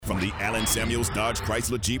from the Allen Samuels Dodge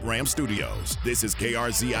Chrysler Jeep Ram Studios, this is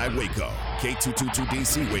KRZI Waco,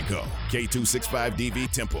 K222DC Waco,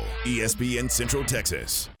 K265DV Temple, ESPN Central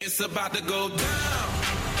Texas. It's about to go down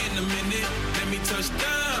in a minute. Let me touch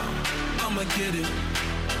down. I'ma get it.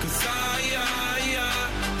 'Cause I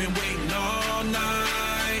been waiting all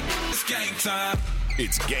night. It's game time.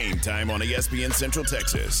 It's game time on ESPN Central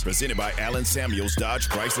Texas, presented by Allen Samuels Dodge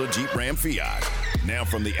Chrysler Jeep Ram Fiat. Now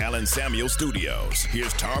from the Allen Samuels Studios,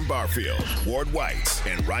 here's Tom Barfield, Ward White,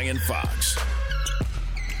 and Ryan Fox.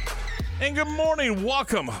 And good morning.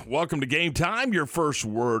 Welcome to Game Time, your first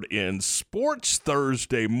word in sports,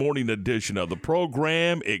 Thursday morning edition of the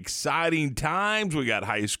program. Exciting times. We got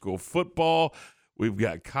high school football. We've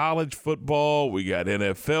got college football. We got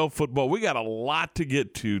NFL football. We got a lot to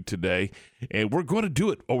get to today, and we're going to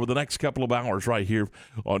do it over the next couple of hours right here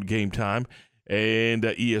on Game Time and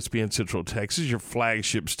ESPN Central Texas, your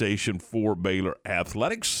flagship station for Baylor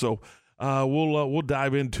Athletics. So we'll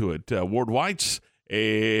dive into it. Ward White's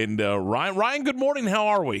and Ryan. Ryan, good morning. How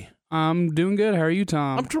are we? I'm doing good. How are you,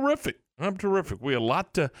 Tom? I'm terrific. We have a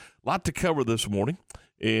lot to cover this morning.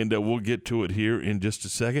 And we'll get to it here in just a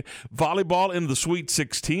second. Volleyball in the Sweet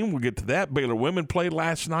 16. We'll get to that. Baylor women played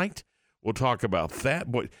last night. We'll talk about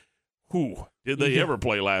that. But who did they ever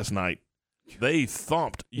play last night? They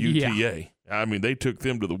thumped UTA. Yeah. I mean, they took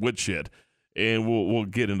them to the woodshed. And we'll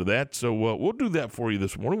get into that. So we'll do that for you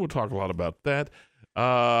this morning. We'll talk a lot about that.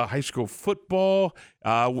 High school football.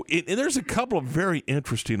 And there's a couple of very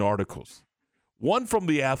interesting articles. One from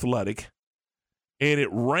The Athletic. And it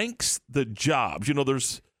ranks the jobs. You know,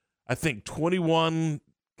 there's, I think, 21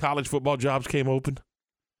 college football jobs came open.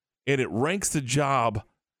 And it ranks the job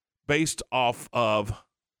based off of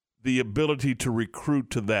the ability to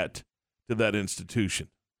recruit to that institution.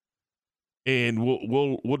 And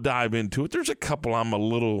we'll dive into it. There's a couple I'm a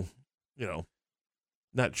little,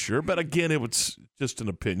 not sure. But again, it was just an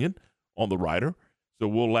opinion on the writer. So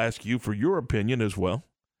we'll ask you for your opinion as well.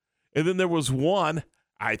 And then there was one,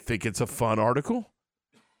 I think it's a fun article,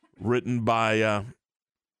 written by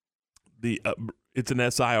it's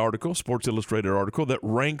an SI article, Sports Illustrated article, that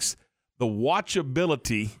ranks the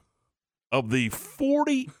watchability of the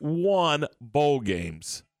 41 bowl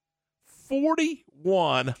games.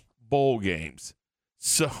 41 bowl games.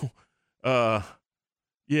 So,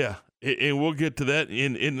 yeah, and we'll get to that.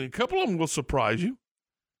 And a couple of them will surprise you.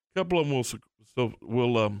 A couple of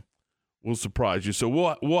them will surprise you. So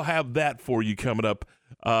we'll have that for you coming up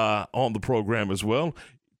on the program as well.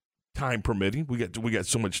 Time permitting, we got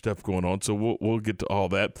so much stuff going on, so we'll get to all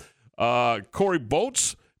that. Corey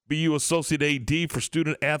Bolts, BU Associate AD for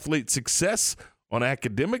Student Athlete Success on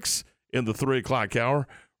academics in the 3 o'clock hour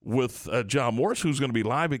with John Morris, who's going to be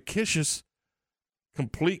live at Kish's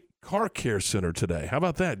Complete Car Care Center today. How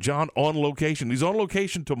about that? John on location. He's on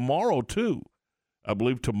location tomorrow, too. I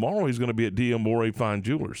believe tomorrow he's going to be at D.M. Morey Fine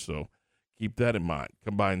Jewelers, so keep that in mind.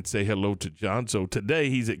 Come by and say hello to John. So today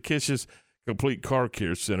he's at Kish's Complete Car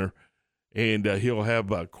Care Center, and he'll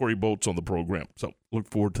have Corey Bolts on the program. So look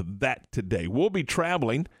forward to that today. We'll be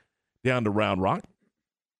traveling down to Round Rock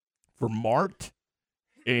for Mart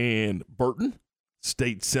and Burton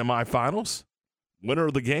state semifinals. Winner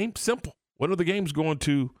of the game, simple. Winner of the game is going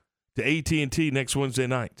to AT&T next Wednesday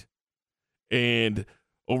night. And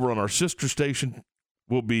over on our sister station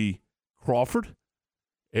will be Crawford,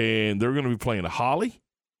 and they're going to be playing Holly.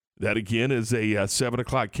 That, again, is a 7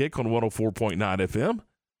 o'clock kick on 104.9 FM.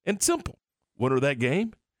 And simple. Winner of that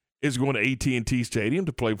game is going to AT&T Stadium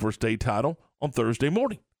to play for a state title on Thursday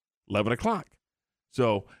morning, 11 o'clock.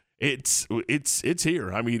 So it's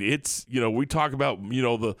here. I mean, it's, we talk about,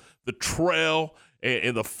 the trail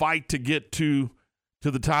and the fight to get to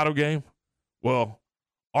the title game. Well,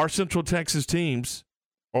 our Central Texas teams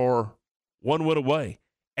are one win away.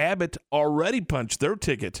 Abbott already punched their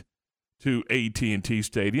ticket to AT&T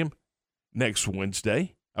Stadium next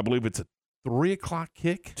Wednesday. I believe it's a 3 o'clock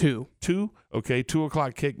kick. 2. Okay, 2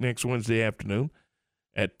 o'clock kick next Wednesday afternoon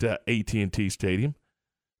at AT&T Stadium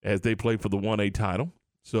as they play for the 1A title.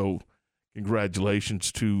 So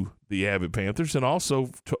congratulations to the Abbott Panthers. And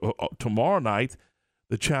also tomorrow night,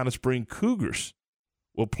 the China Spring Cougars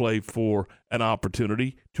will play for an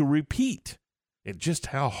opportunity to repeat. And just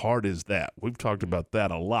how hard is that? We've talked about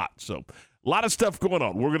that a lot. So a lot of stuff going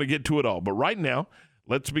on. We're going to get to it all. But right now,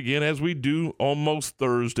 let's begin, as we do almost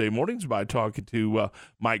Thursday mornings, by talking to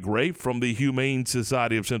Mike Gray from the Humane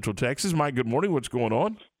Society of Central Texas. Mike, good morning. What's going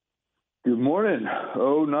on? Good morning.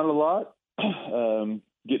 Oh, not a lot.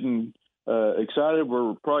 Getting excited.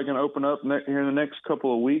 We're probably going to open up here in the next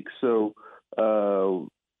couple of weeks. So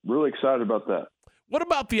really excited about that. What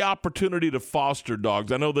about the opportunity to foster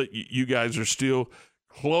dogs? I know that you guys are still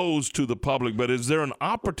closed to the public, but is there an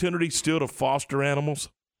opportunity still to foster animals?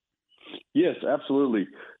 Yes, absolutely.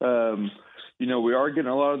 We are getting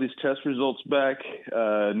a lot of these test results back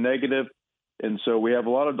negative, and so we have a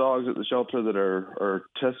lot of dogs at the shelter that are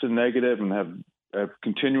tested negative and have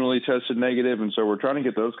continually tested negative, and so we're trying to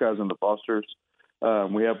get those guys into fosters.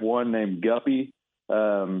 We have one named Guppy,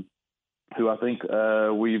 who I think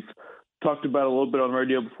we've talked about a little bit on the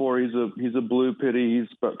radio before. He's a blue pitty. He's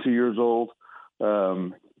about 2 years old.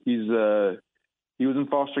 He was in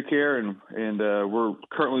foster care, and we're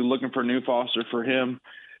currently looking for a new foster for him.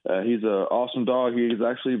 He's an awesome dog. He's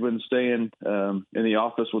actually been staying in the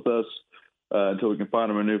office with us until we can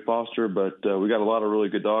find him a new foster. But we got a lot of really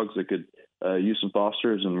good dogs that could use some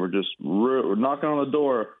fosters, and we're knocking on the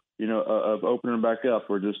door, of opening back up.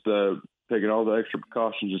 We're just taking all the extra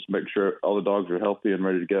precautions just to make sure all the dogs are healthy and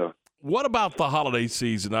ready to go. What about the holiday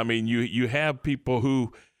season? I mean, you have people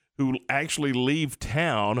who actually leave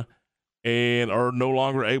town and are no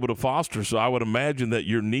longer able to foster. So I would imagine that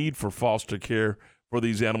your need for foster care for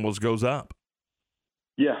these animals goes up.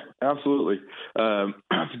 Yeah, absolutely.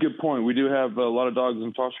 That's a good point. We do have a lot of dogs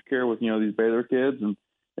in foster care with, these Baylor kids. And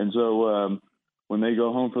so when they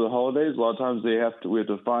go home for the holidays, a lot of times we have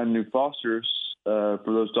to find new fosters for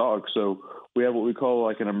those dogs. So we have what we call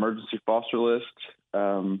like an emergency foster list,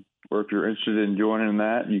 where if you're interested in joining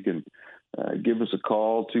that, you can give us a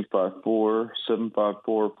call,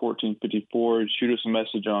 254-754-1454. Shoot us a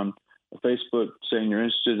message on Facebook saying you're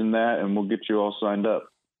interested in that, and we'll get you all signed up.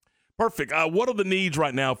 Perfect. What are the needs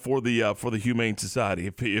right now for the Humane Society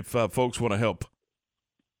if folks want to help?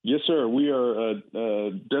 Yes, sir. We are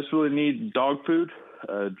desperately need dog food,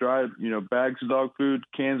 dry, bags of dog food,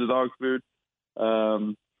 cans of dog food,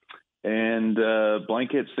 and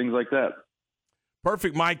blankets, things like that.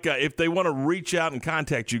 Perfect, Mike. If they want to reach out and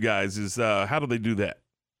contact you guys, how do they do that?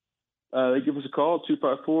 They give us a call,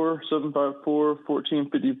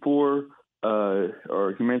 254-754-1454,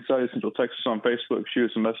 or Humane Society of Central Texas on Facebook.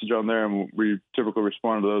 Shoot us a message on there, and we typically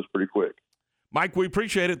respond to those pretty quick. Mike, we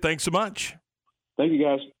appreciate it. Thanks so much. Thank you,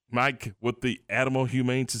 guys. Mike with the Animal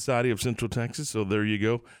Humane Society of Central Texas. So there you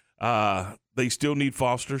go. They still need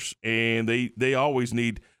fosters, and they always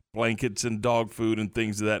need blankets and dog food and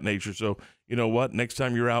things of that nature. So you know what? Next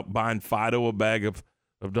time you're out buying Fido a bag of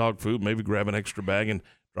dog food, maybe grab an extra bag and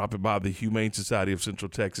drop it by the Humane Society of Central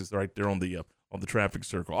Texas right there on the traffic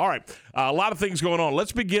circle. All right, a lot of things going on.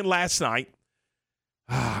 Let's begin last night.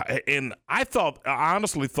 And I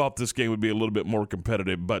honestly thought this game would be a little bit more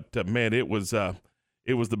competitive, but man, it was the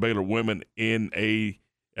Baylor women in they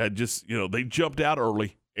jumped out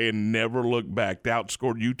early and never looked back. They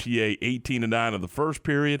outscored UTA 18-9 in the first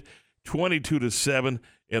period, 22-7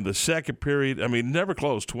 in the second period. I mean, never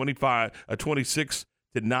close.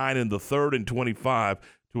 26-9 in the third, and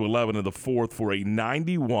 25-11 in the fourth for a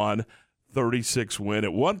 91-36 win.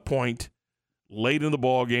 At one point, late in the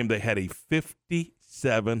ball game, they had a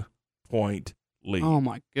 57-point lead. Oh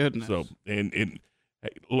my goodness! So, and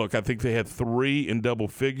look, I think they had three in double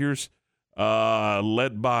figures,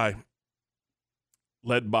 led by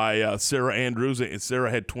Sarah Andrews. And Sarah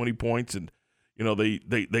had 20 points, and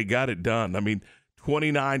they got it done. I mean,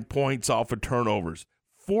 29 points off of turnovers,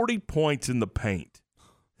 40 points in the paint.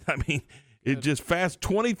 I mean, it just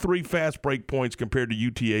 23 fast break points compared to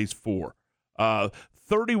UTA's 4.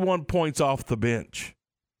 31 points off the bench.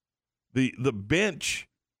 The bench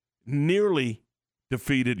nearly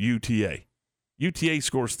defeated UTA. UTA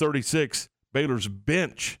scores 36. Baylor's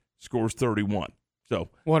bench scores 31. So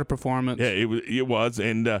what a performance! Yeah, it was.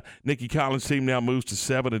 And Nikki Collins' team now moves to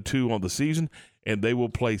 7-2 on the season, and they will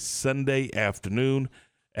play Sunday afternoon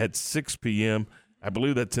at 6 p.m. I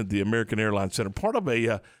believe that's at the American Airlines Center, part of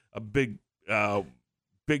a big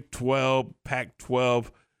Big 12,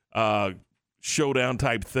 Pac-12 showdown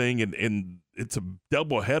type thing, and it's a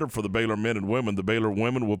doubleheader for the Baylor men and women. The Baylor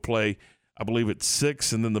women will play, I believe, at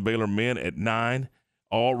 6, and then the Baylor men at 9,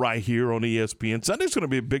 all right here on ESPN. Sunday's going to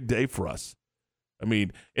be a big day for us. I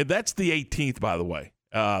mean, and that's the 18th, by the way.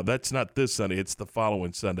 That's not this Sunday; it's the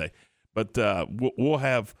following Sunday. But we'll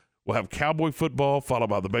have Cowboy football, followed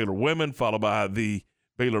by the Baylor women, followed by the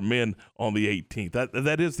Baylor men on the 18th.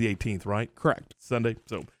 That is the 18th, right? Correct. Sunday.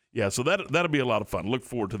 So yeah, so that'll be a lot of fun. Look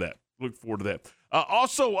forward to that.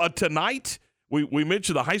 Also tonight, we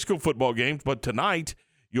mentioned the high school football games, but tonight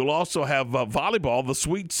you'll also have volleyball. The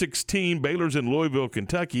Sweet 16, Baylor's in Louisville,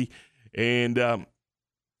 Kentucky, and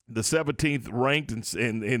the 17th ranked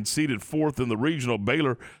and seeded 4th in the regional.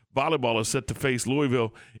 Baylor volleyball is set to face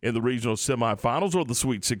Louisville in the regional semifinals, or the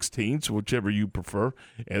Sweet 16s, whichever you prefer.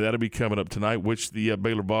 And that'll be coming up tonight. Wish the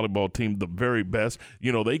Baylor volleyball team the very best.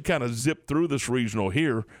 You know, they kind of zipped through this regional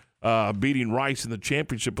here beating Rice in the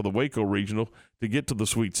championship of the Waco Regional to get to the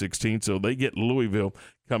Sweet 16. So they get Louisville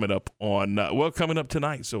coming up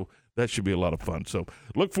tonight. So that should be a lot of fun. So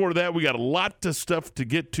look forward to that. We got a lot of stuff to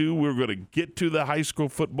get to. We're going to get to the high school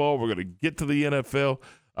football. We're going to get to the NFL.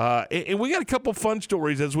 And we got a couple fun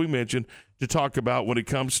stories, as we mentioned, to talk about when it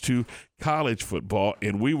comes to college football.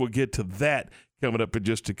 And we will get to that coming up in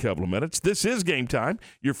just a couple of minutes. This is Game Time,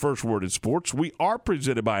 your first word in sports. We are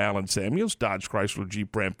presented by Allen Samuels, Dodge Chrysler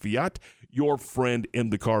Jeep Ram Fiat, your friend in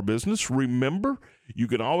the car business. Remember, you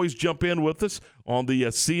can always jump in with us on the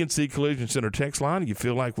CNC Collision Center text line. You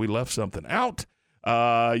feel like we left something out.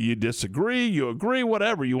 You disagree, you agree,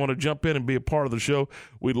 whatever. You want to jump in and be a part of the show.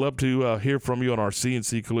 We'd love to hear from you on our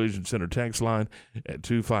CNC Collision Center text line at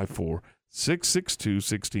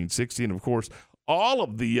 254-662-1660. And, of course, all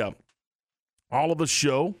of the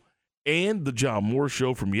show and the John Moore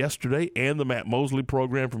show from yesterday and the Matt Mosley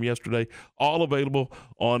program from yesterday, all available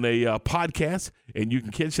on a podcast. And you can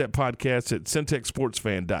catch that podcast at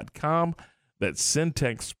syntechsportsfan.com. That's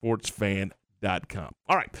syntechsportsfan.com.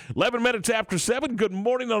 All right, 11 minutes after 7. Good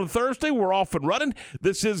morning on a Thursday. We're off and running.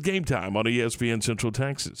 This is Game Time on ESPN Central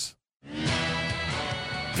Texas.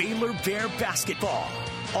 Baylor Bear basketball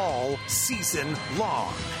all season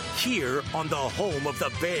long here on the home of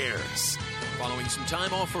the Bears. Following some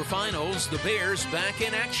time off for finals, the Bears back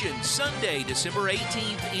in action Sunday, December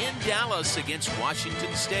 18th in Dallas against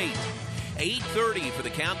Washington State. 8:30 for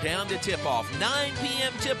the countdown to tip-off. 9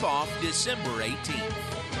 p.m. tip-off, December 18th.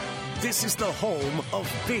 This is the home of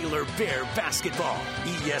Baylor Bear basketball,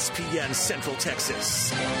 ESPN Central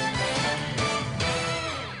Texas.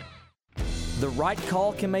 The right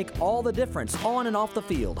call can make all the difference on and off the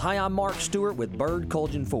field. Hi, I'm Mark Stewart with Bird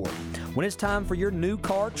Colgin Ford. When it's time for your new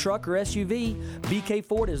car, truck, or SUV, BK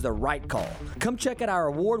Ford is the right call. Come check out our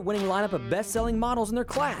award-winning lineup of best-selling models in their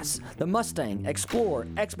class: the Mustang, Explorer,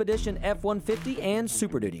 Expedition, F-150, and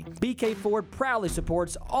Super Duty. BK Ford proudly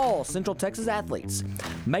supports all Central Texas athletes.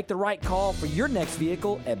 Make the right call for your next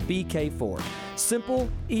vehicle at BK Ford. Simple,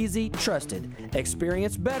 easy, trusted.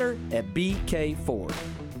 Experience better at BK Ford.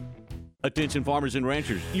 Attention farmers and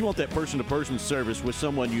ranchers, you want that person-to-person service with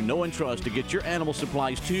someone you know and trust to get your animal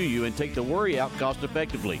supplies to you and take the worry out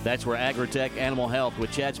cost-effectively. That's where Agritech Animal Health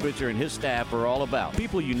with Chad Spitzer and his staff are all about.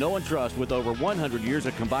 People you know and trust with over 100 years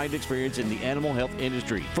of combined experience in the animal health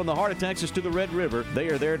industry. From the heart of Texas to the Red River, they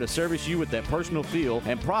are there to service you with that personal feel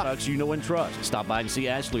and products you know and trust. Stop by and see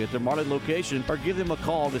Ashley at their Marlin location or give them a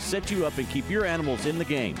call to set you up and keep your animals in the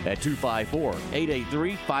game at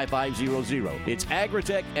 254-883-5500. It's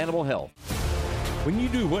Agritech Animal Health. When you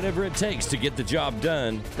do whatever it takes to get the job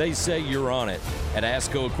done, they say you're on it. At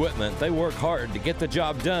ASCO Equipment, they work hard to get the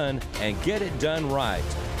job done and get it done right.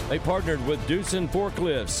 They partnered with Doosan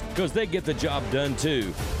Forklifts because they get the job done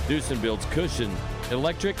too. Doosan builds cushion,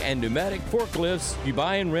 electric, and pneumatic forklifts you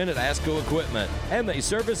buy and rent at ASCO Equipment, and they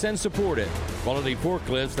service and support it. Quality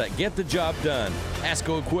forklifts that get the job done.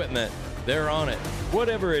 ASCO Equipment, they're on it,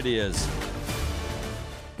 whatever it is.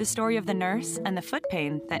 The story of the nurse and the foot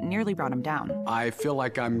pain that nearly brought him down. I feel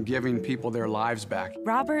like I'm giving people their lives back.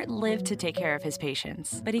 Robert lived to take care of his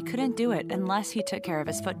patients, but he couldn't do it unless he took care of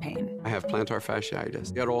his foot pain. I have plantar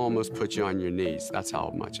fasciitis. It'll almost put you on your knees. That's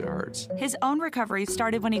how much it hurts. His own recovery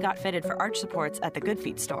started when he got fitted for arch supports at the Good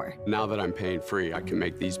Feet store. Now that I'm pain free, I can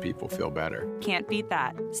make these people feel better. Can't beat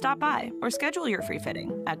that. Stop by or schedule your free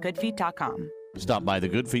fitting at goodfeet.com. Stop by the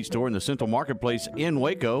Good Feet store in the Central Marketplace in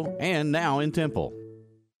Waco and now in Temple.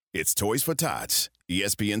 It's Toys for Tots.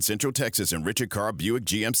 ESPN Central Texas and Richard Carr Buick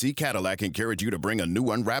GMC Cadillac encourage you to bring a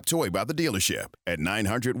new unwrapped toy by the dealership at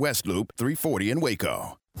 900 West Loop, 340 in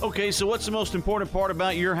Waco. Okay, so what's the most important part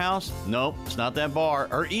about your house? Nope, it's not that bar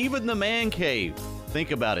or even the man cave.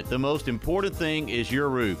 Think about it. The most important thing is your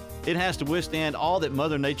roof. It has to withstand all that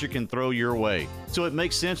Mother Nature can throw your way. So it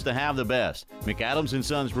makes sense to have the best. McAdams &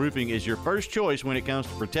 Sons Roofing is your first choice when it comes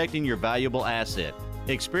to protecting your valuable asset.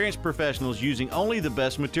 Experienced professionals using only the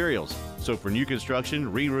best materials. So for new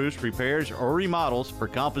construction, re-roofs, repairs, or remodels for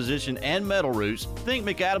composition and metal roofs, think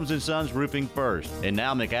McAdams & Sons Roofing first. And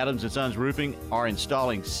now McAdams & Sons Roofing are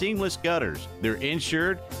installing seamless gutters. They're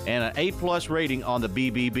insured and an A+ rating on the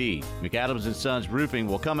BBB. McAdams & Sons Roofing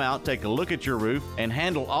will come out, take a look at your roof, and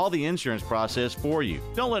handle all the insurance process for you.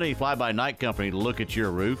 Don't let any fly-by-night company look at your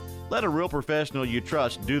roof. Let a real professional you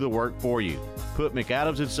trust do the work for you. Put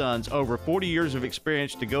McAdams & Sons over 40 years of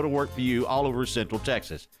experience to go to work for you all over Central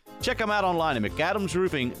Texas. Check them out online at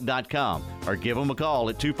McAdamsRoofing.com or give them a call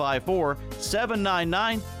at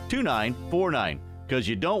 254-799-2949 because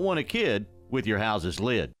you don't want a kid with your house's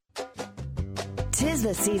lid. 'Tis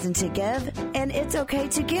the season to give, and it's okay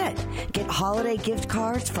to get. Get holiday gift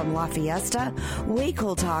cards from La Fiesta, Way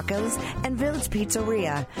Cool Tacos, and Village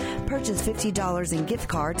Pizzeria. Purchase $50 in gift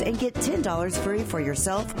cards and get $10 free for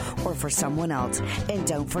yourself or for someone else. And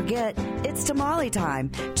don't forget, it's tamale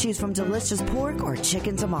time. Choose from delicious pork or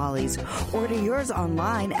chicken tamales. Order yours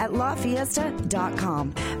online at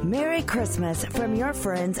lafiesta.com. Merry Christmas from your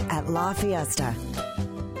friends at La Fiesta.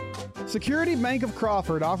 Security Bank of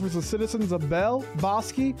Crawford offers the citizens of Bell,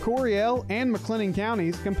 Bosque, Coryell, and McLennan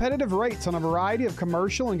counties competitive rates on a variety of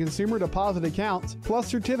commercial and consumer deposit accounts, plus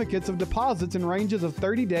certificates of deposits in ranges of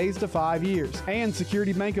 30 days to 5 years. And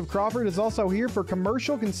Security Bank of Crawford is also here for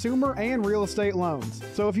commercial, consumer, and real estate loans.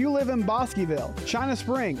 So if you live in Bosqueville, China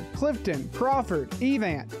Spring, Clifton, Crawford,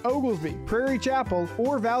 Evant, Oglesby, Prairie Chapel,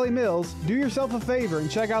 or Valley Mills, do yourself a favor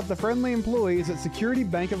and check out the friendly employees at Security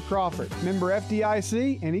Bank of Crawford. Member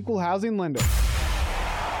FDIC and equal housing lender.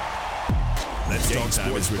 Let's Talk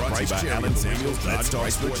Sports with Brice by Allen Samuels. Let's Talk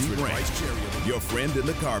Sports with Brice, your friend in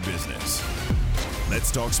the car business.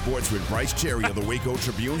 Let's Talk Sports with Brice Cherry of the Waco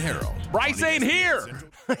Tribune Herald. Brice ain't here.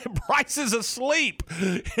 Brice is asleep.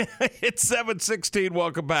 It's 7:16.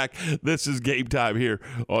 Welcome back. This is Game Time here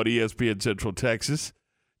on ESPN Central Texas.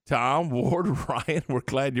 Tom, Ward, Ryan, we're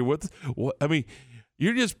glad you're with us. I mean,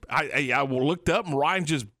 you're just I looked up and Ryan's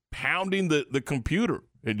just pounding the computer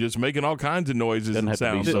and just making all kinds of noises and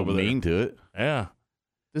sounds over there. Mean to it. Yeah.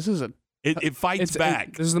 This is it fights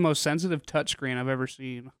back. This is the most sensitive touchscreen I've ever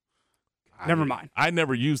seen. Never mind. I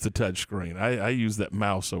never used the touchscreen. I use that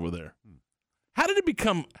mouse over there. How did it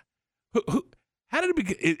become? How did it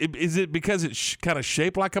become? Is it because it's kind of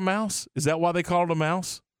shaped like a mouse? Is that why they call it a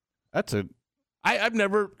mouse? That's a I've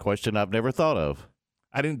never question I've never thought of.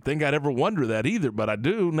 I didn't think I'd ever wonder that either, but I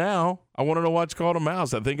do now. I want to know why it's called a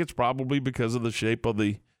mouse. I think it's probably because of the shape of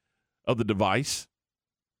the device.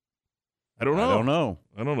 I don't know.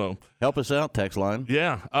 I don't know. Help us out, text line.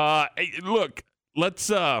 Yeah. Hey, look,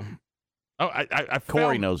 let's.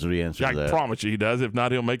 Corey knows the answer to that. I promise you he does. If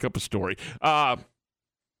not, he'll make up a story. I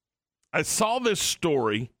saw this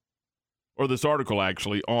story, or this article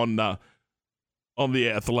actually, on The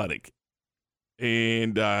Athletic,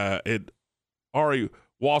 and Ari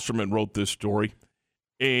Wasserman wrote this story,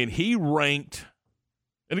 and he ranked,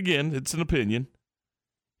 and again, it's an opinion,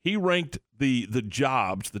 he ranked the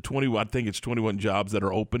jobs, the 21, I think it's 21 jobs that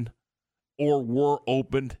are open or were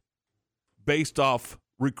opened based off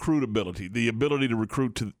recruitability, the ability to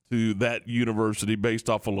recruit to that university based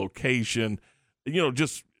off a location. You know,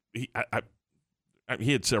 just he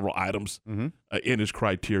had several items in his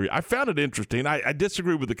criteria. I found it interesting. I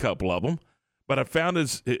disagree with a couple of them, but I found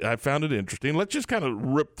it interesting. Let's just kind of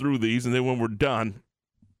rip through these, and then when we're done,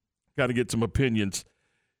 got to get some opinions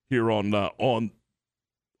here on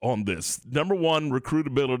this. Number 1,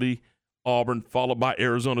 recruitability, Auburn, followed by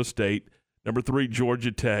Arizona State. Number 3,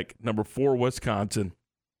 Georgia Tech. Number 4, Wisconsin.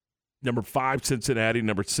 Number 5, Cincinnati.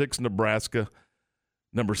 Number 6, Nebraska.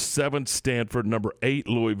 Number 7, Stanford. Number 8,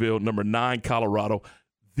 Louisville. Number 9, Colorado.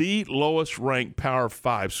 The lowest ranked Power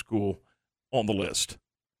 5 school on the list.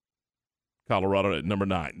 Colorado at number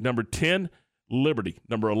 9. Number 10, Liberty.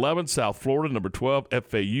 Number 11, South Florida. Number 12,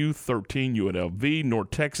 FAU. 13, UNLV. North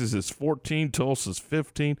Texas is 14. Tulsa is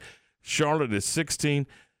 15. Charlotte is 16.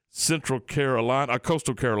 Coastal Carolina,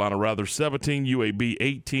 17. UAB,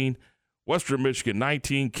 18. Western Michigan,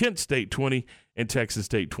 19. Kent State, 20. And Texas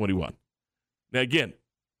State, 21. Now, again,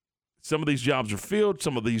 some of these jobs are filled.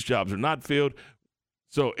 Some of these jobs are not filled.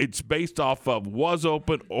 So it's based off of was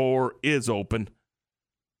open or is open.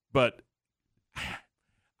 But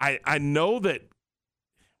I know that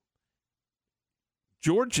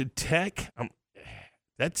Georgia Tech,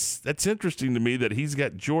 that's interesting to me that he's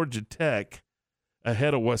got Georgia Tech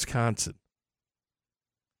ahead of Wisconsin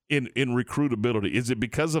in recruitability. Is it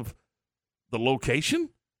because of the location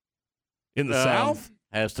in the South?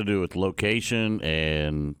 Has to do with location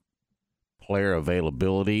and player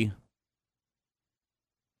availability,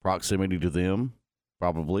 proximity to them,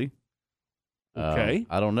 probably. Okay.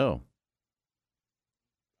 I don't know.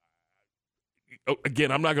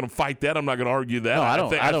 Again, I'm not going to fight that. I'm not going to argue that. No,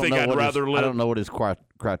 I think I'd rather live. I don't know what his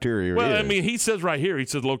criteria is. Well, I mean, he says right here, he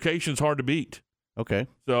says location's hard to beat. Okay.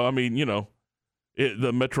 So, I mean, you know,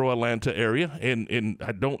 the metro Atlanta area, and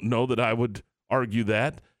I don't know that I would argue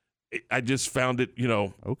that. I just found it, you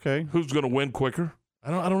know, okay. Who's going to win quicker? I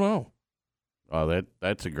don't know. Oh,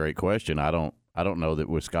 that's a great question. I don't know that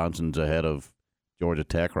Wisconsin's ahead of Georgia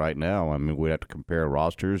Tech right now. I mean, we'd have to compare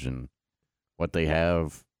rosters and what they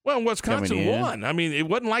have. Well, Wisconsin won. I mean, it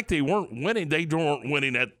wasn't like they weren't winning. They weren't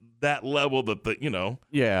winning at that level that you know.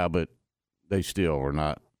 Yeah, but they still were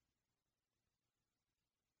not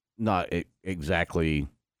not exactly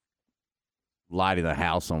lighting the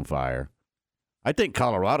house on fire. I think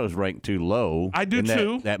Colorado's ranked too low. I do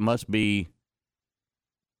too. That must be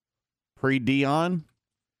pre-Deion.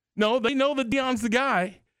 No, they know that Deion's the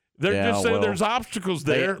guy. They're just saying there's obstacles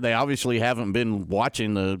there. They obviously haven't been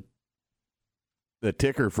watching the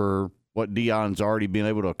ticker for what Deion's already been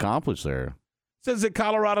able to accomplish there. Says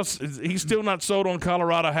that he's still not sold on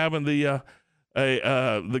Colorado having the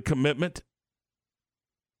commitment.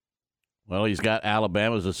 Well, he's got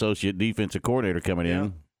Alabama's associate defensive coordinator coming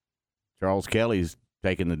in. Charles Kelly's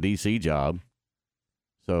taking the DC job.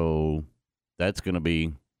 So that's going to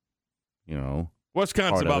be,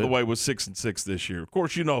 Wisconsin, by the way, was 6-6 this year. Of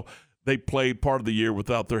course, they played part of the year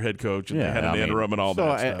without their head coach, and they had an interim and all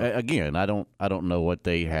that stuff. Again, I don't know what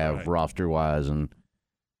they have roster-wise and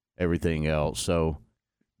everything else. So,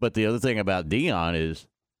 but the other thing about Deion is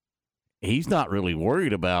he's not really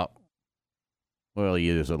worried about. Well, he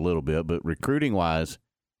is a little bit, but recruiting-wise,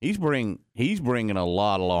 he's bringing a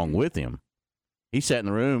lot along with him. He sat in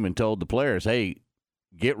the room and told the players, "Hey,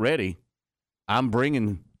 get ready. I'm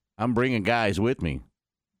bringing guys with me."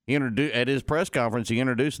 He introduced at his press conference. He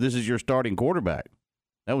introduced, "This is your starting quarterback."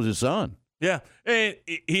 That was his son. Yeah, and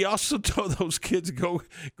he also told those kids go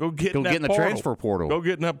get in the transfer portal. Go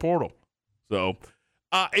get in that portal. So,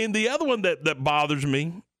 and the other one that bothers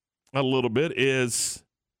me a little bit is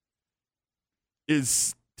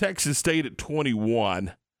Texas State at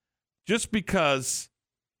 21. Just because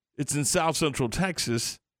it's in South Central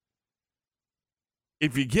Texas,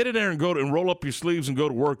 if you get in there and go and roll up your sleeves and go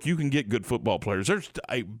to work, you can get good football players. There's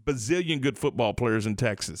a bazillion good football players in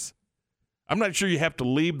Texas. I'm not sure you have to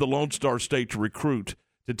leave the Lone Star State to recruit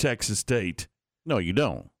to Texas State. No, you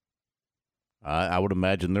don't. I would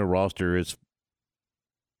imagine their roster is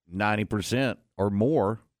 90% or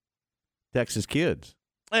more Texas kids.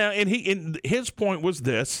 And his point was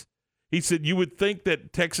this. He said you would think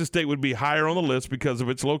that Texas State would be higher on the list because of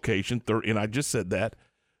its location, and I just said that,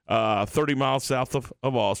 30 miles south of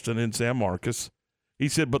Austin in San Marcos. He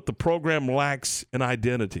said, but the program lacks an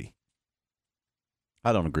identity.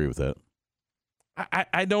 I don't agree with that.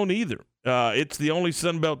 I don't either. It's the only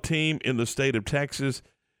Sunbelt team in the state of Texas,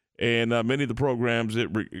 and many of the programs it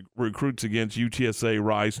recruits against, UTSA,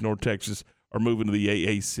 Rice, North Texas, are moving to the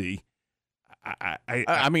AAC.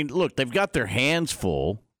 I mean, look, they've got their hands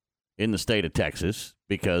full in the state of Texas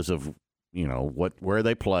because of where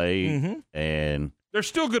they play, and there's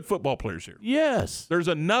still good football players here. Yes, there's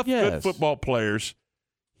enough good football players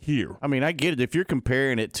here. I mean, I get it. If you're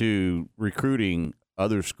comparing it to recruiting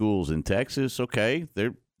other schools in Texas, okay,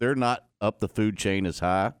 they're not up the food chain as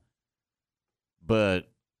high, but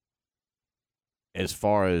as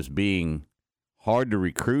far as being hard to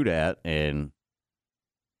recruit at and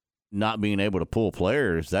not being able to pull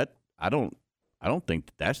players, that I don't think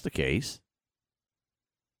that's the case.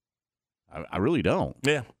 I really don't.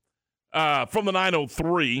 Yeah. From the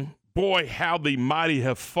 903, boy, how the mighty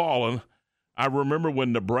have fallen. I remember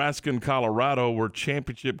when Nebraska and Colorado were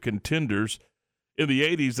championship contenders in the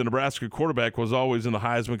 80s. The Nebraska quarterback was always in the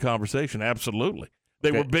Heisman conversation. Absolutely.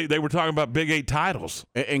 They were big. They were talking about Big 8 titles.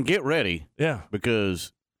 And get ready. Yeah.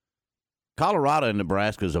 Because Colorado and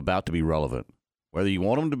Nebraska is about to be relevant. Whether you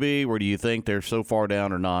want them to be, whether you think they're so far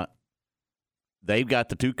down or not, they've got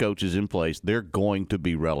the two coaches in place. They're going to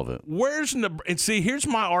be relevant. And see, here's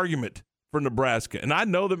my argument for Nebraska. And I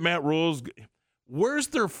know that Matt Rule's. Where's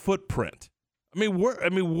their footprint?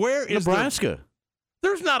 Where is Nebraska?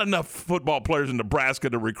 There's not enough football players in Nebraska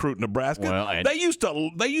to recruit Nebraska. Well,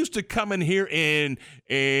 they used to come in here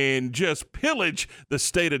and just pillage the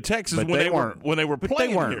state of Texas when they were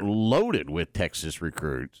playing. They weren't here. loaded with Texas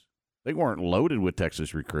recruits. They weren't loaded with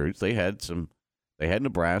Texas recruits. They had some. They had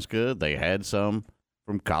Nebraska. They had some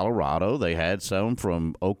from Colorado. They had some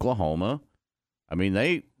from Oklahoma. I mean,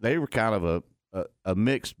 they were kind of a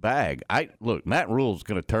mixed bag. Look, Matt Rule's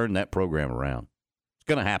going to turn that program around. It's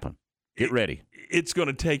going to happen. Get ready. It's going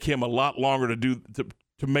to take him a lot longer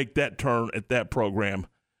to make that turn at that program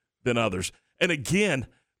than others. And again,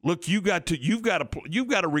 look, you've got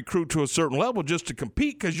to recruit to a certain level just to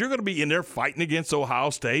compete, because you're going to be in there fighting against Ohio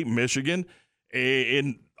State, Michigan,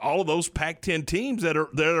 and all of those Pac-10 teams that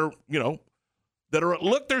are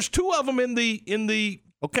look. There's two of them in the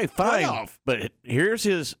okay, fine. playoff. But here's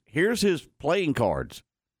his playing cards.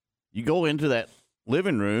 You go into that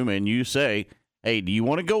living room and you say, "Hey, do you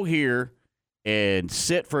want to go here and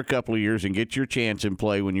sit for a couple of years and get your chance and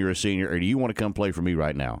play when you're a senior, or do you want to come play for me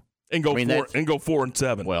right now?" And go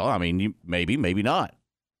 4-7. Well, I mean, maybe not.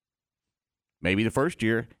 Maybe the first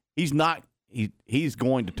year he's not. He's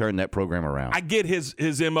going to turn that program around. I get his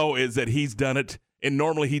MO is that he's done it, and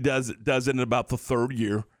normally he does it in about the third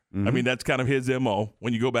year. Mm-hmm. I mean, that's kind of his MO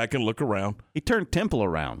when you go back and look around. He turned Temple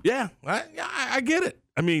around. Yeah, I get it.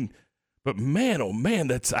 I mean, but man, oh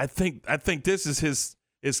man, I think this is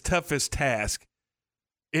his toughest task.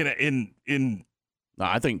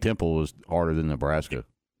 I think Temple was harder than Nebraska.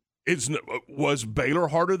 Was Baylor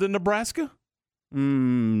harder than Nebraska?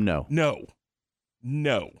 No.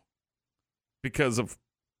 Because of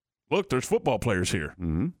there's football players here.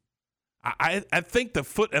 Mm-hmm. I think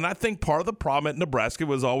I think part of the problem at Nebraska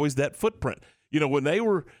was always that footprint. When they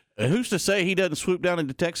were. And who's to say he doesn't swoop down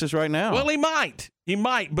into Texas right now? Well, he might.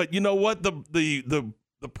 But you know what? The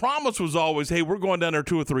promise was always, hey, we're going down there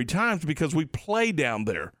 2 or 3 times because we play down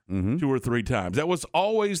there 2 or 3 times. That was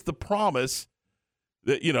always the promise.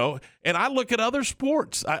 That, and I look at other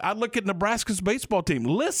sports. I look at Nebraska's baseball team.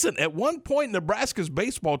 Listen, at one point, Nebraska's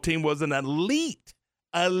baseball team was an elite,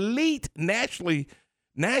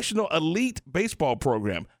 national elite baseball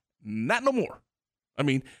program. Not no more. I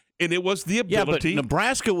mean, and it was the ability. Yeah, but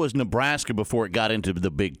Nebraska was Nebraska before it got into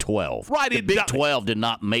the Big 12. Right. The Big 12 did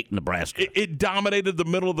not make Nebraska. It dominated the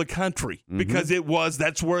middle of the country because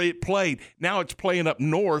that's where it played. Now it's playing up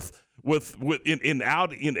north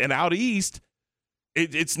out east.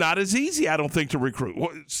 It's not as easy, I don't think, to recruit.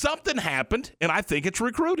 Well, something happened, and I think it's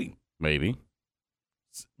recruiting. Maybe.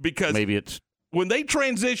 Because maybe it's when they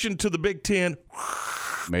transitioned to the Big Ten.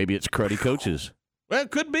 Maybe it's cruddy coaches. Well,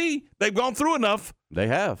 it could be. They've gone through enough. They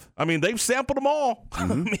have. I mean, they've sampled them all. I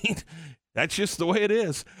mean, that's just the way it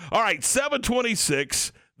is. All right,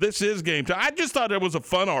 7:26. This is game time. I just thought that was a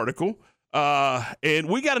fun article. And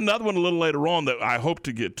we got another one a little later on that I hope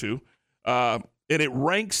to get to. And it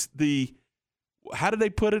ranks how did they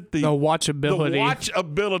put it? The watchability. The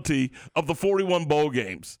watchability of the 41 bowl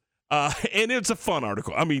games. And it's a fun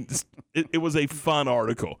article. I mean, it was a fun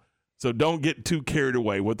article. So don't get too carried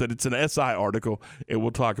away with it. It's an SI article, and we'll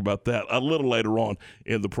talk about that a little later on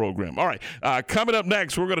in the program. All right, coming up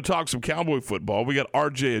next, we're going to talk some Cowboy football. We got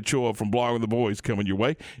R.J. Ochoa from Blogging the Boys coming your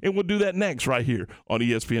way, and we'll do that next right here on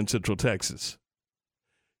ESPN Central Texas.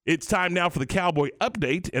 It's time now for the Cowboy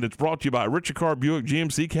Update, and it's brought to you by Richard Carr Buick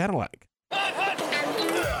GMC Cadillac.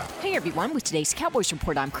 Hey everyone, with today's Cowboys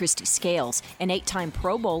Report, I'm Christy Scales. An 8-time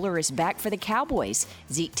Pro Bowler is back for the Cowboys.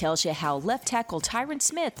 Zeke tells you how left tackle Tyron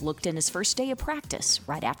Smith looked in his first day of practice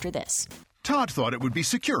right after this. Todd thought it would be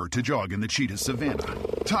secure to jog in the cheetah savanna.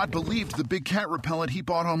 Todd believed the big cat repellent he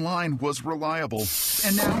bought online was reliable.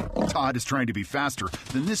 And now, Todd is trying to be faster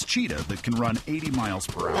than this cheetah that can run 80 miles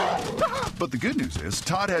per hour. But the good news is,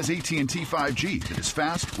 Todd has AT&T 5G that is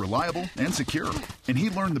fast, reliable, and secure. And he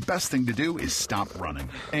learned the best thing to do is stop running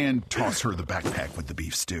and toss her the backpack with the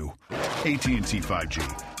beef stew. AT&T 5G.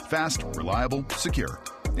 Fast, reliable, secure.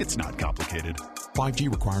 It's not complicated.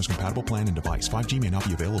 5G requires compatible plan and device. 5G may not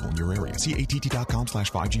be available in your area. See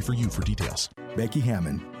att.com/5G for you for details. Becky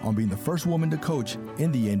Hammond on being the first woman to coach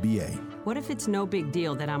in the NBA. What if it's no big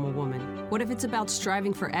deal that I'm a woman? What if it's about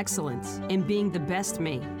striving for excellence and being the best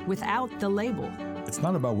me without the label? It's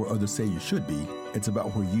not about where others say you should be. It's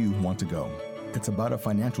about where you want to go. It's about a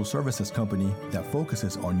financial services company that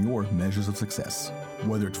focuses on your measures of success.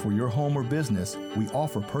 Whether it's for your home or business, we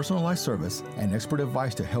offer personalized service and expert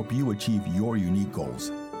advice to help you achieve your unique goals.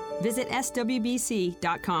 Visit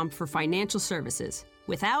swbc.com for financial services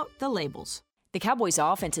without the labels. The Cowboys'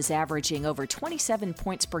 offense is averaging over 27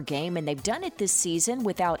 points per game, and they've done it this season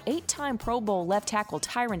without 8-time Pro Bowl left tackle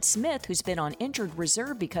Tyron Smith, who's been on injured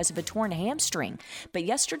reserve because of a torn hamstring. But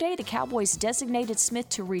yesterday, the Cowboys designated Smith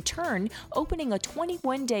to return, opening a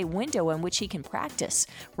 21-day window in which he can practice.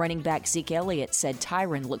 Running back Zeke Elliott said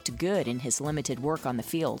Tyron looked good in his limited work on the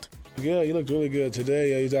field. Yeah, he looked really good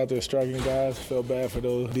today. He's out there striking guys. Felt bad for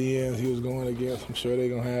those DNs he was going against. I'm sure they're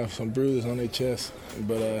going to have some bruises on their chest.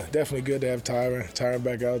 But definitely good to have Tyron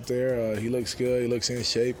back out there. He looks good. He looks in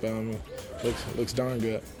shape. Looks darn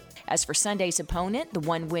good. As for Sunday's opponent, the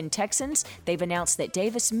one-win Texans, they've announced that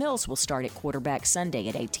Davis Mills will start at quarterback Sunday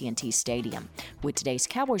at AT&T Stadium. With today's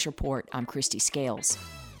Cowboys Report, I'm Christy Scales.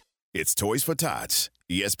 It's Toys for Tots.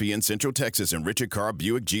 ESPN Central Texas and Richard Carr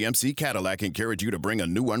Buick GMC Cadillac encourage you to bring a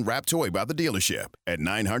new unwrapped toy by the dealership at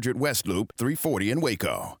 900 West Loop, 340 in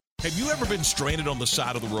Waco. Have you ever been stranded on the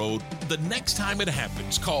side of the road? The next time it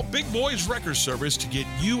happens, call Big Boys Wrecker Service to get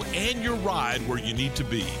you and your ride where you need to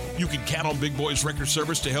be. You can count on Big Boys Wrecker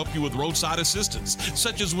Service to help you with roadside assistance,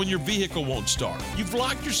 such as when your vehicle won't start, you've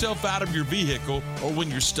locked yourself out of your vehicle, or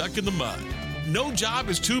when you're stuck in the mud. No job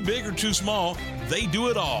is too big or too small. They do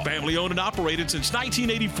it all. Family owned and operated since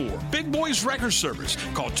 1984. Big Boys Wrecker Service.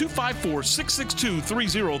 Call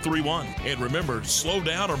 254-662-3031. And remember, slow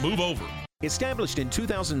down or move over. Established in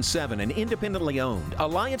 2007 and independently owned,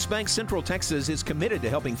 Alliance Bank Central Texas is committed to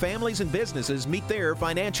helping families and businesses meet their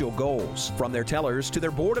financial goals. From their tellers to their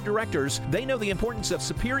board of directors, they know the importance of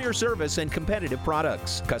superior service and competitive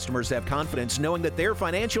products. Customers have confidence knowing that their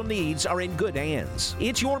financial needs are in good hands.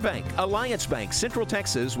 It's your bank, Alliance Bank Central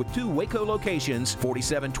Texas, with 2 Waco locations,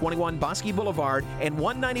 4721 Bosque Boulevard and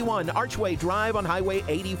 191 Archway Drive on Highway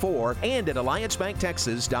 84, and at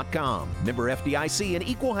AllianceBankTexas.com. Member FDIC and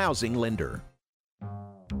equal housing lender.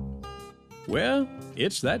 Well,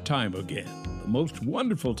 it's that time again, the most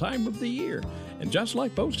wonderful time of the year. And just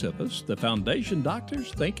like most of us, the Foundation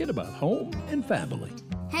Doctor's thinking about home and family.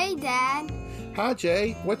 Hey, Dad. Hi,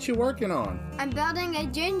 Jay. What you working on? I'm building a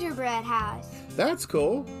gingerbread house. That's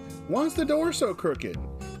cool. Why's the door so crooked?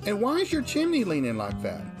 And why is your chimney leaning like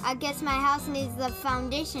that? I guess my house needs the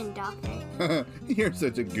Foundation Doctor. You're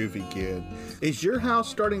such a goofy kid. Is your house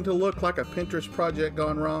starting to look like a Pinterest project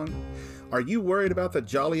gone wrong? Are you worried about the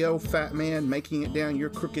jolly old fat man making it down your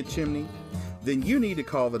crooked chimney? Then you need to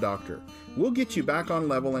call the doctor. We'll get you back on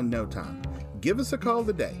level in no time. Give us a call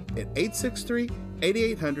today at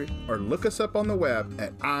 863-8800 or look us up on the web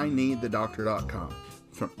at ineedthedoctor.com.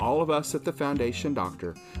 From all of us at the Foundation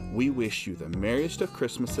Doctor, we wish you the merriest of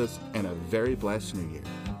Christmases and a very blessed New Year.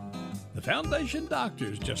 The Foundation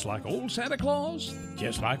Doctor's just like old Santa Claus.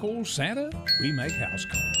 Just like old Santa, we make house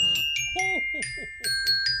calls.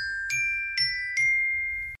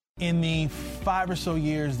 In the 5 or so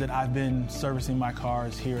years that I've been servicing my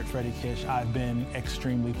cars here at Freddie Kish, I've been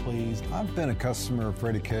extremely pleased. I've been a customer of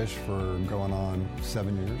Freddie Kish for going on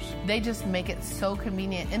 7 years. They just make it so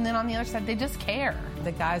convenient. And then on the other side, they just care.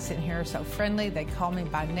 The guys sitting here are so friendly. They call me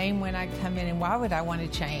by name when I come in, and why would I want to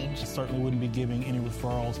change? I certainly wouldn't be giving any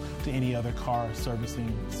referrals to any other car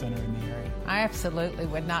servicing center in the area. I absolutely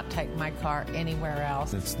would not take my car anywhere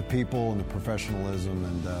else. It's the people and the professionalism,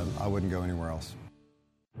 and I wouldn't go anywhere else.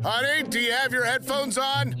 Honey, do you have your headphones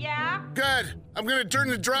on? Yeah. Good. I'm going to turn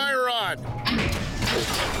the dryer on.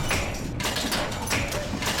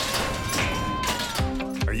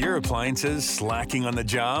 Are your appliances slacking on the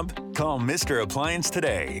job? Call Mr. Appliance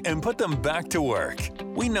today and put them back to work.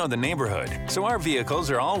 We know the neighborhood, so our vehicles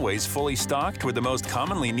are always fully stocked with the most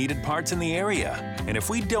commonly needed parts in the area. And if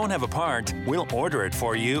we don't have a part, we'll order it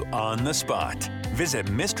for you on the spot. Visit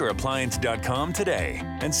MrAppliance.com today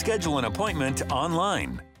and schedule an appointment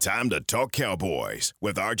online. Time to talk Cowboys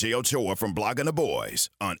with RJ Ochoa from Blogging the Boys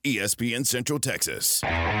on ESPN Central Texas. All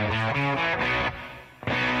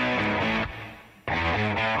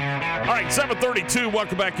right, 7:32.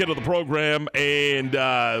 Welcome back into the program, and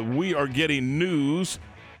we are getting news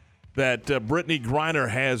that Brittany Griner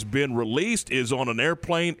has been released, is on an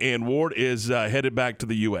airplane, and Ward is headed back to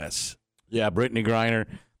the U.S. Yeah, Brittany Griner,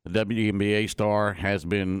 the WNBA star, has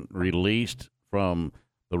been released from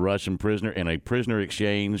the Russian prisoner in a prisoner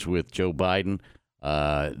exchange with Joe Biden.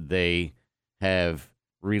 They have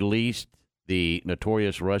released the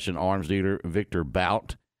notorious Russian arms dealer Victor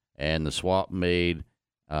Bout, and the swap made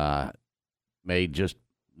just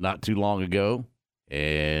not too long ago.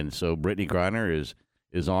 And so Brittany Griner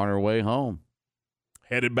is on her way home.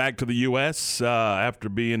 Headed back to the U.S. After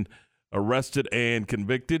being arrested and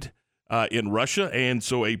convicted in Russia, and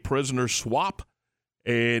so a prisoner swap.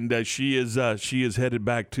 And she is headed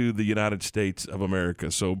back to the United States of America.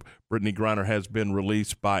 So Brittany Griner has been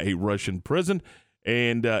released by a Russian prison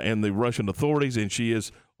and the Russian authorities, and she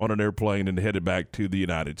is on an airplane and headed back to the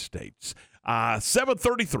United States.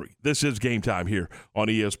 7:33. This is Game Time here on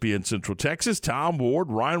ESPN Central Texas. Tom, Ward,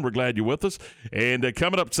 Ryan, we're glad you're with us. And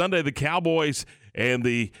coming up Sunday, the Cowboys and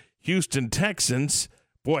the Houston Texans.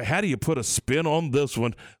 Boy, how do you put a spin on this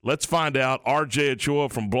one? Let's find out. RJ Ochoa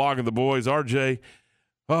from Blogging the Boys. RJ,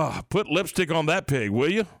 put lipstick on that pig, will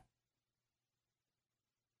you?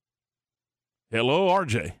 Hello,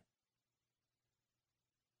 RJ.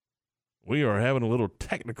 We are having a little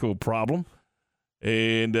technical problem,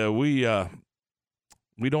 and we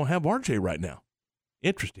don't have RJ right now.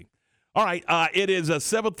 Interesting. All right, it is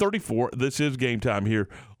 7:34. This is Game Time here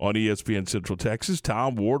on ESPN Central Texas.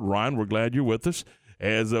 Tom, Ward, Ryan, we're glad you're with us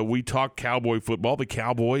as we talk Cowboy football. The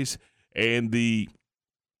Cowboys and the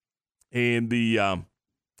Houston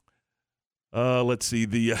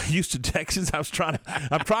Texans. I'm trying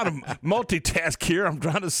to multitask here. I'm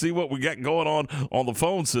trying to see what we got going on the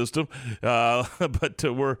phone system, but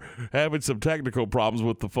we're having some technical problems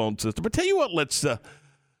with the phone system. But tell you what, we're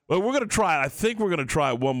going to try it. I think we're going to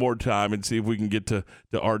try it one more time and see if we can get to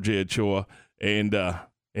RJ Ochoa, and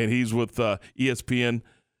he's with ESPN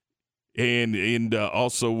and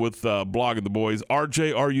also with Blogging the Boys.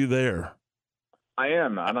 RJ, are you there? I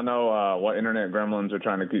am. I don't know what internet gremlins are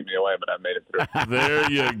trying to keep me away, but I made it through.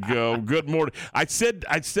 There you go. Good morning. I said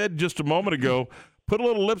just a moment ago, put a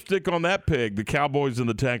little lipstick on that pig, the Cowboys and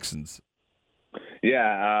the Texans.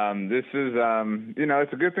 Yeah, this is,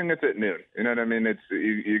 it's a good thing it's at noon. You know what I mean? It's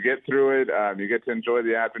you get through it. You get to enjoy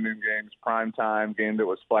the afternoon games, prime time game that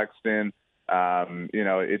was flexed in.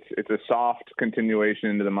 It's a soft continuation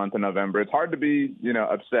into the month of November. It's hard to be,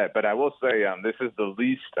 upset, but I will say this is the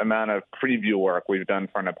least amount of preview work we've done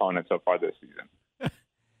for an opponent so far this season.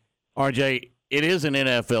 RJ, it is an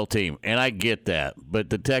NFL team, and I get that,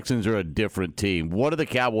 but the Texans are a different team. What do the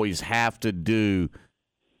Cowboys have to do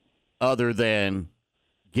other than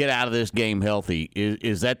get out of this game healthy?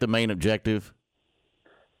 Is that the main objective?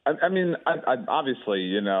 I mean, obviously,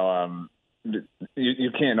 you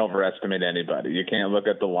can't overestimate anybody. You can't look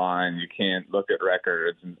at the line. You can't look at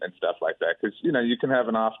records and stuff like that because, you can have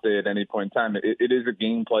an off day at any point in time. It is a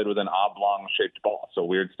game played with an oblong-shaped ball, so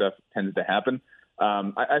weird stuff tends to happen.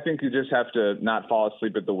 I think you just have to not fall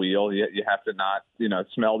asleep at the wheel. You have to not,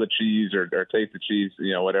 smell the cheese or taste the cheese,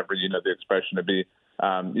 whatever, the expression to be.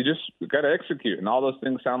 You just got to execute, and all those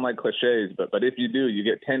things sound like cliches, but if you do, you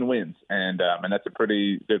get 10 wins, and that's a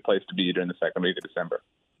pretty good place to be during the second week of December.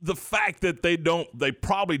 The fact that they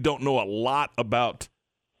probably don't know a lot about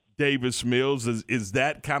Davis Mills, is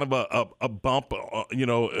that kind of a bump,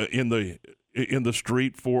 in the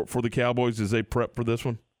street for the Cowboys as they prep for this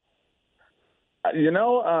one? I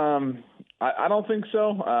don't think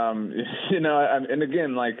so. And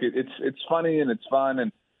again, like it's funny and it's fun,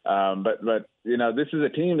 and but this is a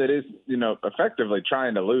team that is effectively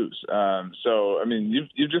trying to lose. So I mean,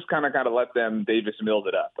 you've just kind of got to let them Davis Mills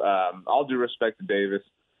it up. All due respect to Davis.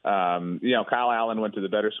 Kyle Allen went to the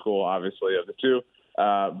better school, obviously, of the two.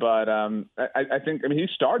 But I think he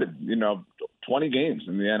started 20 games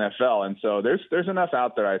in the NFL, and so there's enough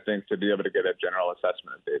out there, I think, to be able to get a general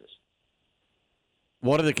assessment of Davis.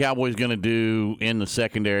 What are the Cowboys going to do in the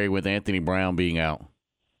secondary with Anthony Brown being out?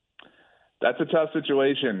 That's a tough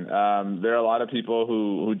situation. There are a lot of people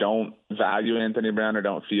who don't value Anthony Brown or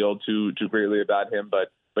don't feel too greatly about him, but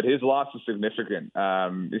his loss is significant,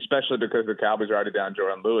 especially because the Cowboys are already down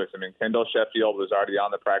Jordan Lewis. I mean, Kendall Sheffield was already on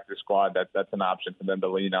the practice squad. That's an option for them to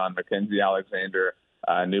lean on. Mackenzie Alexander,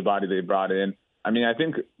 new body they brought in. I mean, I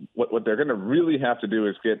think what they're going to really have to do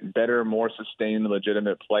is get better, more sustained,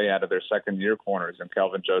 legitimate play out of their second-year corners in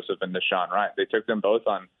Kelvin Joseph and Deshaun Wright. They took them both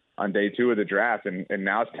on day 2 of the draft, and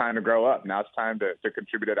now it's time to grow up. Now it's time to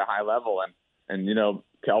contribute at a high level. And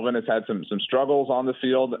Kelvin has had some struggles on the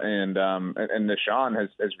field, and Deshaun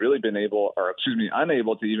has really been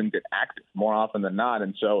unable to even get active more often than not.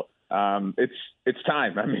 And so it's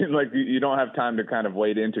time. I mean, like you don't have time to kind of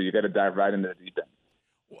wade into. You got to dive right into the deep end.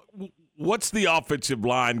 What's the offensive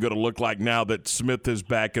line going to look like now that Smith is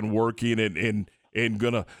back and working and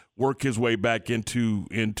going to work his way back into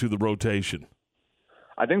the rotation?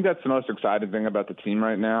 I think that's the most exciting thing about the team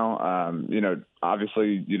right now.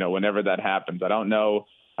 Obviously, whenever that happens, I don't know.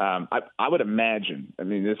 I would imagine,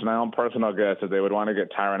 this is my own personal guess, that they would want to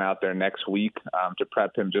get Tyron out there next week to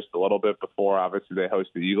prep him just a little bit before, obviously, they host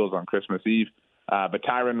the Eagles on Christmas Eve. But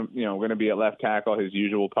Tyron, going to be at left tackle, his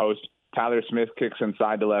usual post. Tyler Smith kicks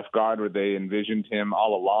inside to left guard, where they envisioned him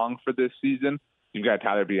all along for this season. You've got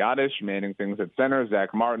Tyler Biadasz manning things at center,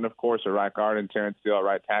 Zach Martin, of course, at right guard, and Terrence Steele at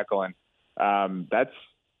right tackle. And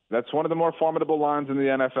that's one of the more formidable lines in the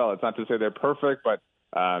NFL. It's not to say they're perfect, but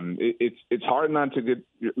it's hard not to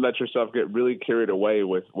let yourself get really carried away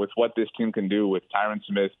with what this team can do with Tyron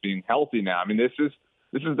Smith being healthy now. I mean, this is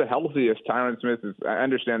the healthiest Tyron Smith is. I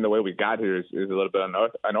understand the way we got here is a little bit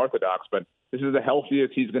unorthodox, but this is the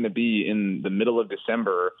healthiest he's going to be in the middle of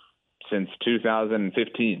December since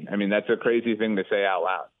 2015. I mean, that's a crazy thing to say out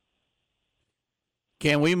loud.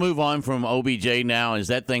 Can we move on from OBJ now? Is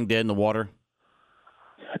that thing dead in the water?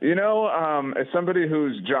 As somebody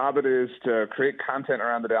whose job it is to create content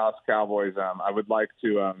around the Dallas Cowboys, I would like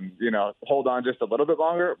to, hold on just a little bit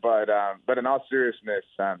longer. But in all seriousness,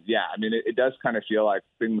 it does kind of feel like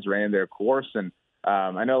things ran their course. And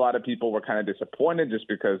I know a lot of people were kind of disappointed just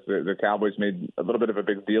because the Cowboys made a little bit of a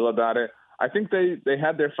big deal about it. I think they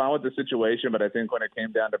had their fun with the situation, but I think when it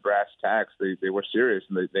came down to brass tacks, they were serious,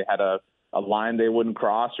 and they had a line they wouldn't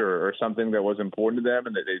cross or something that was important to them,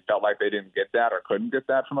 and they felt like they didn't get that or couldn't get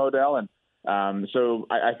that from Odell. And so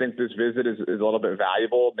I think this visit is a little bit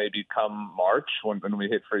valuable, maybe come March when we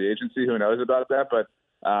hit free agency. Who knows about that? But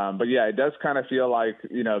yeah, it does kind of feel like,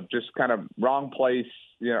 just kind of wrong place,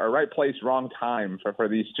 or right place, wrong time for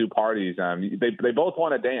these two parties. They both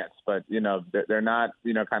want to dance, but, they're not,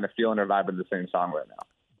 kind of feeling or vibing the same song right now.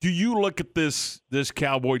 Do you look at this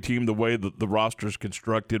Cowboy team the way that the roster is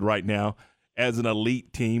constructed right now as an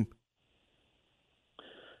elite team?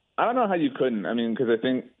 I don't know how you couldn't. I mean, because I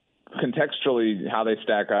think contextually how they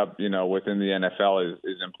stack up, within the NFL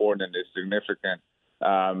is important and is significant.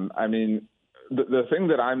 I mean, the thing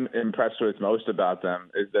that I'm impressed with most about them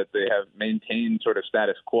is that they have maintained sort of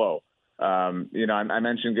status quo. I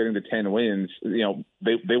mentioned getting to 10 wins.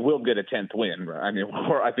 They will get a 10th win. I mean,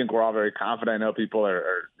 I think we're all very confident. I know people are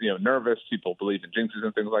nervous. People believe in jinxes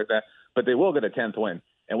and things like that, but they will get a 10th win.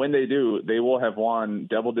 And when they do, they will have won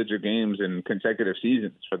double-digit games in consecutive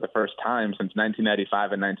seasons for the first time since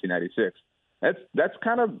 1995 and 1996. That's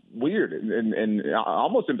kind of weird and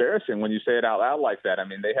almost embarrassing when you say it out loud like that. I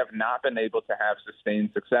mean, they have not been able to have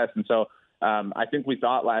sustained success. And so I think we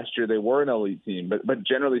thought last year they were an elite team. But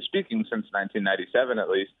generally speaking, since 1997 at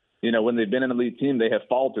least, when they've been an elite team, they have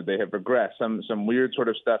faltered. They have regressed. Some weird sort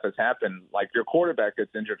of stuff has happened, like your quarterback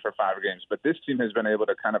gets injured for 5 games. But this team has been able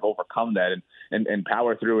to kind of overcome that and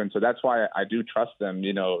power through. And so that's why I do trust them,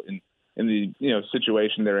 in the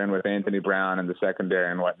situation they're in with Anthony Brown and the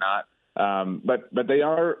secondary and whatnot. But they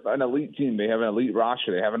are an elite team. They have an elite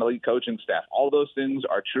roster. They have an elite coaching staff. All those things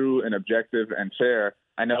are true and objective and fair.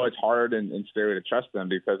 I know it's hard and scary to trust them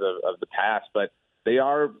because of the past, but they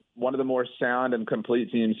are one of the more sound and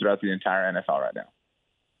complete teams throughout the entire NFL right now.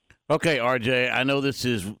 Okay, RJ, I know this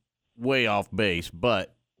is way off base,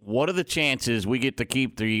 but what are the chances we get to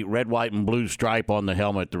keep the red, white, and blue stripe on the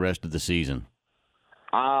helmet the rest of the season?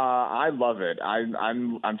 I love it.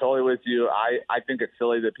 I'm totally with you. I think it's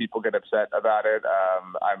silly that people get upset about it.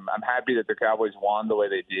 I'm happy that the Cowboys won the way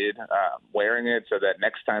they did, wearing it, so that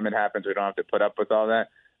next time it happens, we don't have to put up with all that.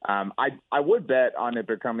 I would bet on it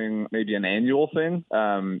becoming maybe an annual thing,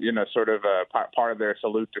 sort of a part of their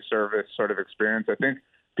salute to service sort of experience. I think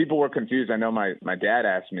people were confused. I know my dad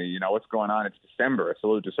asked me, what's going on? It's December. A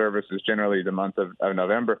salute to service is generally the month of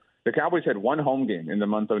November. The Cowboys had one home game in the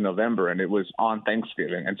month of November, and it was on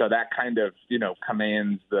Thanksgiving. And so that kind of,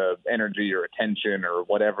 commands the energy or attention or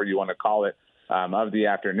whatever you want to call it of the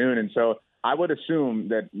afternoon. And so I would assume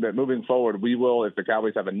that moving forward, we will, if the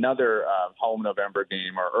Cowboys have another home November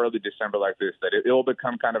game or early December like this, that it will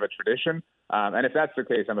become kind of a tradition. And if that's the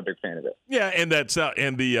case, I'm a big fan of it. Yeah, and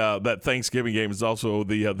that Thanksgiving game is also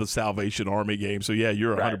the Salvation Army game. So yeah,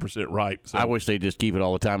 you're 100% right. So. I wish they'd just keep it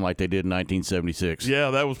all the time like they did in 1976. Yeah,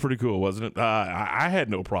 that was pretty cool, wasn't it? I had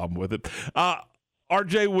no problem with it.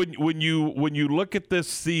 RJ, when you look at this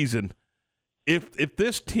season, if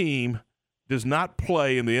this team does not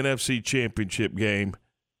play in the NFC Championship game,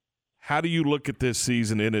 how do you look at this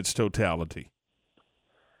season in its totality?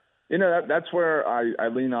 That's where I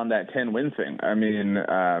lean on that 10-win thing. I mean,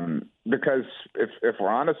 because if we're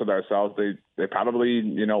honest with ourselves, they probably,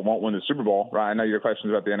 won't win the Super Bowl, right? I know your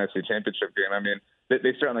question's about the NFC Championship game. I mean,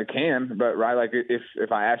 they certainly can, but right, like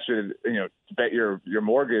if I asked you to, to bet your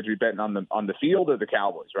mortgage, you're betting on the field or the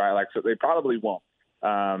Cowboys, right? Like, so they probably won't.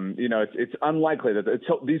 It's unlikely that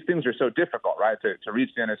these things are so difficult, right? To reach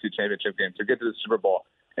the NFC Championship game, to get to the Super Bowl,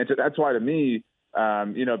 and so that's why to me,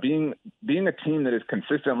 being a team that is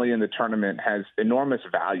consistently in the tournament has enormous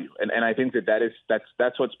value, and I think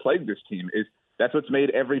that's what's plagued this team. That's what's made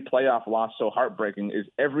every playoff loss so heartbreaking. Is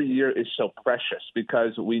every year is so precious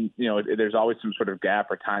because there's always some sort of gap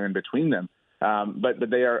or time in between them. But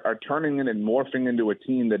they are turning in and morphing into a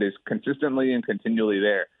team that is consistently and continually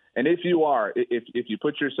there. And if you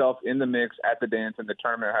put yourself in the mix at the dance, in the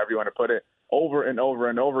tournament, however you want to put it, over and over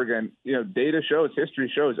and over again, data shows,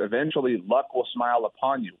 history shows, eventually luck will smile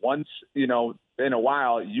upon you. Once, in a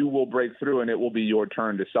while, you will break through and it will be your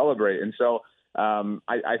turn to celebrate. And so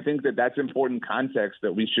I think that's important context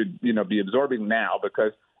that we should, be absorbing now,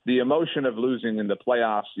 because the emotion of losing in the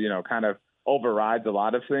playoffs, kind of overrides a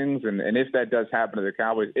lot of things. And if that does happen to the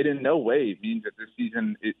Cowboys, it in no way means that this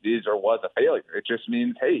season is or was a failure. It just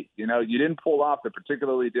means, hey, you didn't pull off the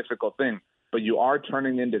particularly difficult thing, but you are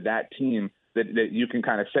turning into that team that you can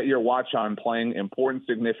kind of set your watch on playing important,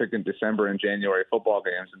 significant December and January football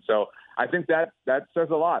games. And so I think that says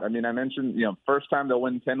a lot. I mean, I mentioned, first time they'll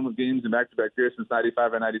win 10 games in back-to-back years since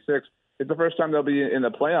 95 and 96. It's the first time they'll be in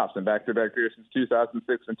the playoffs in back-to-back years since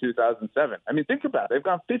 2006 and 2007. I mean, think about it. They've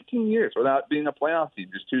gone 15 years without being a playoff team,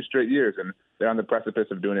 just 2 straight years, and they're on the precipice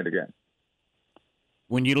of doing it again.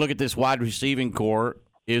 When you look at this wide receiving core,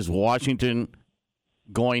 is Washington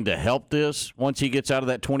going to help this once he gets out of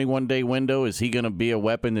that 21-day window? Is he going to be a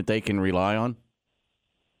weapon that they can rely on?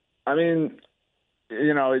 I mean,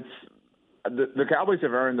 it's the Cowboys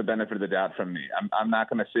have earned the benefit of the doubt from me. I'm not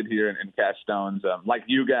going to sit here and cast stones like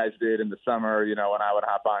you guys did in the summer, when I would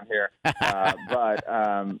hop on here.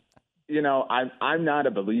 I'm not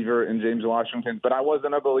a believer in James Washington, but I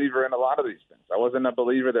wasn't a believer in a lot of these things. I wasn't a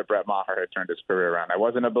believer that Brett Maher had turned his career around. I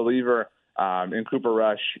wasn't a believer in Cooper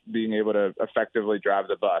Rush being able to effectively drive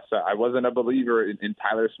the bus. I wasn't a believer in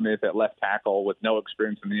Tyler Smith at left tackle with no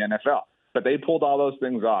experience in the NFL. But they pulled all those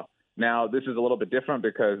things off. Now, this is a little bit different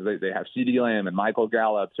because they have CeeDee Lamb and Michael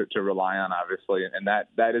Gallup to rely on, obviously, and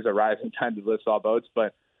that is a rising tide that lifts all boats.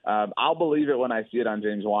 But I'll believe it when I see it on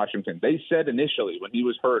James Washington. They said initially when he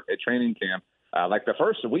was hurt at training camp, like the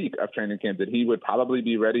first week of training camp, that he would probably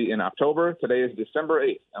be ready in October. Today is December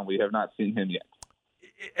 8th, and we have not seen him yet.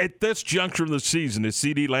 At this juncture of the season, is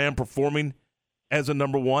CeeDee Lamb performing as a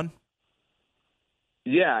number one?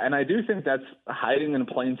 Yeah, and I do think that's hiding in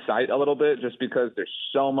plain sight a little bit just because there's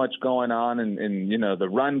so much going on, and the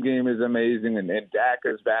run game is amazing, and Dak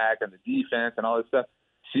is back, and the defense and all this stuff.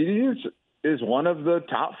 CeeDee is one of the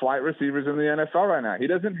top flight receivers in the NFL right now. He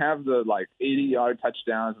doesn't have the 80-yard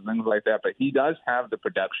touchdowns and things like that, but he does have the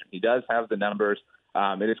production. He does have the numbers.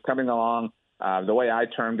 It is coming along. The way I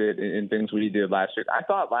termed it in things we did last week, I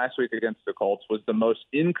thought last week against the Colts was the most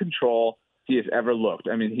in control he has ever looked.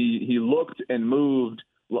 I mean, he looked and moved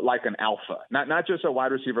like an alpha, not just a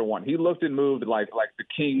wide receiver one. He looked and moved like the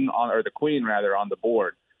king or the queen rather on the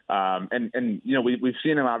board. We've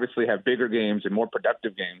seen him obviously have bigger games and more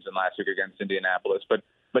productive games than last week against Indianapolis, but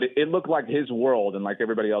it looked like his world and like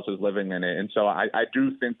everybody else is living in it. And so I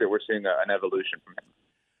do think that we're seeing an evolution from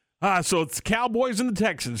him. So it's Cowboys and the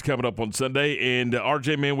Texans coming up on Sunday, and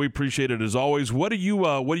RJ, man, we appreciate it as always. What are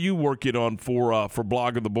you working on for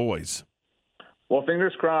Blog of the Boys? Well,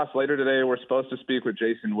 fingers crossed. Later today, we're supposed to speak with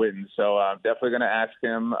Jason Witten, so I'm definitely going to ask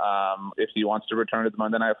him if he wants to return to the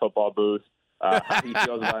Monday Night Football booth, how he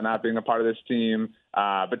feels about not being a part of this team.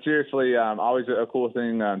 But seriously, always a cool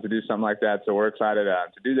thing to do something like that. So we're excited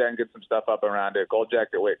to do that and get some stuff up around it. Gold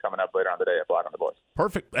Jacket Week coming up later on the day at Blog on the Boys.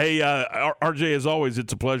 Perfect. Hey, RJ, as always,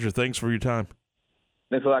 it's a pleasure. Thanks for your time.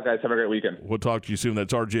 Thanks a lot, guys. Have a great weekend. We'll talk to you soon.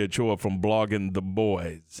 That's RJ Ochoa from Blogging the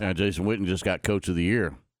Boys. Now, Jason Witten just got Coach of the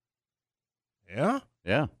Year. Yeah?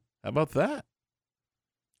 Yeah. How about that?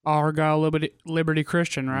 Argyle Liberty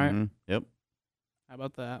Christian, right? Mm-hmm. Yep. How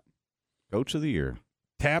about that? Coach of the Year.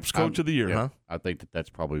 Taps Coach of the Year, huh? I think that's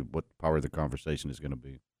probably what part of the conversation is going to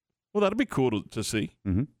be. Well, that'll be cool to see,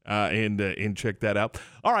 mm-hmm. and check that out.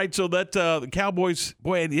 All right, so that the Cowboys,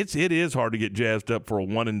 boy, it is hard to get jazzed up for a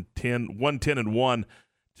 1-10-1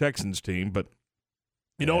 Texans team, but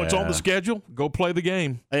it's on the schedule. Go play the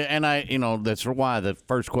game. And that's why the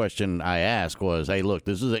first question I asked was, hey, look,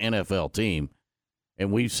 this is an NFL team,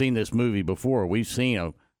 and we've seen this movie before. We've seen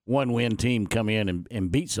a one-win team come in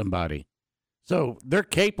and beat somebody. So they're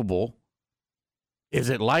capable. Is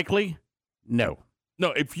it likely? No.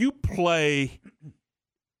 No, if you play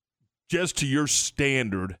just to your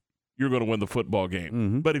standard, you're going to win the football game.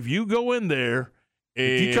 Mm-hmm. But if you go in there and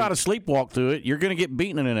if you try to sleepwalk through it, you're going to get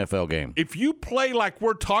beaten in an NFL game. If you play like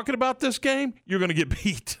we're talking about this game, you're going to get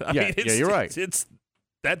beat. I mean, you're right. It's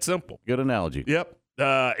that simple. Good analogy. Yep.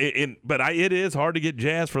 But it is hard to get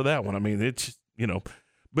jazzed for that one. I mean, it's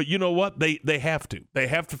But you know what? They have to. They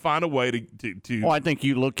have to find a way to. Well, I think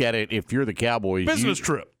you look at it, if you're the Cowboys. Business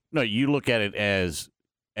trip. No, you look at it as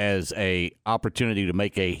a opportunity to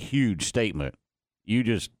make a huge statement. You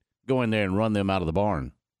just go in there and run them out of the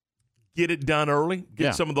barn. Get it done early.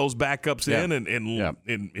 Get some of those backups in,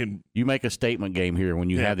 and you make a statement game here when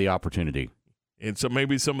you have the opportunity. And so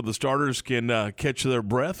maybe some of the starters can catch their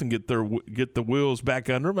breath and get the wheels back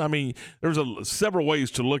under them. I mean, there's several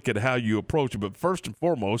ways to look at how you approach it, but first and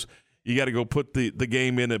foremost, you got to go put the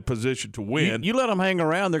game in a position to win. You let them hang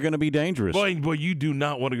around, they're going to be dangerous. Boy, you do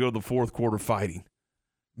not want to go to the fourth quarter fighting.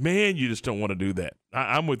 Man, you just don't want to do that.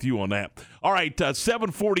 I'm with you on that. All right,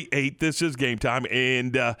 7:48, this is Game Time,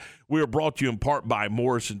 and we are brought to you in part by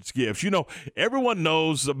Morrison's Gifts. Everyone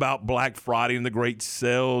knows about Black Friday and the great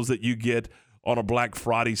sales that you get on a Black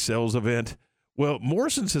Friday sales event. Well,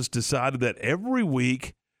 Morrison's has decided that every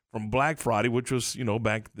week from Black Friday, which was,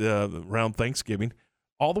 back around Thanksgiving,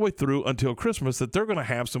 all the way through until Christmas, that they're going to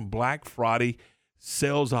have some Black Friday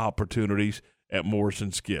sales opportunities at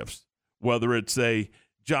Morrison's Gifts. Whether it's a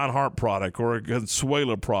John Hart product or a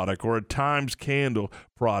Consuela product or a Times candle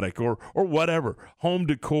product or whatever, home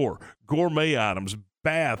decor, gourmet items,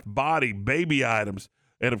 bath, body, baby items,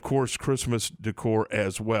 and, of course, Christmas decor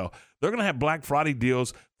as well. They're going to have Black Friday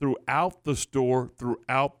deals throughout the store,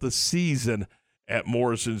 throughout the season at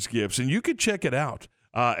Morrison's Gifts. And you can check it out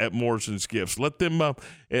at Morrison's Gifts. Let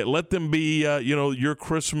them be, your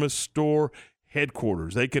Christmas store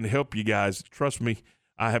headquarters. They can help you guys. Trust me,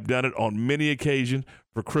 I have done it on many occasions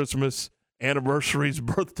for Christmas anniversaries,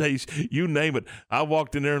 birthdays, you name it. I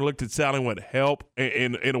walked in there and looked at Sally and went, help,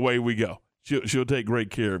 and away we go. She'll take great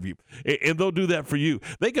care of you. And they'll do that for you.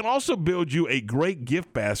 They can also build you a great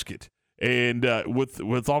gift basket and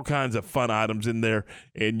with all kinds of fun items in there,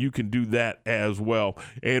 and you can do that as well.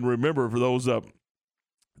 And remember, for those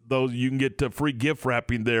you can get free gift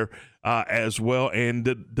wrapping there as well, and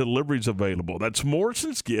the delivery's available. That's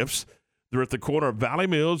Morrison's Gifts. They're at the corner of Valley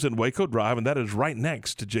Mills and Waco Drive, and that is right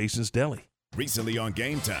next to Jason's Deli. Recently on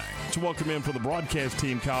Game Time. To welcome in for the broadcast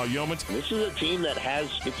team, Kyle Yeomans. This is a team that has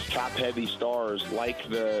its top-heavy stars like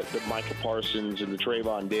the Micah Parsons and the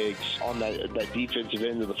Trayvon Diggs on that defensive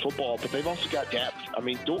end of the football, but they've also got depth. I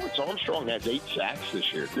mean, Dorrance Armstrong has 8 sacks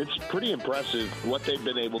this year. It's pretty impressive what they've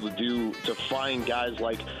been able to do to find guys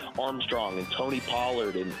like Armstrong and Tony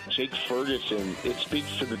Pollard and Jake Ferguson. It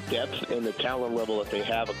speaks to the depth and the talent level that they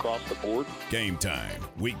have across the board. Game Time,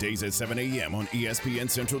 weekdays at 7 a.m. on ESPN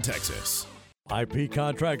Central Texas. 5P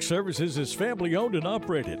Contract Services is family owned and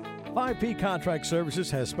operated. 5P Contract Services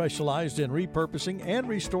has specialized in repurposing and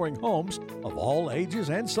restoring homes of all ages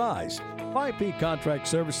and size. 5P Contract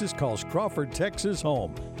Services calls Crawford, Texas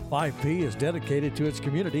home. 5P is dedicated to its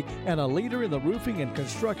community and a leader in the roofing and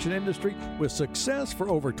construction industry with success for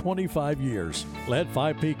over 25 years. Let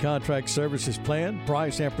 5P Contract Services plan,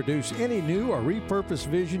 price, and produce any new or repurposed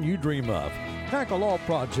vision you dream of. Tackle all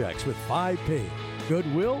projects with 5P.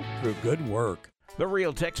 Goodwill through good work. The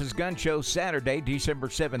Real Texas Gun Show, Saturday, December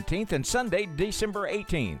 17th and Sunday, December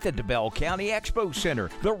 18th at the Bell County Expo Center.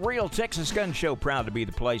 The Real Texas Gun Show, proud to be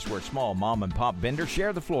the place where small mom-and-pop vendors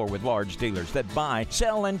share the floor with large dealers that buy,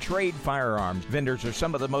 sell, and trade firearms. Vendors are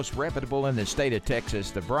some of the most reputable in the state of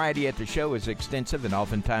Texas. The variety at the show is extensive, and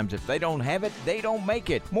oftentimes if they don't have it, they don't make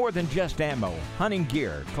it. More than just ammo, hunting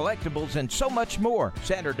gear, collectibles, and so much more.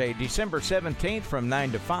 Saturday, December 17th from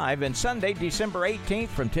 9 to 5 and Sunday, December 18th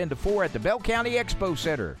from 10 to 4 at the Bell County Expo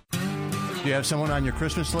Center. Do you have someone on your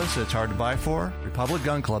Christmas list that's hard to buy for? Republic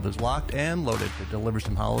Gun Club is locked and loaded to deliver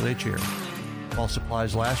some holiday cheer. While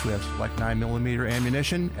supplies last, we have select 9mm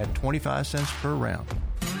ammunition at 25 cents per round.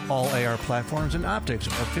 All AR platforms and optics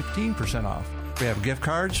are 15% off. We have gift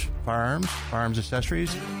cards, firearms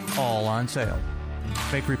accessories, all on sale.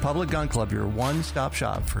 Make Republic Gun Club your one-stop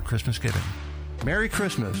shop for Christmas giving. Merry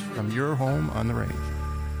Christmas from your home on the range.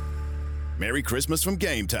 Merry Christmas from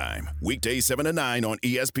Game Time, weekdays 7 to 9 on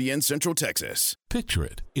ESPN Central Texas. Picture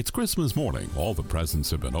it. It's Christmas morning. All the presents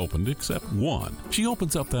have been opened except one. She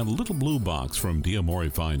opens up that little blue box from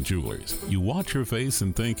Diamore Fine Jewelers. You watch her face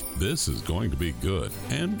and think, this is going to be good.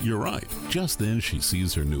 And you're right. Just then she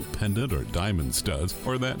sees her new pendant or diamond studs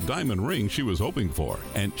or that diamond ring she was hoping for.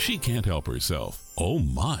 And she can't help herself. Oh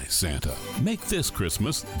my Santa. Make this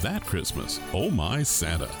Christmas that Christmas. Oh my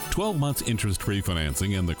Santa. 12 months interest-free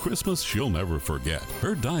financing and the Christmas she'll never forget.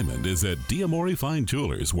 Her diamond is at Diamore Fine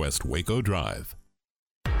Jewelers, West Waco Drive.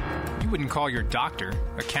 You wouldn't call your doctor,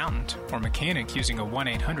 accountant, or mechanic using a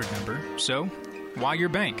 1-800 number, so why your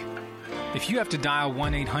bank? If you have to dial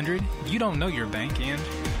 1-800, you don't know your bank and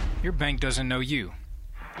your bank doesn't know you.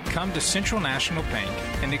 Come to Central National Bank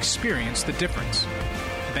and experience the difference.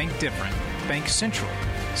 Bank different. Bank Central.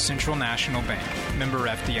 Central National Bank. Member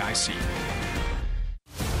FDIC.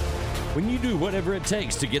 When you do whatever it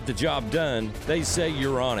takes to get the job done, they say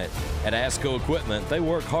you're on it. At ASCO Equipment, they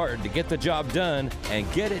work hard to get the job done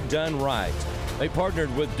and get it done right. They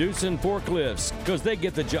partnered with Doosan Forklifts because they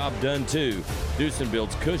get the job done too. Doosan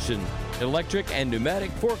builds cushion, electric, and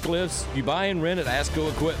pneumatic forklifts you buy and rent at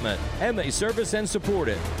ASCO Equipment, and they service and support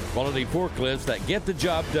it. Quality forklifts that get the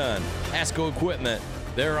job done. ASCO Equipment,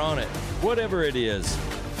 they're on it, whatever it is.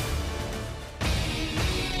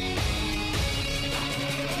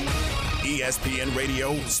 ESPN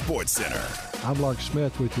Radio Sports Center. I'm Lark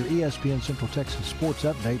Smith with your ESPN Central Texas Sports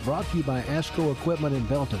Update, brought to you by ASCO Equipment in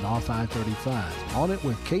Belton off I-35. On it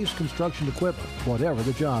with Case Construction Equipment, whatever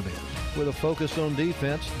the job is. With a focus on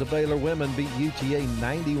defense, the Baylor women beat UTA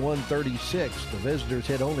 91-36. The visitors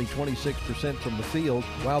hit only 26% from the field,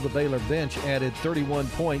 while the Baylor bench added 31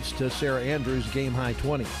 points to Sarah Andrews' game-high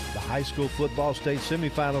 20. The high school football state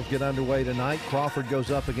semifinals get underway tonight. Crawford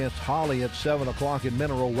goes up against Holly at 7 o'clock in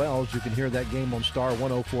Mineral Wells. You can hear that game on Star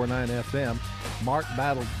 104.9 FM. Mark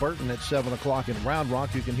battles Burton at 7 o'clock in Round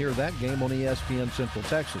Rock. You can hear that game on ESPN Central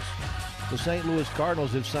Texas. The St. Louis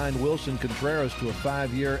Cardinals have signed Wilson Contreras to a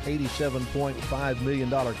 5-year, $87.5 million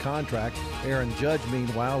contract. Aaron Judge,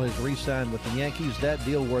 meanwhile, has re-signed with the Yankees. That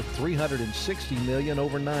deal worth $360 million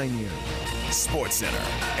over 9 years. Sports Center,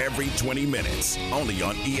 every 20 minutes, only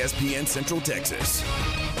on ESPN Central Texas.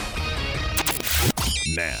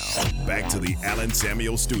 Now, back to the Allen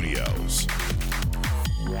Samuel Studios.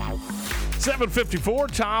 7:54,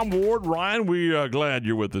 Tom, Ward, Ryan, we are glad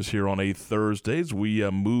you're with us here on a Thursdays. We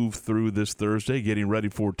move through this Thursday, getting ready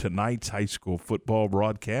for tonight's high school football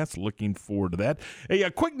broadcast. Looking forward to that. Hey, a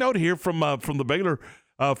quick note here from the Baylor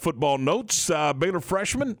football notes. Baylor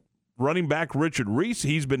freshman running back Richard Brice,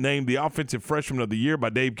 he's been named the Offensive Freshman of the Year by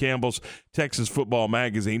Dave Campbell's Texas Football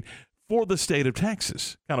Magazine for the state of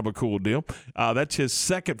Texas. Kind of a cool deal. That's his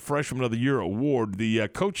second Freshman of the Year award. The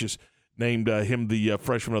coaches named him the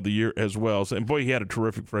Freshman of the Year as well. So, and boy, he had a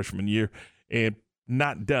terrific freshman year, and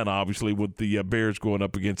not done, obviously, with the Bears going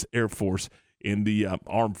up against Air Force in the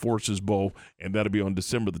Armed Forces Bowl, and that'll be on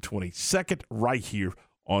December the 22nd right here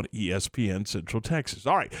on ESPN Central Texas.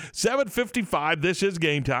 All right, 7:55. This is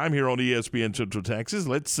game time here on ESPN Central Texas.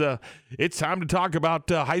 It's time to talk about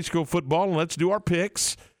high school football, and let's do our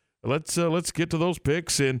picks. Let's get to those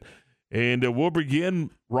picks, and we'll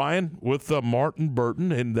begin, Ryan, with Martin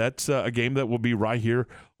Burton, and that's a game that will be right here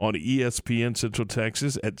on ESPN Central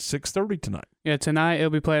Texas at 6:30 tonight. Yeah, tonight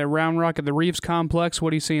it'll be played at Round Rock at the Reeves Complex.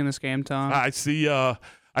 What do you see in this game, Tom? I see a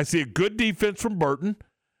good defense from Burton.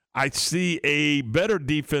 I see a better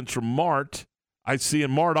defense from Mart. I see a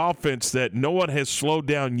Mart offense that no one has slowed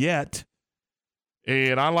down yet,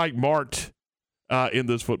 and I like Mart in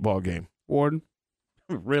this football game. Ward?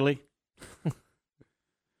 Really?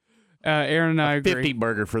 Aaron and I agree. 50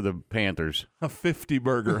 burger for the Panthers. A 50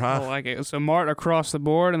 burger, huh? I like it. So Mart across the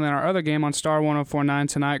board, and then our other game on Star 104.9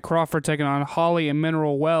 tonight, Crawford taking on Holly and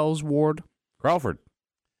Mineral Wells. Ward? Crawford.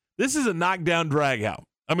 This is a knockdown drag-out.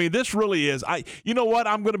 I mean, this really is. You know what?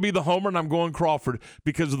 I'm going to be the homer, and I'm going Crawford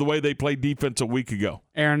because of the way they played defense a week ago.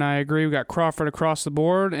 Aaron and I agree. We got Crawford across the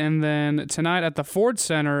board. And then tonight at the Ford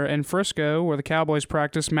Center in Frisco, where the Cowboys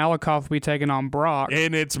practice, Malakoff will be taking on Brock.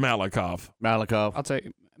 And it's Malakoff. I'll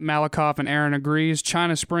take Malakoff, and Aaron agrees.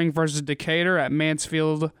 China Spring versus Decatur at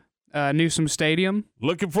Mansfield Newsom Stadium.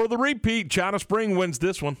 Looking for the repeat. China Spring wins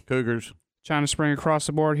this one. Cougars. China Spring across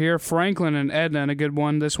the board here. Franklin and Edna, a good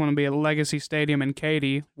one. This one will be at Legacy Stadium in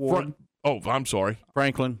Katy. I'm sorry.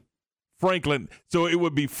 Franklin. So it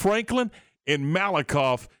would be Franklin and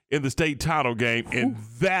Malakoff in the state title game, and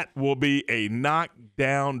that will be a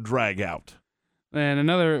knockdown drag-out. And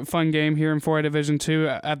another fun game here in 4A Division II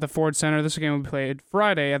at the Ford Center. This game will be played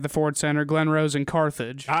Friday at the Ford Center, Glen Rose and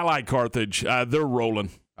Carthage. I like Carthage. They're rolling.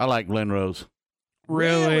 I like Glen Rose.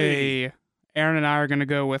 Really? Aaron and I are going to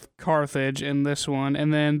go with Carthage in this one.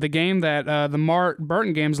 And then the game that the Mart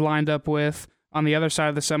Burton game's lined up with on the other side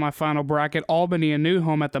of the semifinal bracket, Albany and New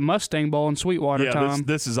Home at the Mustang Bowl in Sweetwater, Tom.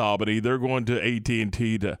 This is Albany. They're going to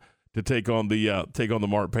AT&T to take on the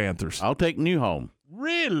Mart Panthers. I'll take New Home.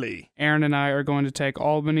 Really? Aaron and I are going to take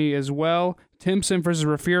Albany as well. Timpson versus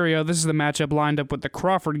Refugio. This is the matchup lined up with the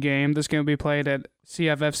Crawford game. This game will be played at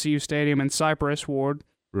CFFCU Stadium in Cypress, Ward.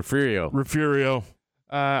 Refugio.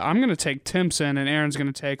 I'm going to take Timpson, and Aaron's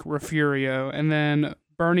going to take Refugio. And then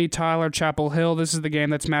Bernie, Tyler, Chapel Hill. This is the game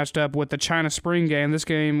that's matched up with the China Spring game. This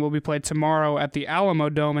game will be played tomorrow at the Alamo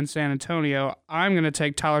Dome in San Antonio. I'm going to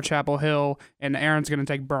take Tyler, Chapel Hill, and Aaron's going to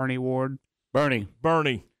take Bernie, Ward. Bernie.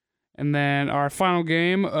 And then our final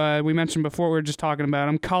game, we mentioned before, we were just talking about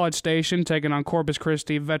them, College Station taking on Corpus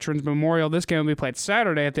Christi Veterans Memorial. This game will be played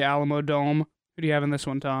Saturday at the Alamo Dome. Who do you have in this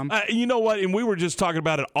one, Tom? You know what? And we were just talking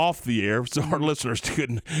about it off the air, so our listeners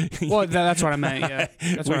couldn't. Well, that's what I meant, yeah.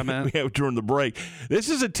 That's what I meant. We have during the break. This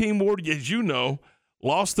is a team, Ward, as you know,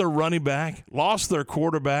 lost their running back, lost their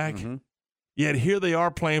quarterback, yet here they are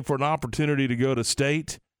playing for an opportunity to go to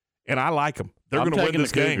state, and I like them. They're going to win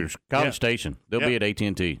this game. College Station. They'll be at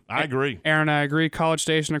AT&T. I agree. Aaron and I agree. College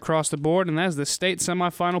Station across the board, and that's the state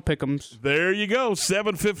semifinal pick'ems. There you go.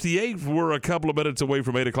 7:58. We're a couple of minutes away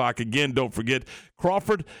from 8 o'clock. Again, don't forget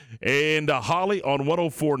Crawford and Holly on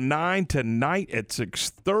 104.9 tonight at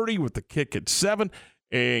 6:30 with the kick at 7.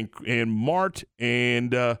 And Mart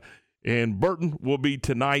and Burton will be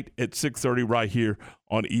tonight at 6:30 right here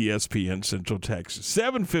on ESPN Central Texas.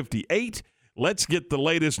 7:58. Let's get the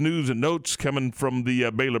latest news and notes coming from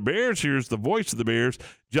the Baylor Bears. Here's the voice of the Bears,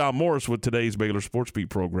 John Morris, with today's Baylor Sports Beat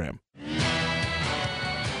program.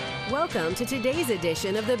 Welcome to today's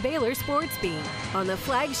edition of the Baylor Sports Beat on the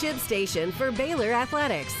flagship station for Baylor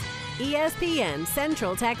Athletics, ESPN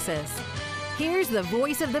Central Texas. Here's the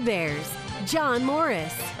voice of the Bears, John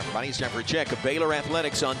Morris. Everybody, it's time for a check of Baylor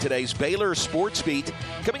Athletics on today's Baylor Sports Beat.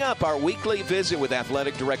 Coming up, our weekly visit with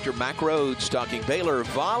Athletic Director Mac Rhodes talking Baylor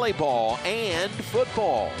volleyball and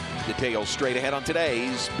football. Details straight ahead on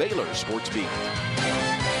today's Baylor Sports Beat.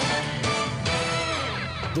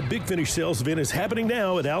 The Big Finish sales event is happening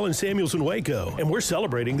now at Allen Samuels in Waco, and we're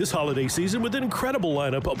celebrating this holiday season with an incredible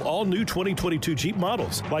lineup of all new 2022 Jeep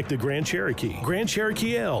models like the Grand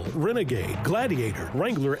Cherokee L, Renegade, Gladiator,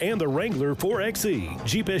 Wrangler, and the Wrangler 4xe.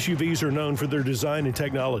 Jeep SUVs are known for their design and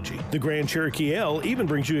technology. The Grand Cherokee L even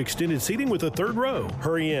brings you extended seating with a third row.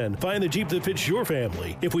 Hurry in, find the Jeep that fits your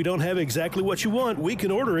family. If we don't have exactly what you want, we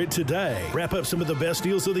can order it today. Wrap up some of the best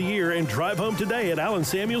deals of the year and drive home today at Allen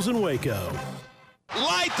Samuels in Waco.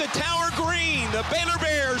 Light the tower green. The Baylor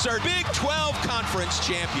Bears are Big 12 Conference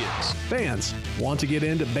champions. Fans, want to get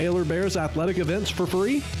into Baylor Bears athletic events for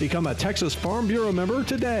free? Become a Texas Farm Bureau member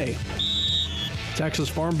today. Texas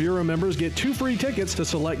Farm Bureau members get 2 free tickets to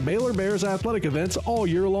select Baylor Bears athletic events all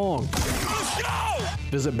year long. Let's go!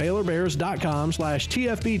 Visit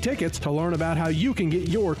BaylorBears.com/TFB tickets to learn about how you can get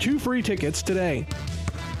your 2 free tickets today.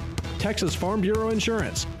 Texas Farm Bureau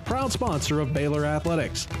Insurance, proud sponsor of Baylor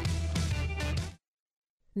Athletics.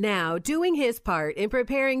 Now, doing his part in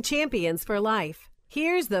preparing champions for life,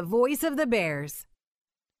 here's the voice of the Bears.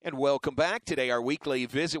 And welcome back. Today, our weekly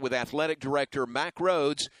visit with Athletic Director Mack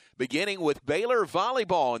Rhoades, beginning with Baylor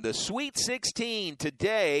volleyball in the Sweet 16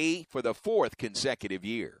 today for the 4th consecutive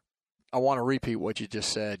year. I want to repeat what you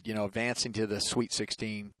just said, advancing to the Sweet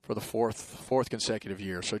 16 for the fourth consecutive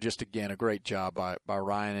year. So just, again, a great job by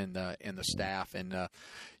Ryan and the staff. And,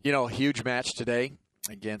 huge match today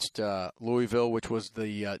against Louisville, which was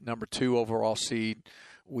the number 2 overall seed.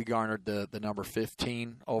 We garnered the number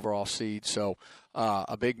 15 overall seed. So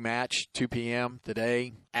a big match, 2 p.m.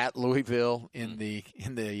 today at Louisville in the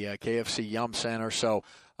KFC Yum Center. So,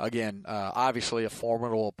 again, obviously a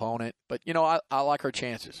formidable opponent. But, I like our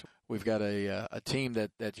chances. We've got a team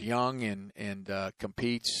that's young and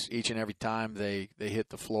competes each and every time they hit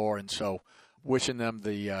the floor. And so wishing them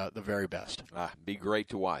the very best. Be great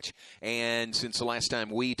to watch. And since the last time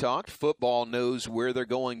we talked, football knows where they're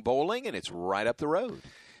going bowling, and it's right up the road.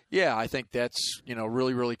 Yeah, I think that's,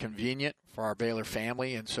 really, really convenient for our Baylor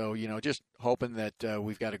family. And so, just hoping that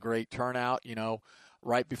we've got a great turnout,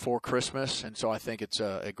 right before Christmas. And so I think it's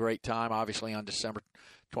a great time, obviously, on December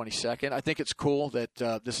 22nd. I think it's cool that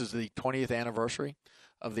this is the 20th anniversary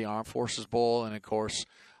of the Armed Forces Bowl. And, of course,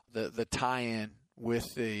 the tie-in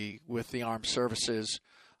with the Armed Services.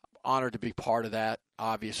 Honored to be part of that,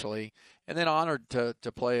 obviously. And then honored to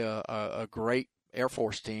play a great Air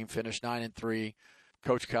Force team, finish 9-3.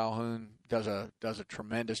 Coach Calhoun does a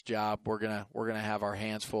tremendous job. We're gonna have our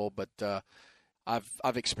hands full, but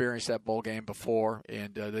I've experienced that bowl game before,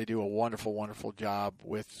 and they do a wonderful job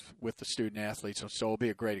with the student athletes. So it'll be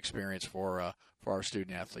a great experience for our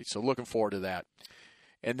student athletes. So looking forward to that.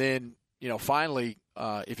 And then finally,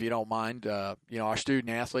 if you don't mind, our student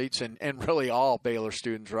athletes and really all Baylor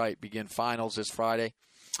students, right, begin finals this Friday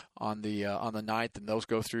on the 9th, and those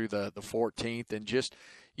go through the 14th. And just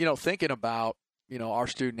thinking about our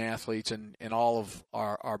student athletes and all of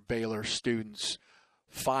our Baylor students,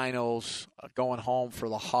 finals, going home for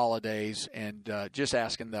the holidays, and just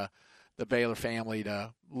asking the Baylor family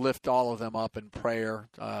to lift all of them up in prayer,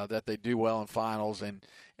 that they do well in finals, and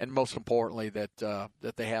most importantly that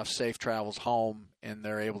they have safe travels home and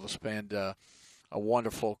they're able to spend a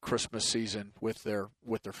wonderful Christmas season with their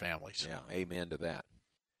families. Yeah, amen to that.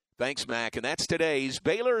 Thanks, Mac. And that's today's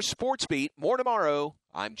Baylor Sports Beat. More tomorrow.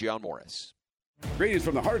 I'm John Morris. Greetings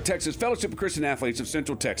from the Heart of Texas Fellowship of Christian Athletes of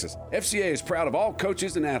Central Texas. FCA is proud of all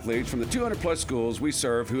coaches and athletes from the 200-plus schools we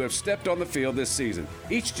serve who have stepped on the field this season.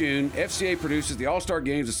 Each June, FCA produces the All-Star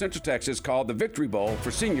Games of Central Texas called the Victory Bowl for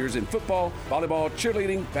seniors in football, volleyball,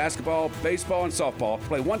 cheerleading, basketball, baseball, and softball.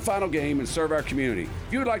 Play one final game and serve our community.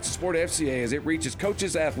 If you would like to support FCA as it reaches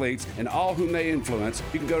coaches, athletes, and all whom they influence,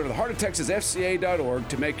 you can go to theheartoftexasfca.org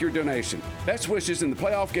to make your donation. Best wishes in the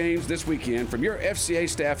playoff games this weekend from your FCA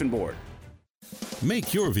staff and board.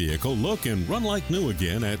 Make your vehicle look and run like new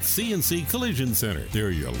again at CNC Collision Center.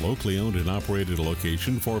 They're your locally owned and operated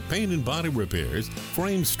location for paint and body repairs,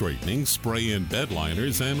 frame straightening, spray and bed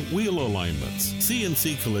liners, and wheel alignments.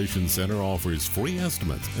 CNC Collision Center offers free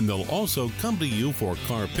estimates, and they'll also come to you for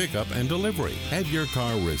car pickup and delivery. Have your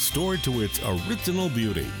car restored to its original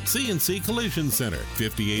beauty. CNC Collision Center,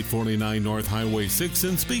 5849 North Highway 6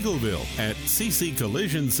 in Spiegelville, at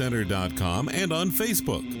cccollisioncenter.com and on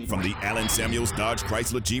Facebook. From the Allen Samuels Dodge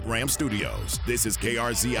Chrysler Jeep Ram Studios, this is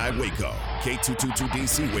KRZI Waco,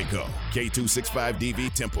 K222DC Waco,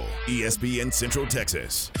 K265DV Temple, ESPN Central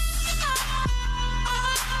Texas.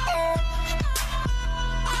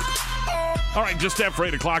 All right, just after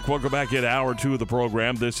 8 o'clock, welcome back at hour 2 of the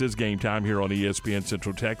program. This is Game Time here on ESPN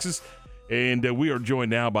Central Texas. And we are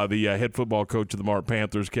joined now by the head football coach of the Mart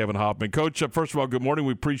Panthers, Kevin Hoffman. Coach, first of all, good morning.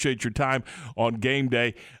 We appreciate your time on game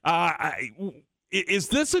day. Is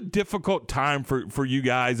this a difficult time for you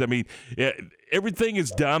guys? I mean, everything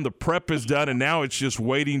is done, the prep is done, and now it's just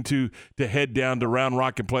waiting to head down to Round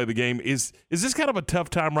Rock and play the game. Is this kind of a tough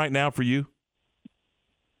time right now for you?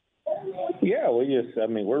 Yeah,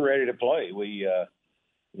 we're ready to play.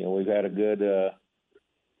 We've had a good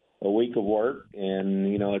a week of work,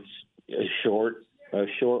 and it's a short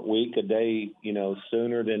week, a day,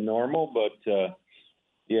 sooner than normal, but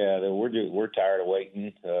we're tired of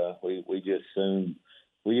waiting. We just soon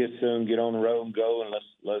get on the road and go, and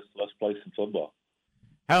let's play some football.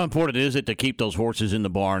 How important is it to keep those horses in the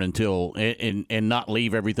barn until and not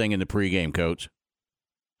leave everything in the pregame, Coach?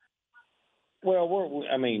 Well,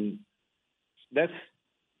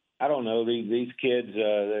 I don't know. These kids,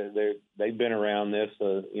 they've been around this,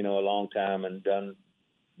 a long time and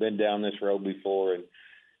been down this road before, and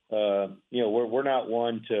we're not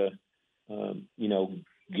one to,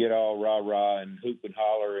 get all rah-rah and hoop and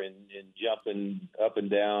holler and jumping up and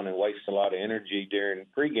down and waste a lot of energy during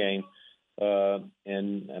pregame.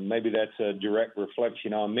 And maybe that's a direct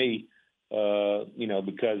reflection on me,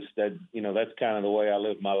 because that's kind of the way I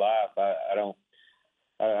live my life. I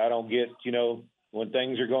don't get, when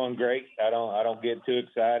things are going great, I don't get too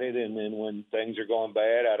excited. And then when things are going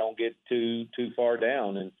bad, I don't get too far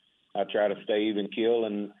down. And I try to stay even keel,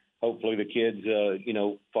 and hopefully the kids,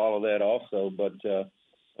 follow that also. But,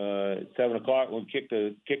 at 7 o'clock, when we kick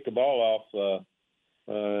the ball off,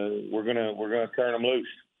 we're gonna turn them loose.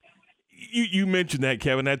 You mentioned that,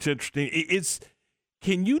 Kevin. That's interesting.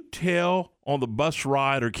 Can you tell on the bus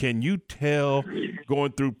ride, or can you tell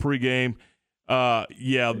going through pregame?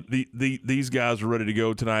 These guys are ready to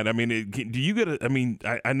go tonight. I mean, do you get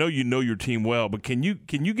I know you know your team well, but can you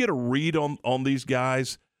get a read on these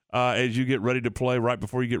guys as you get ready to play, right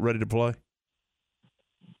before you get ready to play?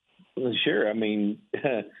 Well, sure. I mean,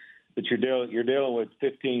 but you're dealing with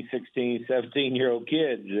 15, 16, 17-year-old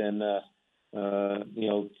kids, and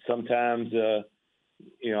sometimes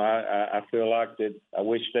I feel like that I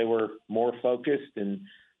wish they were more focused, and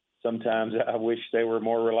sometimes I wish they were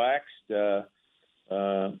more relaxed. You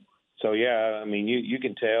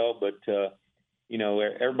can tell, but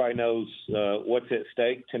everybody knows what's at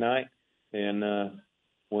stake tonight, and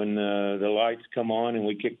when the lights come on and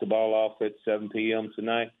we kick the ball off at 7 p.m.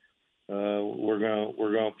 tonight, we're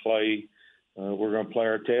gonna play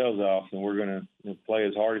our tails off, and we're gonna play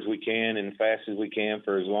as hard as we can and fast as we can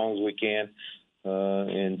for as long as we can.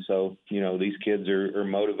 And so these kids are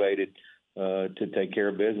motivated to take care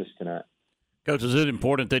of business tonight. Coach, is it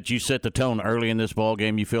important that you set the tone early in this ball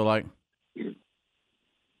game, you feel like?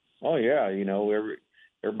 Oh yeah,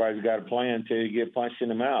 everybody's got a plan till you get punched in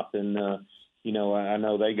the mouth, and I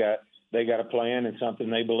know they got a plan and something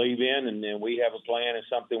they believe in, and then we have a plan and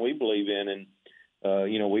something we believe in, and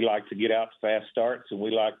we like to get out to fast starts, and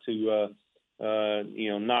we like to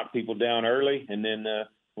knock people down early, and then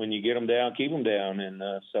when you get them down, keep them down, and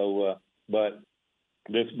but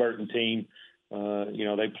this Burton team,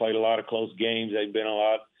 they played a lot of close games. They've been a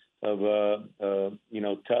lot of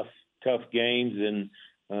tough games, and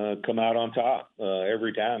come out on top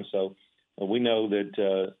every time. So we know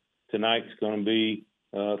that tonight's going to be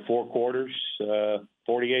 4 quarters,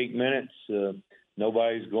 48 minutes.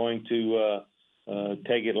 Nobody's going to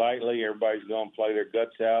take it lightly. Everybody's going to play their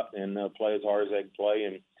guts out and play as hard as they can play.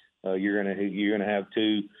 And you're gonna have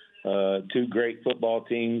two great football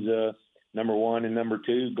teams, number 1 and number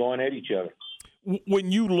 2, going at each other.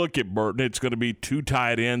 When you look at Burton, it's going to be 2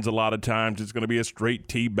 tight ends a lot of times. It's going to be a straight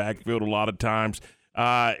T backfield a lot of times.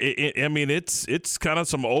 It's kind of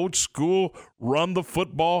some old school run the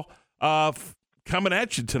football coming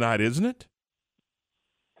at you tonight, isn't it?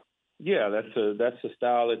 Yeah, that's the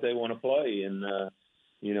style that they want to play, and a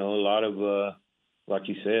lot of like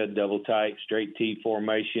you said, double tight, straight T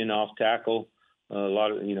formation, off tackle, a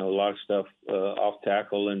lot of stuff off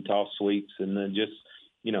tackle and toss sweeps, and then just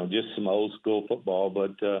some old school football.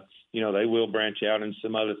 But they will branch out in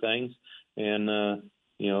some other things, and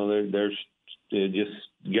there's just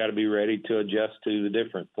got to be ready to adjust to the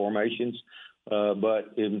different formations.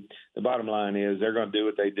 But the bottom line is they're going to do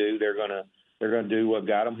what they do. They're going to do what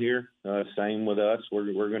got them here. Same with us.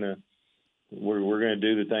 We're going to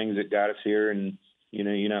do the things that got us here, and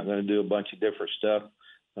you're not going to do a bunch of different stuff.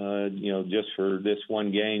 Just for this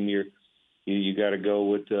one game, you got to go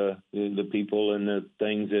with the people and the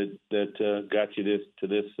things that got you to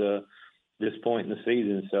this point in the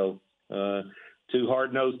season. So 2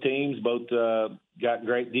 hard-nosed teams, both got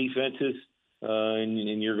great defenses.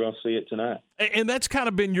 And you're going to see it tonight. And that's kind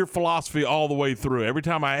of been your philosophy all the way through. Every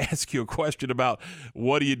time I ask you a question about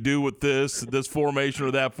what do you do with this formation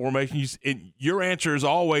or that formation, your answer is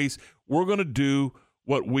always, we're going to do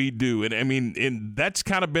what we do. And I mean, and that's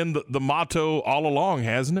kind of been the motto all along,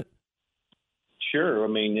 hasn't it? Sure. I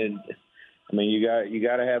mean, you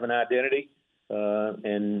got to have an identity,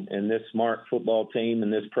 and this smart football team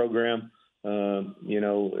and this program.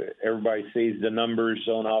 Everybody sees the numbers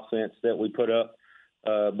on offense that we put up,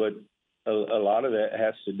 but a lot of that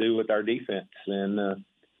has to do with our defense. And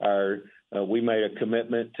we made a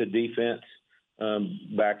commitment to defense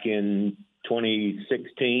back in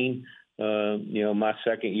 2016. My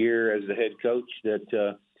second year as the head coach,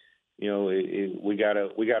 that we got to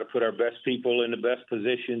put our best people in the best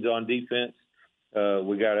positions on defense.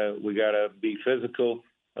 We got to be physical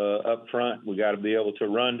up front. We got to be able to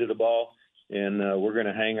run to the ball, and we're going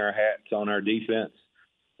to hang our hats on our defense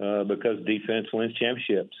because defense wins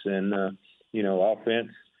championships. And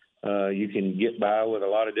offense, you can get by with a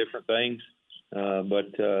lot of different things,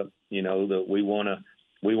 but that we want to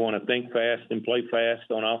think fast and play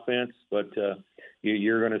fast on offense. But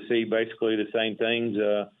you're going to see basically the same things.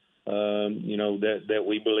 That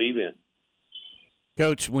we believe in.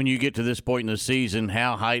 Coach, when you get to this point in the season,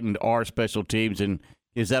 how heightened are special teams, and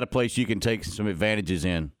is that a place you can take some advantages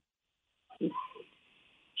in?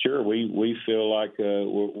 Sure, we feel like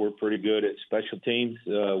we're pretty good at special teams.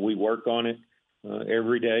 We work on it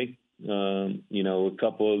every day. A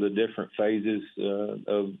couple of the different phases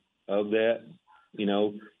of that.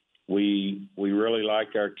 We really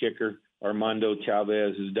like our kicker. Armando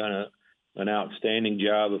Chavez has done an outstanding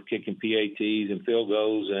job of kicking PATs and field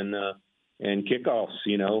goals and kickoffs.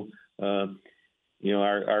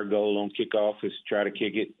 Our goal on kickoff is to try to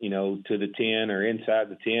kick it, to the 10 or inside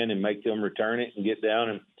the 10 and make them return it and get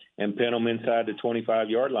down and pin them inside the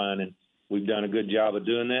 25-yard line. And we've done a good job of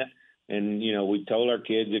doing that. And, we've told our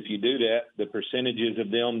kids, if you do that, the percentages of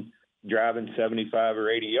them driving 75 or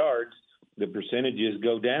 80 yards, the percentages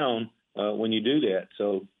go down when you do that.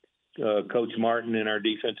 So Coach Martin and our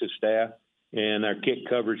defensive staff and our kick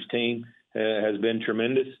coverage team has been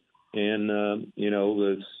tremendous. And,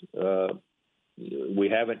 we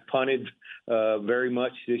haven't punted very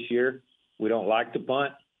much this year. We don't like to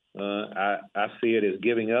punt. I see it as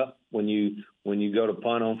giving up when you go to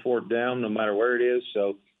punt on fourth down, no matter where it is.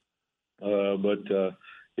 So, those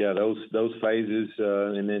phases.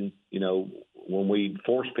 And then, when we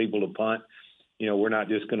force people to punt, we're not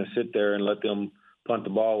just going to sit there and let them punt the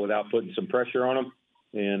ball without putting some pressure on them.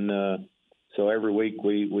 And so every week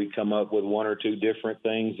we come up with one or two different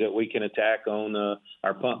things that we can attack on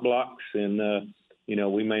our punt blocks. And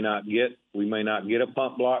we may not get a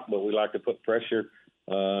punt block, but we like to put pressure,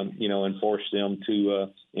 and force them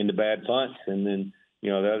to into bad punts. And then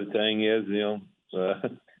the other thing is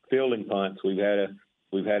fielding punts. We've had an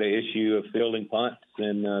issue of fielding punts,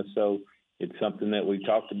 and so it's something that we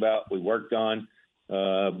talked about, we worked on.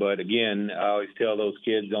 But again, I always tell those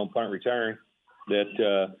kids on punt return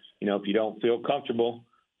that if you don't feel comfortable,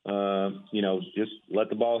 just let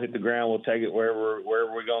the ball hit the ground. We'll take it wherever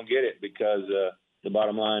we're going to get it, because the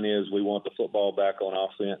bottom line is we want the football back on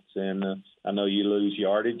offense. And I know you lose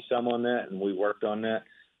yardage some on that, and we worked on that.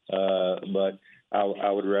 But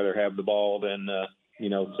I would rather have the ball than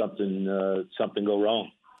something go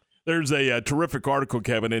wrong. There's a terrific article,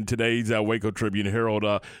 Kevin, in today's Waco Tribune Herald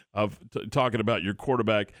of talking about your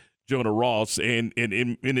quarterback, Jonah Ross, and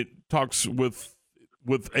it talks with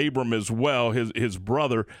Abram as well, his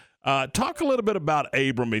brother. Talk a little bit about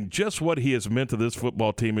Abram and just what he has meant to this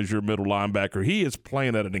football team as your middle linebacker. He is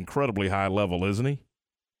playing at an incredibly high level, isn't he?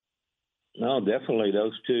 No, definitely.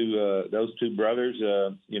 Those two brothers,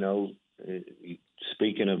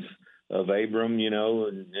 speaking of Abram,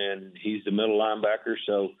 and he's the middle linebacker.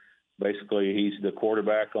 So basically he's the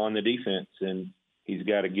quarterback on the defense, and he's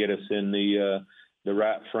got to get us in the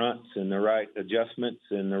right fronts and the right adjustments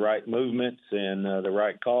and the right movements and the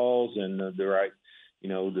right calls and the right,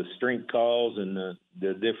 the strength calls and the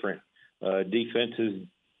different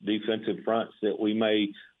defensive fronts that we may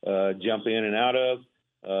jump in and out of.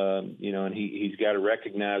 And he's got to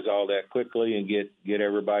recognize all that quickly and get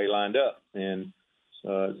everybody lined up. And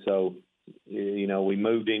so we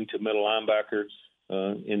moved him to middle linebacker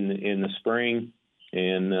in the spring,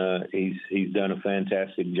 and he's done a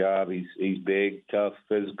fantastic job. He's big, tough,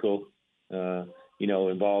 physical,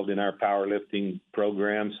 involved in our powerlifting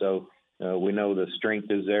program. So we know the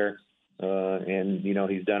strength is there, and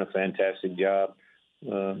he's done a fantastic job,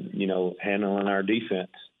 handling our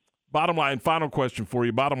defense. Bottom line, final question for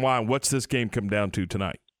you. Bottom line, what's this game come down to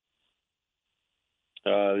tonight?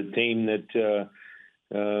 The team that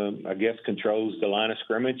I guess controls the line of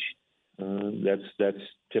scrimmage. That's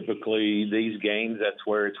typically these games. That's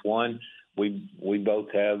where it's won. We both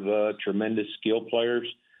have tremendous skill players,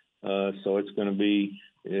 so it's going to be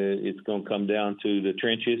it's going to come down to the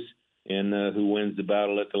trenches and who wins the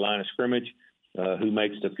battle at the line of scrimmage, who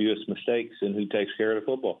makes the fewest mistakes, and who takes care of the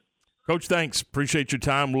football. Coach, thanks. Appreciate your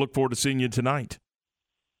time. We'll look forward to seeing you tonight.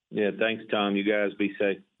 Yeah, thanks, Tom. You guys be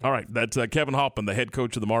safe. All right, that's Kevin Hoffman, the head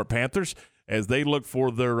coach of the Mart Panthers, as they look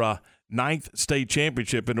for their ninth state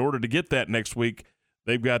championship. In order to get that next week,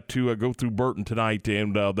 they've got to go through Burton tonight,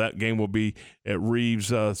 and that game will be at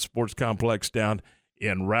Reeves Sports Complex down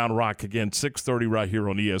in Round Rock. Again, 6:30 right here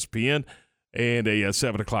on ESPN, and a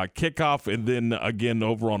 7 o'clock kickoff. And then again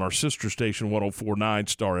over on our sister station, 104.9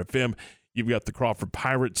 Star FM, you've got the Crawford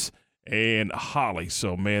Pirates and Holly.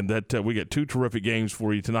 So, man, that we got two terrific games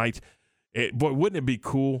for you tonight. Boy, wouldn't it be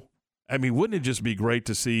cool? I mean, wouldn't it just be great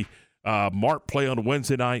to see Mart play on a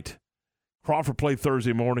Wednesday night, Crawford play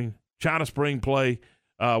Thursday morning, China Spring play,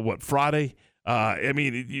 Friday? I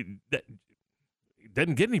mean, it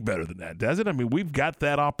doesn't get any better than that, does it? I mean, we've got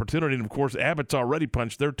that opportunity. And, of course, Abbott's already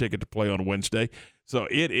punched their ticket to play on Wednesday. So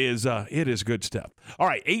it is good stuff. All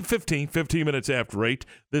right, 8:15, 15 minutes after 8.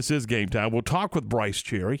 This is Game Time. We'll talk with Brice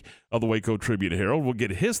Cherry of the Waco Tribune-Herald. We'll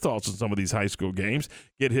get his thoughts on some of these high school games,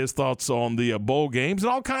 get his thoughts on the bowl games,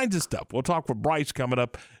 and all kinds of stuff. We'll talk with Brice coming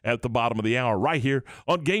up at the bottom of the hour right here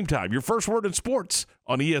on Game Time. Your first word in sports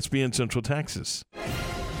on ESPN Central Texas.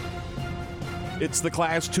 It's the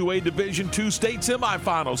Class 2A Division II state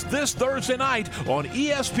semifinals this Thursday night on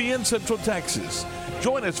ESPN Central Texas.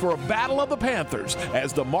 Join us for a battle of the Panthers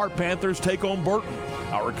as the Mart Panthers take on Burton.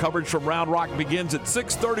 Our coverage from Round Rock begins at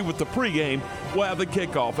 6:30 with the pregame. We'll have the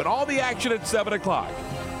kickoff and all the action at 7 o'clock.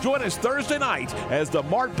 Join us Thursday night as the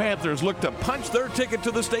Mart Panthers look to punch their ticket to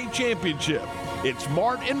the state championship. It's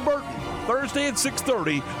Mart and Burton, Thursday at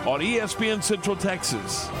 6:30 on ESPN Central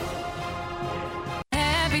Texas.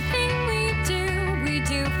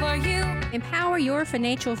 Empower your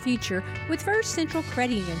financial future with First Central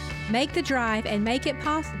Credit Union. Make the drive and make it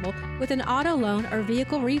possible with an auto loan or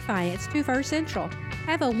vehicle refinance to First Central.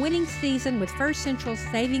 Have a winning season with First Central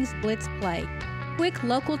Savings Blitz Play. Quick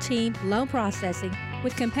local team loan processing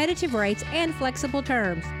with competitive rates and flexible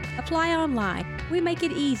terms. Apply online. We make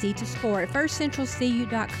it easy to score at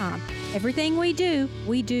firstcentralcu.com. Everything we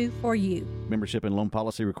do for you. Membership and loan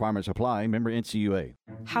policy requirements apply. Member NCUA.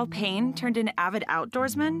 How pain turned an avid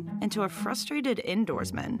outdoorsman into a frustrated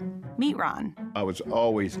indoorsman. Meet Ron. I was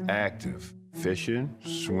always active. Fishing,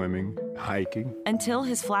 swimming, hiking. Until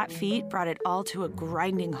his flat feet brought it all to a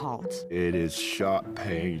grinding halt. It is sharp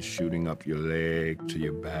pain shooting up your leg to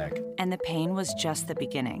your back. And the pain was just the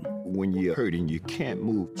beginning. When you're hurting, you can't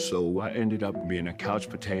move. So I ended up being a couch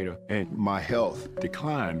potato, and my health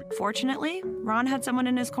declined. Fortunately, Ron had someone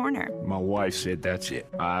in his corner. My wife said, "That's it.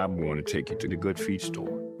 I'm going to take you to the Good Feet store,"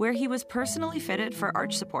 where he was personally fitted for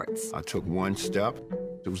arch supports. I took one step.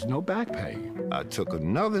 There was no back pain. I took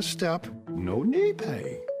another step, no knee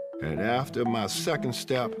pain. And after my second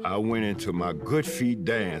step, I went into my Good Feet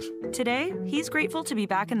dance. Today, he's grateful to be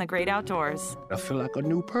back in the great outdoors. I feel like a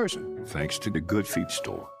new person, thanks to the Good Feet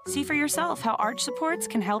store. See for yourself how arch supports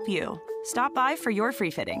can help you. Stop by for your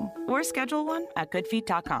free fitting or schedule one at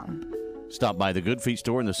goodfeet.com. Stop by the Good Feet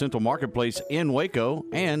store in the Central Marketplace in Waco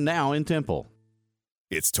and now in Temple.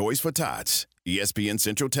 It's Toys for Tots. ESPN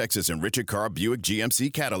Central Texas and Richard Carr Buick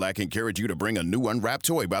GMC Cadillac encourage you to bring a new unwrapped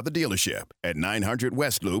toy by the dealership at 900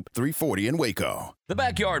 West Loop, 340 in Waco. The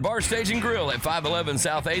Backyard Bar Stage and Grill at 511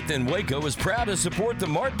 South 8th in Waco is proud to support the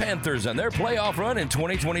Mart Panthers and their playoff run in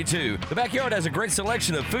 2022. The Backyard has a great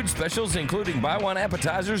selection of food specials, including buy one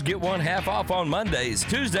appetizers, get one half off on Mondays.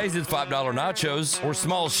 Tuesdays, it's $5 nachos or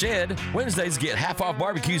small shed. Wednesdays, get half off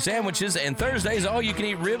barbecue sandwiches. And Thursdays, all you can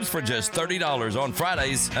eat ribs for just $30. On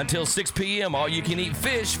Fridays, until 6 p.m., all you can eat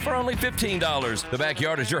fish for only $15. The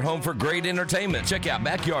Backyard is your home for great entertainment. Check out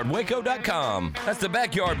backyardwaco.com. That's the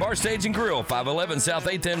Backyard Bar Stage and Grill, 511 South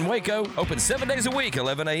 8th in Waco. Open 7 days a week,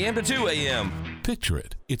 11 a.m. to 2 a.m. Picture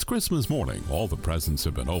it. It's Christmas morning. All the presents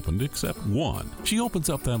have been opened except one. She opens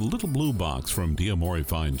up that little blue box from Diamore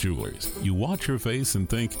Fine Jewelers. You watch her face and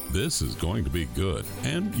think, this is going to be good.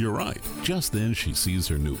 And you're right. Just then she sees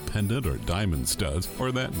her new pendant or diamond studs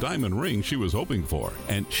or that diamond ring she was hoping for.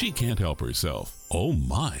 And she can't help herself. Oh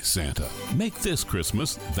my Santa. Make this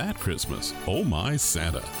Christmas that Christmas. Oh my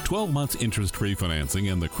Santa. 12 months interest-free financing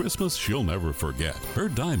and the Christmas she'll never forget. Her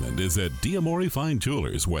diamond is at Diamore Fine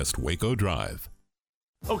Jewelers, West Waco Drive.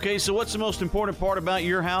 Okay, so what's the most important part about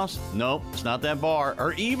your house? Nope, it's not that bar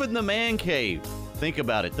or even the man cave. Think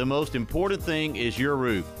about it. The most important thing is your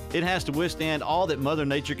roof. It has to withstand all that Mother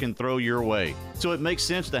Nature can throw your way. So it makes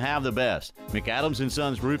sense to have the best. McAdams &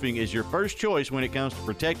 Sons Roofing is your first choice when it comes to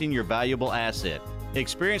protecting your valuable asset.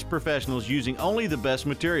 Experienced professionals using only the best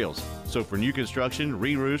materials. So for new construction,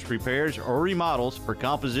 re-roofs, repairs, or remodels for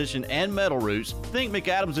composition and metal roofs, think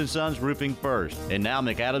McAdams & Sons Roofing first. And now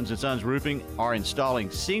McAdams & Sons Roofing are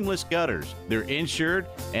installing seamless gutters. They're insured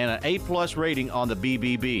and an A+ rating on the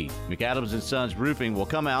BBB. McAdams & Sons Roofing will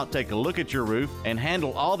come out, take a look at your roof, and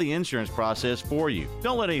handle all the insurance process for you.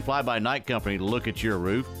 Don't let any fly-by-night company look at your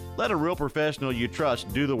roof. Let a real professional you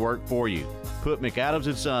trust do the work for you. Put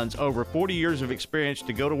McAdams & Sons over 40 years of experience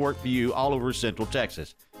to go to work for you all over Central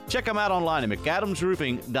Texas. Check them out online at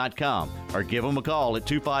McAdamsRoofing.com or give them a call at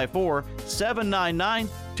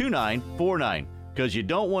 254-799-2949 because you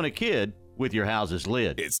don't want a kid with your house's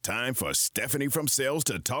lid. It's time for Stephanie from Sales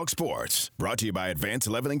to Talk Sports. Brought to you by Advanced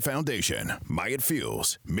Leveling Foundation, Myatt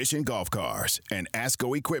Fuels, Mission Golf Cars, and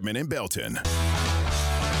ASCO Equipment in Belton.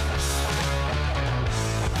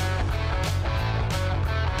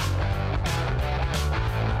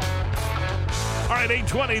 All right,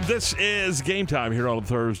 8:20. This is Game Time here on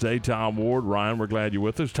Thursday. Tom Ward, Ryan, we're glad you're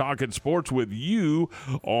with us. Talking sports with you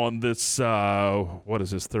on this, what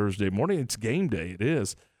is this, Thursday morning? It's game day. It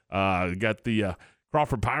is. Got the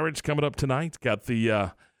Crawford Pirates coming up tonight. Got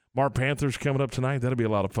the Mar Panthers coming up tonight. That'll be a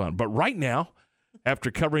lot of fun. But right now,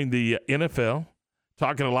 after covering the NFL,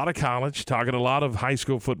 talking a lot of college, talking a lot of high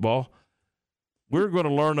school football, we're going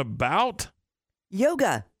to learn about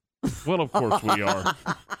yoga. Well, of course we are.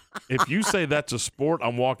 If you say that's a sport,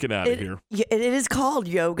 I'm walking out of here. It is called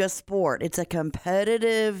yoga sport. It's a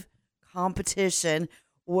competitive competition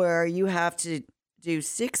where you have to do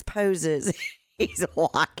 6 poses. He's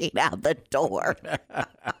walking out the door.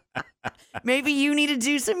 Maybe you need to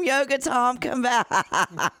do some yoga, Tom. Come back.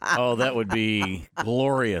 Oh, that would be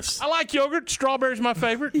glorious. I like yogurt. Strawberry's my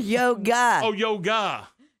favorite. Yoga. Oh, yoga.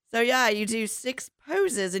 So, yeah, you do 6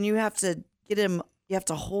 poses, and you have to get him. You have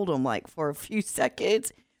to hold them like for a few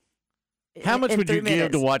seconds. How much would you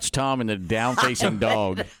give to watch Tom and the down-facing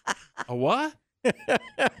dog? A what?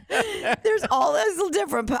 There's all those little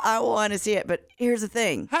different. I want to see it, but here's the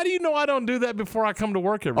thing. How do you know I don't do that before I come to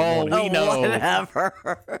work every morning? Oh, we know.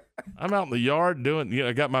 Whatever. I'm out in the yard doing.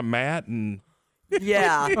 I got my mat and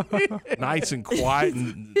yeah, nice and quiet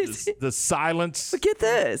and the silence. But get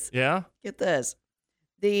this. Yeah. Get this.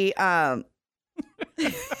 The I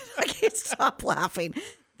can't stop laughing.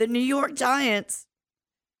 The New York Giants,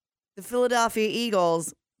 the Philadelphia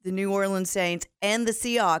Eagles, the New Orleans Saints, and the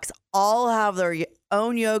Seahawks all have their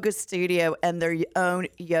own yoga studio and their own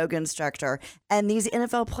yoga instructor. And these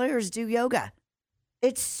NFL players do yoga.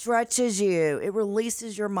 It stretches you. It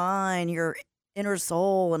releases your mind, your inner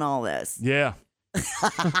soul, and all this. Yeah.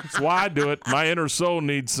 That's why I do it. My inner soul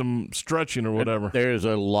needs some stretching or whatever. There's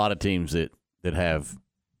a lot of teams that have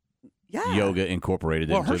yoga incorporated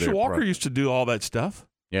into their Herschel Walker used to do all that stuff.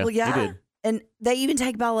 Yeah, well, yeah. he did. And they even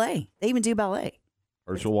take ballet. They even do ballet.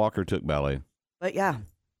 Herschel Walker took ballet. But yeah,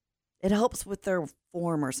 it helps with their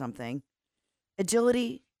form or something.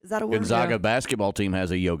 Agility, is that a word? Gonzaga basketball team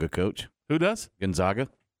has a yoga coach. Who does? Gonzaga.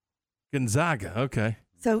 Gonzaga, okay.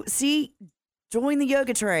 So, see, join the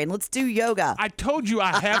yoga train. Let's do yoga. I told you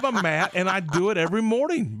I have a mat and I do it every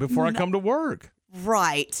morning before I come to work.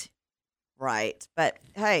 Right. But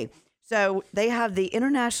hey, so they have the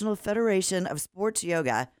International Federation of Sports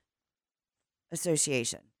Yoga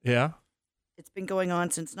Association. Yeah. It's been going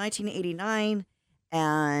on since 1989,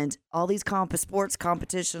 and all these sports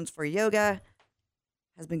competitions for yoga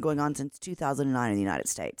has been going on since 2009 in the United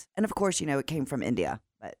States. And of course, it came from India,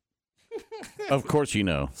 but of course you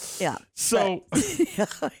know. Yeah. So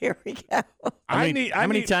here we go. How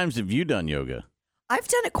many times have you done yoga? I've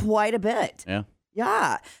done it quite a bit. Yeah.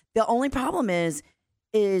 Yeah. The only problem is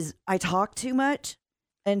I talk too much.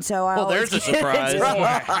 And so I there's a surprise.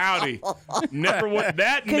 Howdy. Never would.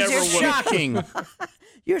 That never would. Shocking.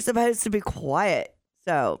 You're supposed to be quiet.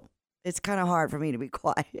 So it's kind of hard for me to be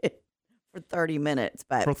quiet for 30 minutes.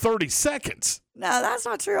 But for 30 seconds? No, that's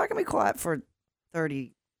not true. I can be quiet for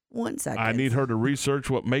 31 seconds. I need her to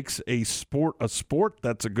research what makes a sport a sport.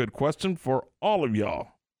 That's a good question for all of y'all.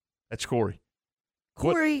 That's Corey.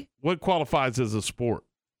 What qualifies as a sport?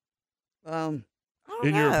 I don't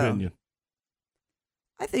in know. Your opinion?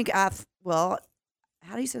 I think, how do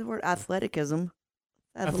you say the word athleticism?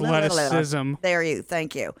 Athleticism.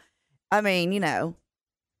 Thank you. I mean,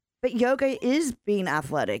 but yoga is being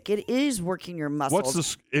athletic. It is working your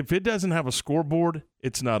muscles. If it doesn't have a scoreboard,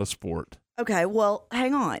 it's not a sport. Okay, well,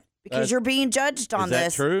 hang on, because you're being judged on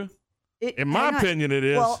this. Is that true? In my opinion, it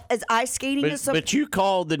is. Well, is ice skating a sport? But you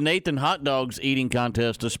called the Nathan hot dogs eating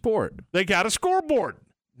contest a sport. They got a scoreboard.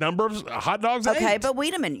 Number of hot dogs Okay, ate. but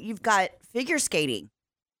wait a minute. You've got figure skating,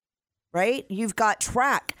 right? You've got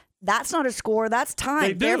track. That's not a score. That's time.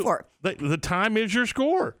 They do. Therefore, the time is your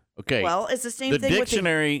score. Okay. Well, it's the same thing. The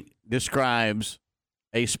dictionary describes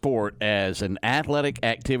a sport as an athletic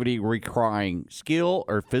activity requiring skill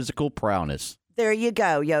or physical prowess. There you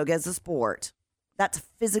go. Yoga is a sport. That's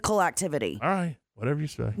physical activity. All right. Whatever you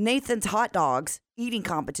say. Nathan's hot dogs eating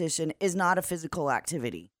competition is not a physical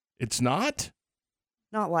activity. It's not?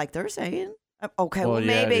 Not like they're saying. Okay, Well, well,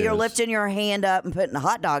 yeah, maybe it you're is. lifting your hand up and putting a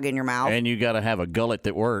hot dog in your mouth. And you got to have a gullet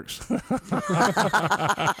that works.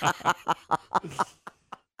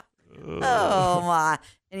 Oh, my.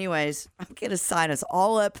 Anyways, I'm going to sign us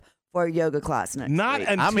all up for a yoga class next Not week.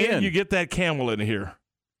 until you get that camel in here.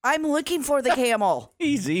 I'm looking for the camel.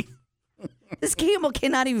 Easy. This camel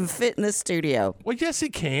cannot even fit in this studio. Well, yes,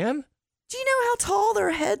 it can. Do you know how tall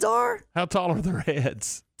their heads are? How tall are their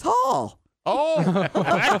heads? Tall. Oh,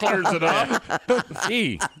 that clears it up.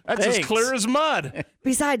 Gee, that's as clear as mud.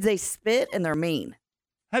 Besides, they spit and they're mean.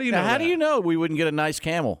 How do you know? Now, how do you know we wouldn't get a nice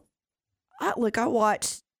camel? I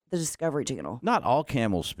watched the Discovery Channel. Not all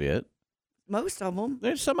camels spit. Most of them.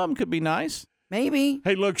 Some of them could be nice. Maybe.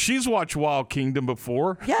 Hey, look, she's watched Wild Kingdom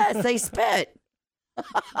before. Yes, they spit.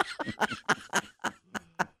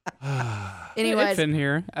 Anyways, It's in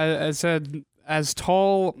here. I said as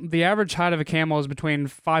tall. The average height of a camel is between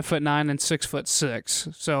 5'9" and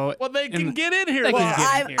 6'6". So well, they can get in here. Well,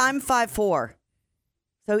 I'm 5'4",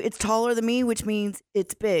 so it's taller than me, which means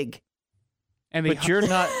it's big. And but you're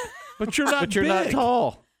not. But you're not. But you're not big.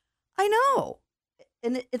 tall. I know,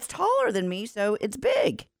 and it's taller than me, so it's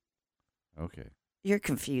big. Okay. You're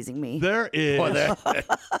confusing me. There is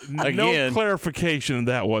no Again. clarification in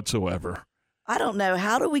that whatsoever. I don't know.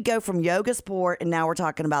 How do we go from yoga sport and now we're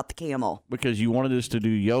talking about the camel? Because you wanted us to do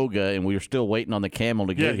yoga, and we were still waiting on the camel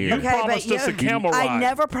to get here. You promised us a camel ride. I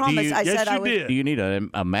never promised. I yes, said I you would. did. Do you need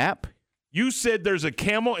a map? You said there's a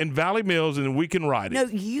camel in Valley Mills and we can ride it. No,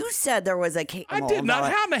 you said there was a camel. I did not.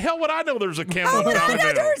 How in the hell would I know there's a camel How in would I Valley know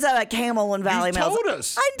Mills? there's a camel in Valley You Mills? told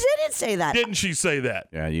us. I didn't say that. Didn't she say that?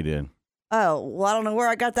 Yeah, you did. Oh, well, I don't know where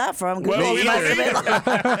I got that from. Well, Google me must have either. been-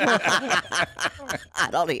 I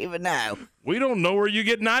don't even know. We don't know where you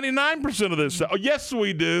get 99% of this stuff. Oh, yes,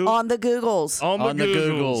 we do. On the Googles. On the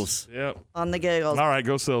Googles. Yep. On the Googles. All right,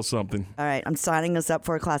 go sell something. All right, I'm signing us up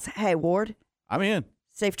for a class. Hey, Ward. I'm in.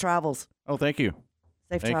 Safe travels. Oh, thank you.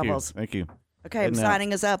 Safe Thank travels. You. Thank you. Okay, I'm Heading out.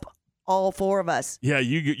 signing us up. All four of us. Yeah,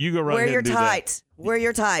 you go right Wear ahead your and do tights. Wear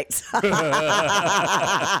your tights. that.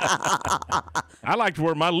 I like to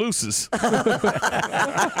wear my looses.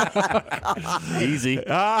 Easy.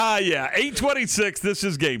 Yeah. 8:26. This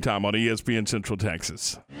is Game Time on ESPN Central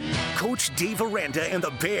Texas. Coach Dave Aranda and the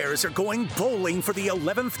Bears are going bowling for the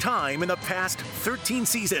 11th time in the past 13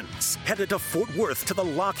 seasons. Headed to Fort Worth to the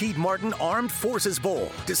Lockheed Martin Armed Forces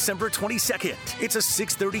Bowl, December 22nd. It's a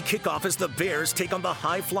 6:30 kickoff as the Bears take on the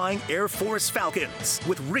high-flying Air Force Falcons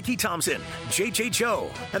with Ricky Thompson, J.J. Joe,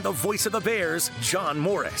 and the voice of the Bears, John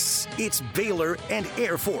Morris. It's Baylor and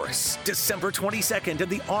Air Force, December 22nd in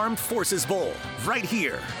the Armed Forces Bowl, right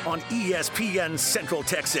here on ESPN Central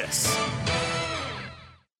Texas.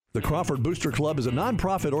 The Crawford Booster Club is a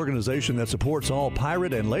nonprofit organization that supports all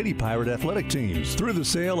Pirate and Lady Pirate athletic teams. Through the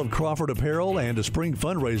sale of Crawford apparel and a spring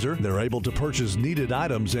fundraiser, they're able to purchase needed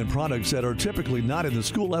items and products that are typically not in the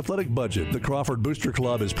school athletic budget. The Crawford Booster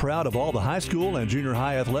Club is proud of all the high school and junior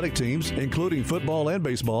high athletic teams, including football and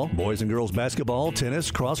baseball, boys and girls basketball,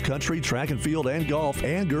 tennis, cross country, track and field, and golf,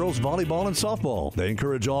 and girls volleyball and softball. They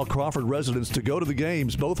encourage all Crawford residents to go to the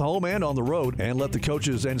games, both home and on the road, and let the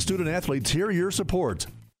coaches and student athletes hear your support.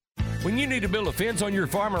 When you need to build a fence on your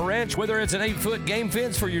farm or ranch, whether it's an 8-foot game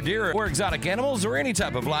fence for your deer or exotic animals or any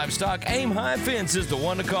type of livestock, Aim High Fence is the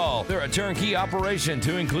one to call. They're a turnkey operation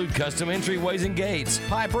to include custom entryways and gates,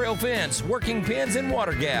 pipe rail fence, working pins, and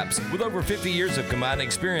water gaps. With over 50 years of combined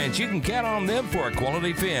experience, you can count on them for a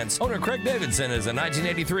quality fence. Owner Craig Davidson is a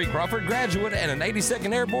 1983 Crawford graduate and an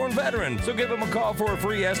 82nd Airborne veteran. So give him a call for a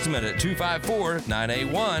free estimate at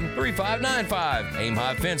 254-981-3595.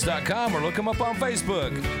 AimHighFence.com or look them up on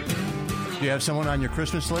Facebook. Do you have someone on your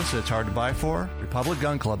Christmas list that's hard to buy for? Republic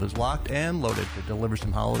Gun Club is locked and loaded to deliver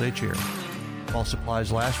some holiday cheer. While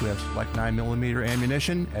supplies last, we have select 9mm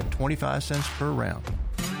ammunition at 25 cents per round.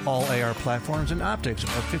 All AR platforms and optics are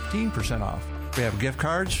 15% off. We have gift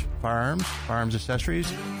cards, firearms, firearms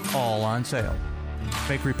accessories, all on sale.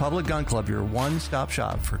 Make Republic Gun Club your one-stop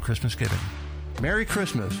shop for Christmas giving. Merry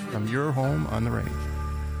Christmas from your home on the range.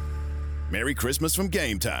 Merry Christmas from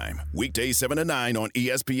Game Time. Weekdays 7 to 9 on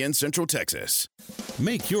ESPN Central Texas.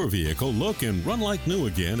 Make your vehicle look and run like new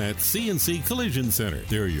again at CNC Collision Center.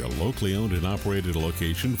 They're your locally owned and operated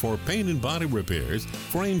location for paint and body repairs,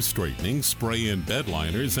 frame straightening, spray and bed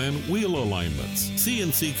liners, and wheel alignments.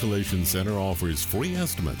 CNC Collision Center offers free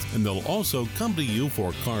estimates, and they'll also come to you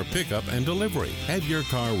for car pickup and delivery. Have your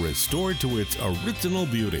car restored to its original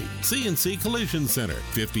beauty. CNC Collision Center,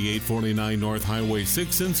 5849 North Highway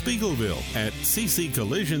 6 in Spiegelville, at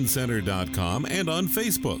cccollisioncenter.com and on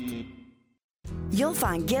Facebook. You'll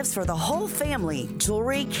find gifts for the whole family,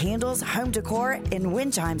 jewelry, candles, home decor, and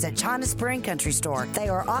wind chimes at China Spring Country Store. They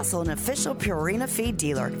are also an official Purina feed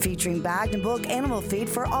dealer, featuring bagged and bulk animal feed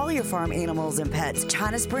for all your farm animals and pets.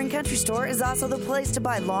 China Spring Country Store is also the place to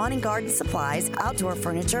buy lawn and garden supplies, outdoor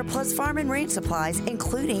furniture, plus farm and ranch supplies,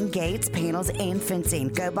 including gates, panels, and fencing.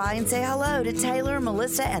 Go by and say hello to Taylor,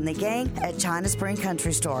 Melissa, and the gang at China Spring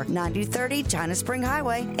Country Store, 9030 China Spring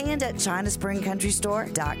Highway, and at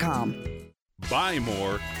chinaspringcountrystore.com. Buy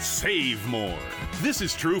more, save more. This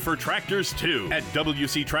is true for tractors too. At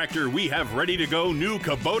WC Tractor, we have ready-to-go new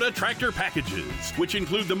Kubota tractor packages, which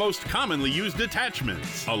include the most commonly used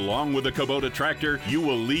attachments. Along with a Kubota tractor, you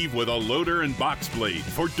will leave with a loader and box blade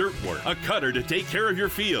for dirt work, a cutter to take care of your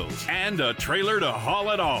fields, and a trailer to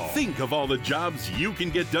haul it all. Think of all the jobs you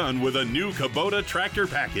can get done with a new Kubota tractor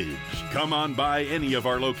package. Come on by any of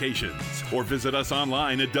our locations or visit us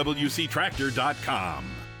online at WCTractor.com.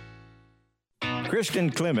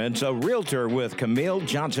 Kristen Clements, a realtor with Camille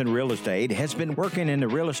Johnson Real Estate, has been working in the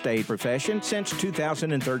real estate profession since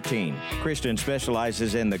 2013. Kristen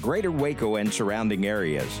specializes in the greater Waco and surrounding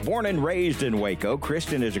areas. Born and raised in Waco,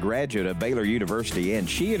 Kristen is a graduate of Baylor University, and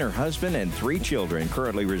she and her husband and 3 children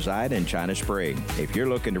currently reside in China Spring. If you're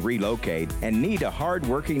looking to relocate and need a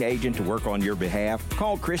hard-working agent to work on your behalf,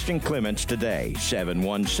 call Kristen Clements today,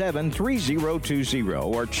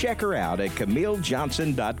 717-3020, or check her out at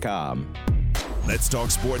CamilleJohnson.com. Let's talk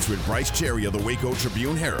sports with Brice Cherry of the Waco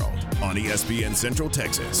Tribune-Herald on ESPN Central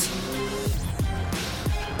Texas.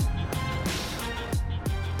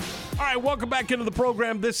 All right, welcome back into the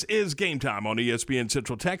program. This is Game Time on ESPN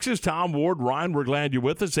Central Texas. Tom, Ward, Ryan, we're glad you're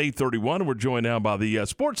with us. 8:31. We're joined now by the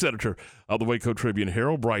sports editor of the Waco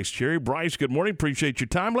Tribune-Herald, Brice Cherry. Brice, good morning. Appreciate your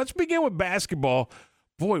time. Let's begin with basketball.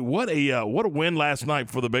 Boy, what a win last night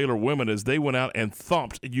for the Baylor women as they went out and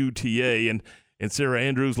thumped UTA, and Sarah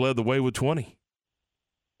Andrews led the way with 20.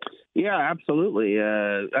 Yeah, absolutely.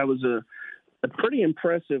 That was a pretty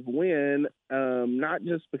impressive win, not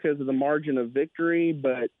just because of the margin of victory,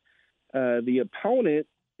 but the opponent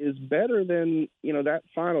is better than, that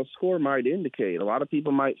final score might indicate. A lot of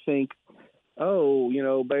people might think,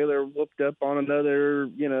 Baylor whooped up on another,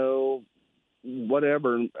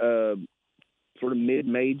 whatever, sort of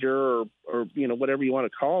mid-major or whatever you want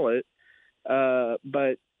to call it.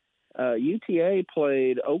 But UTA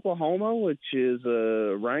played Oklahoma, which is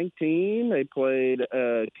a ranked team. They played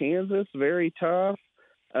Kansas, very tough.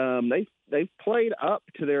 They've played up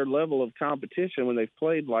to their level of competition when they've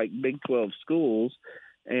played like Big 12 schools.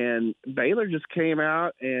 And Baylor just came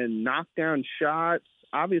out and knocked down shots.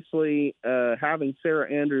 Obviously, having Sarah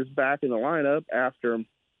Andrews back in the lineup after, a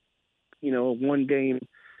one-game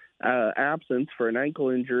absence for an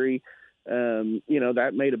ankle injury,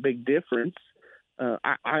 that made a big difference.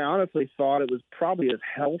 I honestly thought it was probably as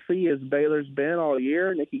healthy as Baylor's been all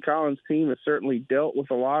year. Nikki Collins' team has certainly dealt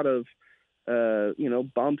with a lot of,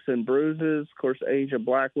 bumps and bruises. Of course, Asia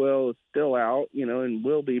Blackwell is still out, and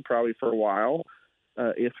will be probably for a while,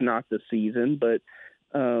 if not the season. But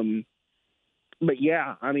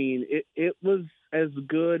yeah, I mean, it was as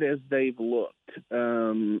good as they've looked.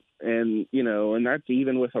 And that's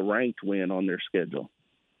even with a ranked win on their schedule.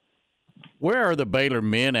 Where are the Baylor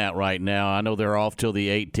men at right now? I know they're off till the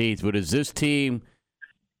 18th, but is this team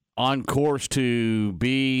on course to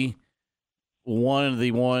be one of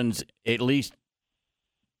the ones at least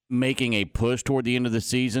making a push toward the end of the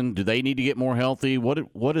season? Do they need to get more healthy?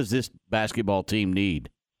 What does this basketball team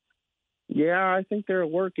need? Yeah, I think they're a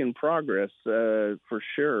work in progress for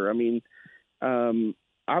sure. I mean,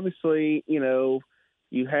 obviously,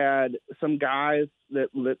 you had some guys that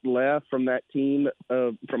left from that team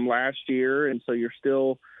from last year, and so you're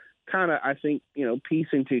still kind of, I think,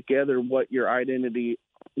 piecing together what your identity,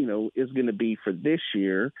 is going to be for this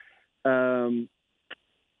year. Keontae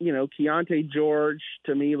George,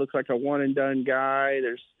 to me, looks like a one-and-done guy.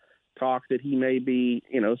 There's talk that he may be,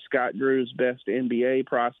 Scott Drew's best NBA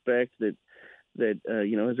prospect that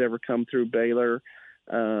has ever come through Baylor.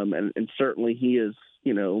 And certainly he is,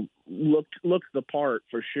 looks the part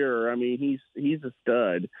for sure. I mean, he's a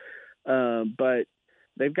stud. But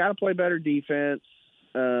they've got to play better defense.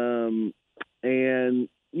 And,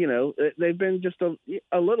 you know, they've been just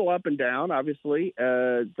a little up and down, obviously.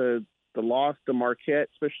 The loss to Marquette,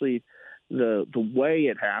 especially the way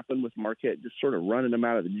it happened with Marquette just sort of running them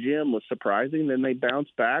out of the gym, was surprising. Then they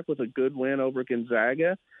bounced back with a good win over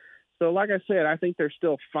Gonzaga. So, like I said, I think they're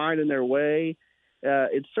still finding their way.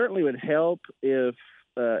 It certainly would help if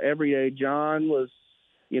Everyday John was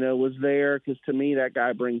there, because to me that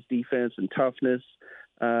guy brings defense and toughness.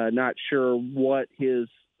 Not sure what his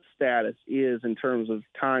status is in terms of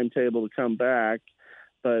timetable to come back,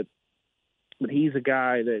 but he's a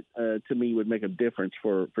guy that to me would make a difference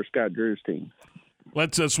for Scott Drew's team.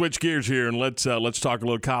 Let's switch gears here and let's talk a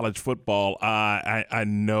little college football. I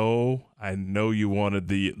know you wanted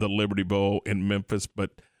the Liberty Bowl in Memphis,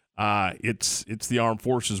 but it's the Armed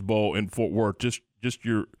Forces Bowl in Fort Worth. Just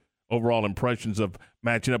your overall impressions of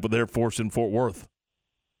matching up with Air Force in Fort Worth.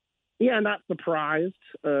 Yeah, not surprised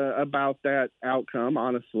about that outcome,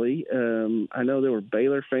 honestly. I know there were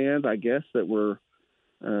Baylor fans, I guess, that were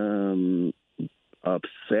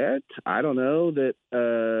upset. I don't know that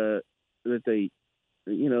they,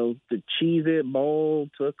 the Cheez-It Bowl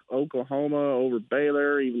took Oklahoma over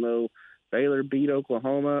Baylor, even though Baylor beat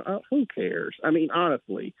Oklahoma. Who cares? I mean,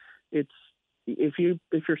 honestly, it's if you're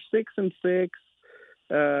 6-6.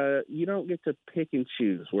 You don't get to pick and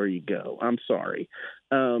choose where you go. I'm sorry.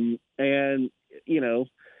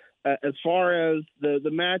 As far as the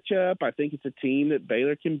matchup, I think it's a team that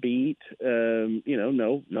Baylor can beat.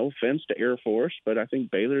 No offense to Air Force, but I think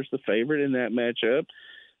Baylor's the favorite in that matchup.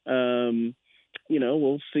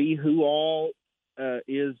 We'll see who all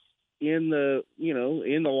is in the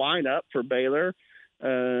lineup for Baylor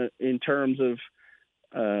in terms of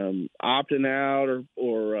opting out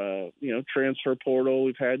or transfer portal.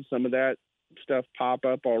 We've had some of that stuff pop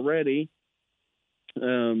up already.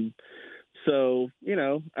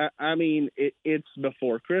 It's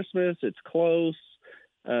before Christmas. It's close.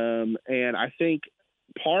 And I think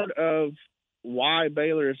part of why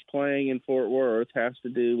Baylor is playing in Fort Worth has to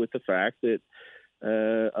do with the fact that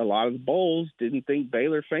a lot of the bowls didn't think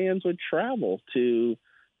Baylor fans would travel to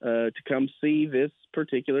come see this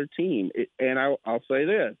particular team. And I'll say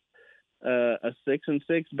this, a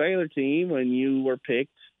 6-6 Baylor team, when you were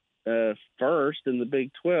picked first in the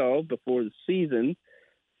Big 12 before the season,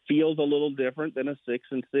 feels a little different than a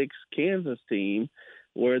 6-6 Kansas team,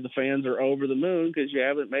 where the fans are over the moon because you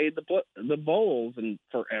haven't made the bowls in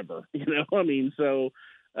forever. That's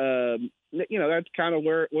kind of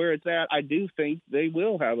where it's at. I do think they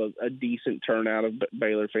will have a decent turnout of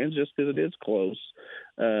Baylor fans just because it is close.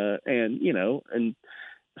 And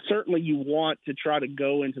certainly you want to try to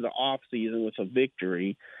go into the off season with a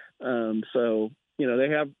victory. They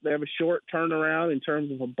have a short turnaround in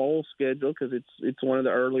terms of a bowl schedule because it's one of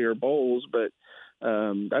the earlier bowls, but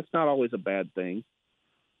that's not always a bad thing.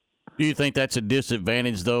 Do you think that's a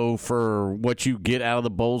disadvantage, though, for what you get out of the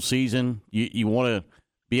bowl season? You want to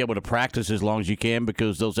be able to practice as long as you can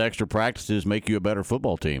because those extra practices make you a better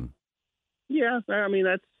football team. Yeah, I mean,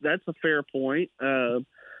 that's a fair point.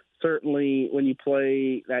 Certainly when you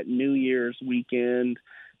play that New Year's weekend,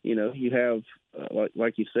 you have,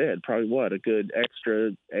 like you said, probably a good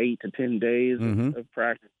extra 8 to 10 days of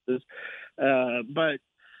practices.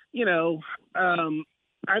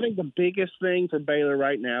 I think the biggest thing for Baylor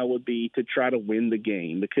right now would be to try to win the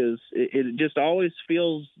game because it just always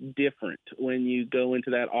feels different when you go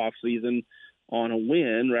into that off season on a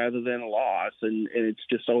win rather than a loss. And it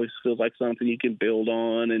just always feels like something you can build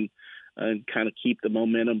on and kind of keep the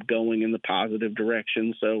momentum going in the positive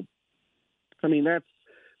direction. So, I mean,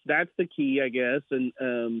 that's the key, I guess.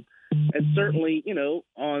 And certainly,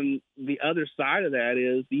 on the other side of that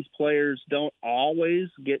is these players don't always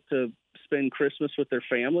get to spend Christmas with their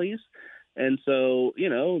families. And so,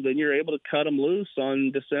 then you're able to cut them loose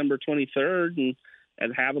on December 23rd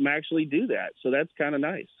and have them actually do that. So that's kind of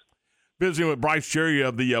nice. Visiting with Brice Cherry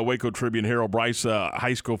of the Waco Tribune-Herald. Brice,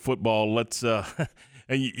 high school football. Let's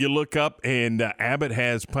and you look up, and Abbott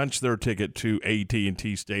has punched their ticket to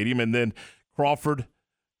AT&T Stadium, and then Crawford,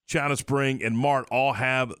 China Spring, and Mart all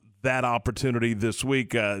have that opportunity this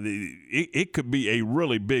week. It could be a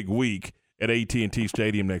really big week at AT&T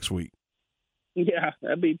Stadium next week. Yeah,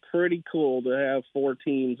 that'd be pretty cool to have 4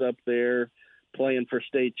 teams up there playing for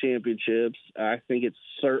state championships. I think it's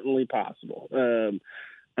certainly possible.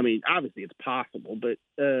 I mean, obviously it's possible, but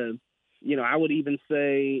I would even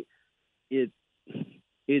say it's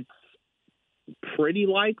pretty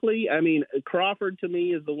likely. I mean, Crawford to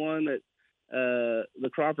me is the one that the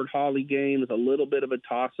Crawford-Hawley game is a little bit of a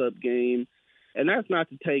toss-up game, and that's not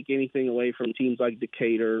to take anything away from teams like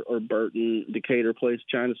Decatur or Burton. Decatur plays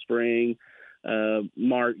China Spring.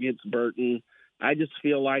 Mart gets Burton. I just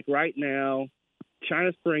feel like right now,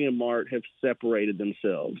 China Spring and Mart have separated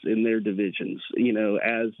themselves in their divisions,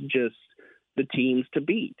 as just the teams to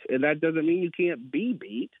beat. And that doesn't mean you can't be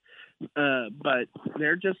beat, but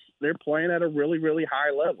they're playing at a really, really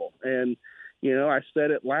high level. And, I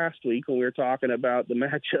said it last week when we were talking about the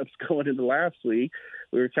matchups going into last week.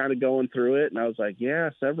 We were kind of going through it, and I was like, yeah,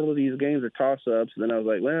 several of these games are toss-ups. And then I was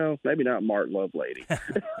like, well, maybe not Mart Lovelady.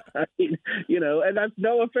 I mean, and that's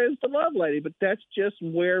no offense to Lovelady, but that's just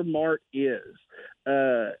where Mart is.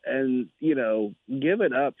 And, give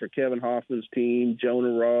it up for Kevin Hoffman's team,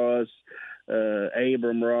 Jonah Ross,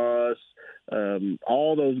 Abram Ross,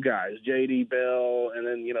 all those guys, J.D. Bell, and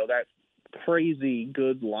then, that crazy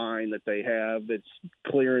good line that they have that's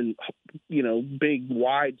clearing, big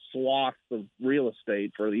wide swaths of real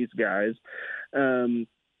estate for these guys. I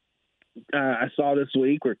saw this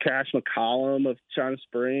week where Cash McCollum of China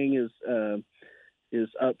Spring is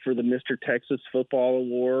up for the Mr. Texas Football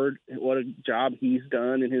Award. What a job he's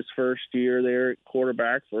done in his first year there at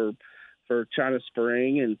quarterback for China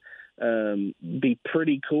Spring, and be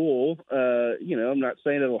pretty cool. I'm not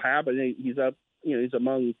saying it'll happen. He's up, he's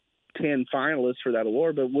among 10 finalists for that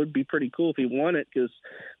award, but it would be pretty cool if he won it, because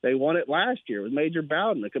they won it last year with Major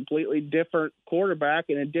Bowden, a completely different quarterback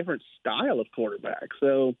and a different style of quarterback.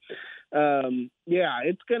 So,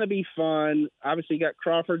 it's going to be fun. Obviously, you got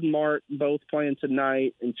Crawford and Mart both playing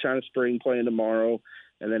tonight and China Spring playing tomorrow.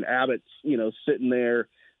 And then Abbott's, sitting there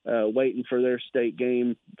waiting for their state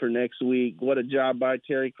game for next week. What a job by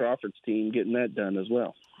Terry Crawford's team getting that done as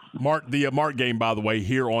well. The Mart game, by the way,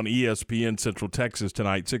 here on ESPN Central Texas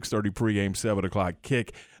tonight, 6:30 pregame, 7 o'clock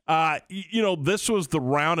kick. This was the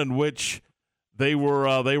round in which they were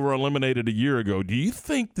eliminated a year ago. Do you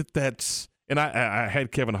think that's – and I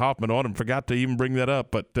had Kevin Hoffman on and forgot to even bring that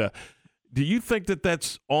up, but do you think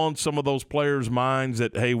that's on some of those players' minds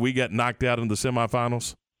that, hey, we got knocked out in the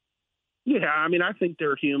semifinals? Yeah, I mean, I think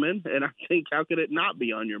they're human, and I think how could it not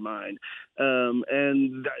be on your mind?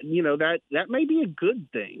 That may be a good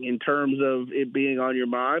thing in terms of it being on your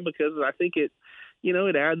mind, because I think it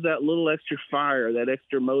adds that little extra fire, that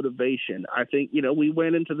extra motivation. I think, we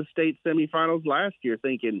went into the state semifinals last year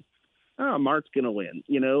thinking, oh, Mart's going to win,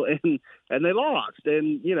 and they lost.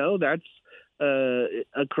 And, that's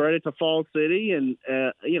a credit to Fall City. And,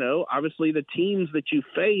 obviously the teams that you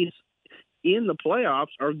face in the playoffs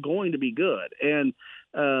are going to be good. And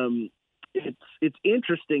it's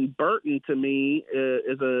interesting. Burton, to me,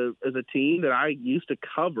 is a team that I used to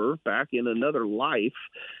cover back in another life.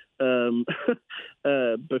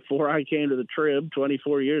 Before I came to the Trib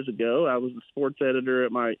 24 years ago. I was the sports editor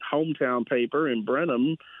at my hometown paper in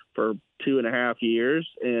Brenham for 2.5 years,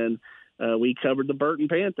 and we covered the Burton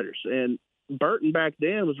Panthers. And Burton back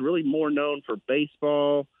then was really more known for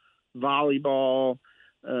baseball, volleyball.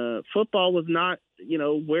 Football was not,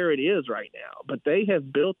 where it is right now, but they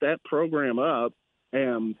have built that program up,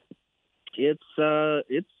 and it's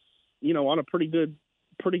on a pretty good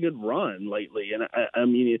run lately. And I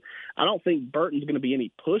mean, I don't think Burton's going to be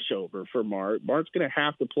any pushover for Mart. Mart's going to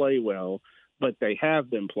have to play well, but they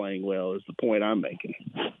have been playing well is the point I'm making.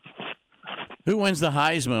 Who wins the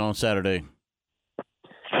Heisman on Saturday?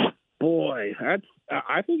 Boy,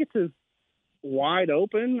 I think it's as wide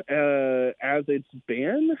open as it's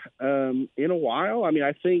been in a while. I mean,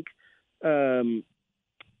 I think, and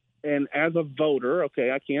as a voter,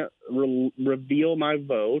 okay, I can't reveal my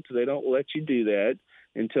vote. They don't let you do that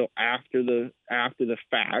until after the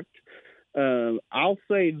fact. I'll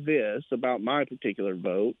say this about my particular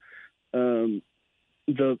vote: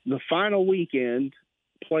 the final weekend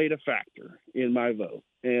played a factor in my vote,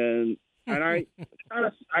 and I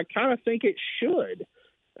kind of think it should.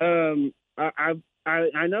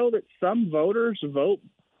 I know that some voters vote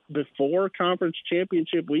before conference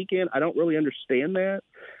championship weekend. I don't really understand that.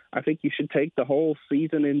 I think you should take the whole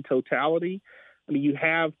season in totality. I mean, you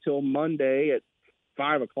have till Monday at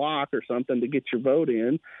 5 o'clock or something to get your vote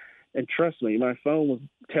in. And trust me, my phone was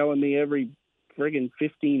telling me every friggin'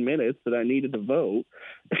 15 minutes that I needed to vote.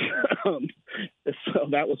 So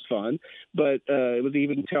that was fun. But it was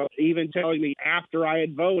even telling me after I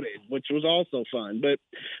had voted, which was also fun. But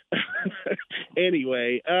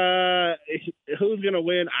anyway, who's going to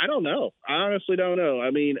win? I don't know. I honestly don't know.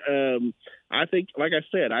 I mean, I think, like I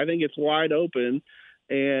said, I think it's wide open.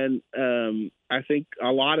 And I think a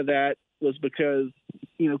lot of that was because,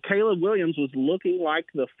 Caleb Williams was looking like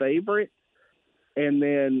the favorite. And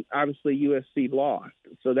then obviously USC lost.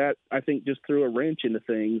 So that, I think, just threw a wrench into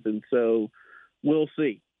things. And so we'll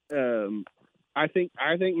see. I think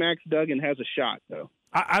Max Duggan has a shot, though.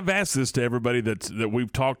 I've asked this to everybody that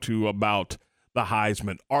we've talked to about the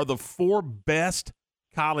Heisman. Are the 4 best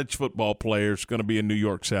college football players going to be in New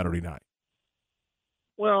York Saturday night?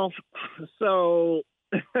 Well, so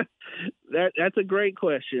that's a great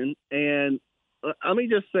question. And let me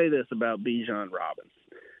just say this about Bijan Robinson.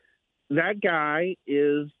 That guy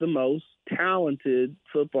is the most talented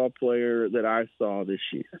football player that I saw this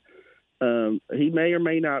year. He may or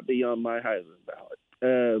may not be on my Heisman ballot.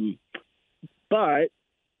 But,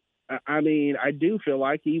 I mean, I do feel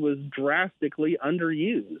like he was drastically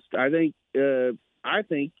underused. I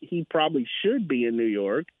think he probably should be in New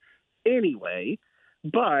York anyway,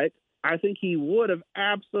 but I think he would have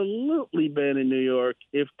absolutely been in New York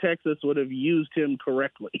if Texas would have used him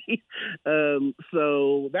correctly.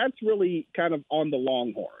 So that's really kind of on the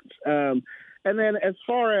Longhorns. And then as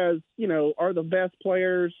far as, are the best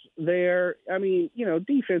players there, I mean,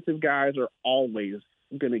 defensive guys are always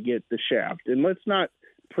going to get the shaft. And let's not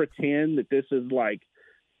pretend that this is like,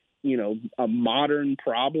 a modern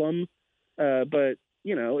problem. But,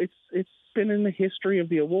 it's been in the history of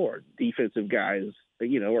the award. Defensive guys,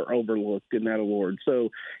 are overlooked in that award. So,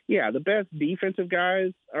 yeah, the best defensive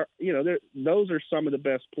guys are, those are some of the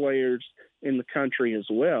best players in the country as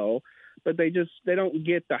well. But they don't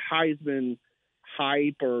get the Heisman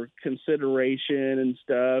hype or consideration and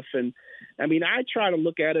stuff. And I mean, I try to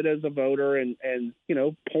look at it as a voter and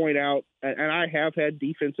point out, and I have had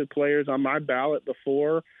defensive players on my ballot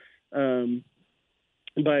before. But, I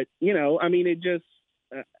mean, it just,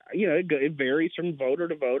 it varies from voter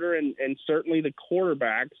to voter, and certainly the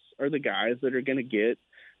quarterbacks are the guys that are going to get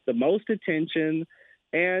the most attention.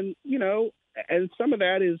 And, and some of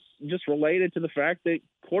that is just related to the fact that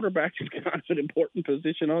quarterback is kind of an important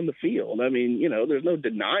position on the field. I mean, there's no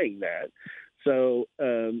denying that. So,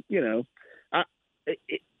 I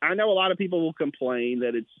know a lot of people will complain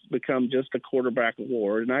that it's become just a quarterback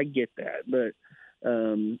award, and I get that. But,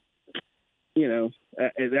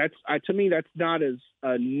 to me, that's not as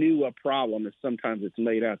new a problem as sometimes it's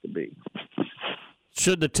made out to be.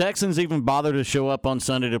 Should the Texans even bother to show up on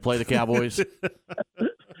Sunday to play the Cowboys?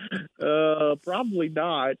 Probably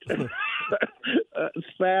not.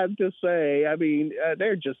 Sad to say. I mean,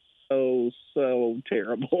 they're just so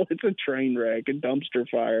terrible. It's a train wreck, a dumpster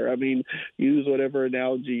fire. I mean, use whatever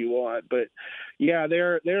analogy you want, but yeah,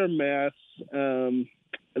 they're a mess.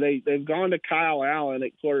 They've gone to Kyle Allen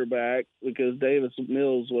at quarterback because Davis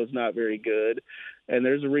Mills was not very good, and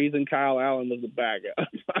there's a reason Kyle Allen was a backup.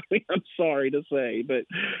 I mean, I'm sorry to say, but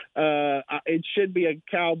it should be a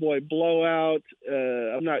Cowboy blowout.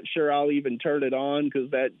 I'm not sure I'll even turn it on because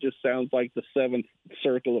that just sounds like the seventh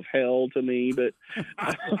circle of hell to me. But,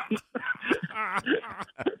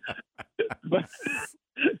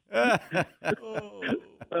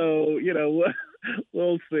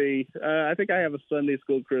 we'll see. I think I have a Sunday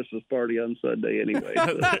school Christmas party on Sunday anyway.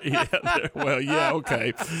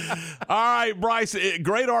 Okay. All right, Brice,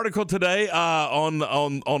 great article today on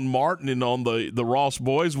Martin and on the Ross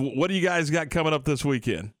boys. What do you guys got coming up this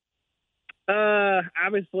weekend?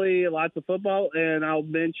 Obviously, lots of football, and I'll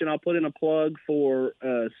put in a plug for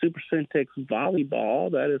Super Syntex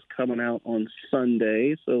volleyball. That is coming out on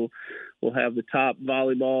Sunday, so we'll have the top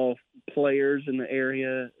volleyball players in the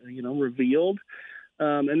area, revealed.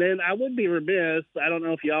 And then I would be remiss. I don't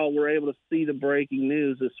know if y'all were able to see the breaking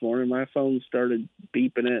news this morning. My phone started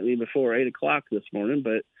beeping at me before 8 o'clock this morning,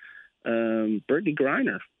 but Brittany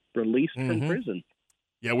Griner released from prison.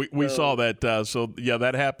 Yeah, we saw that.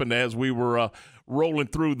 That happened as we were rolling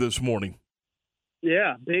through this morning.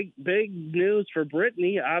 Yeah, big news for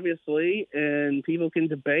Brittany, obviously, and people can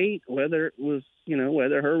debate whether it was,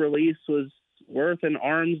 whether her release was worth an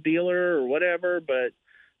arms dealer or whatever, but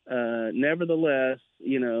nevertheless,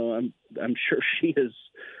 I'm sure she is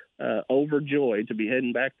overjoyed to be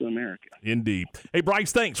heading back to America. Indeed. Hey,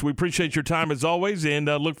 Brice, thanks. We appreciate your time as always, and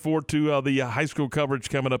look forward to the high school coverage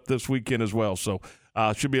coming up this weekend as well. So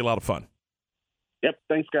should be a lot of fun. Yep.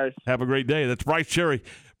 Thanks, guys. Have a great day. That's Brice Cherry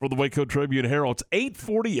for the Waco Tribune-Herald. It's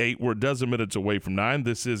 8:48. We're a dozen minutes away from 9.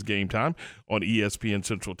 This is Game Time on ESPN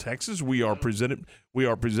Central Texas. We are presented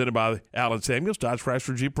by Allen Samuels, Dodge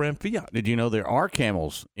Chrysler Jeep Ram Fiat. Did you know there are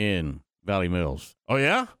camels in Valley Mills? Oh,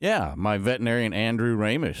 yeah? Yeah. My veterinarian, Andrew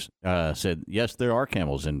Ramis, said, yes, there are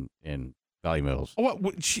camels in Valley Mills.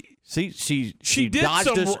 What? She did dodged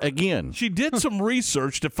us again. She did some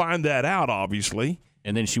research to find that out, obviously.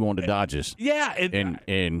 And then she wanted to dodge us. Yeah.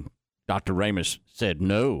 And Dr. Ramis said,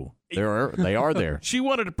 no, they are there. She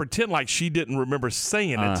wanted to pretend like she didn't remember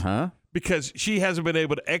saying it because she hasn't been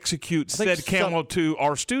able to execute said camel to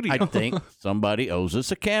our studio. I think somebody owes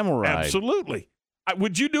us a camel ride. Absolutely.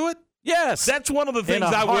 Would you do it? Yes. That's one of the things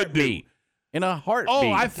I would do. In a heartbeat.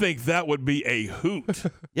 Oh, I think that would be a hoot.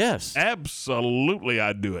 Yes. Absolutely,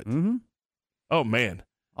 I'd do it. Mm-hmm. Oh, man.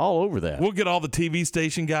 All over that. We'll get all the TV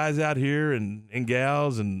station guys out here and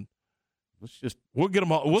gals, and we'll get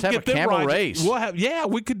them all. We'll have get a them camel right. race.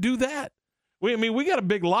 We could do that. We got a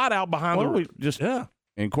big lot out behind Why don't we just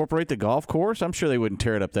incorporate the golf course? I'm sure they wouldn't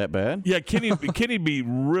tear it up that bad. Yeah, Kenny'd be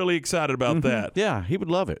really excited about that. Yeah, he would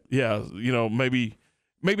love it. Yeah, maybe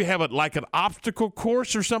have it like an obstacle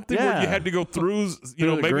course or something where you had to go through,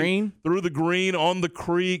 the green, through the green, on the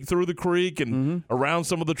creek, through the creek, and around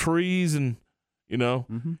some of the trees, and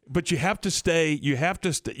But you have to stay.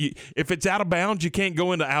 If it's out of bounds, you can't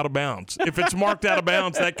go into out of bounds. If it's marked out of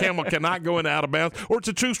bounds, that camel cannot go into out of bounds, or it's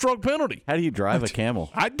a 2-stroke penalty. How do you drive a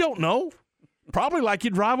camel? I don't know. Probably like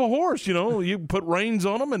you drive a horse. You put reins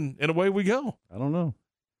on them, and away we go. I don't know.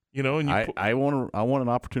 And I want an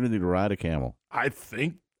opportunity to ride a camel. I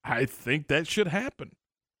think that should happen.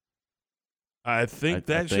 I think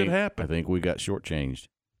that should happen. I think we got shortchanged.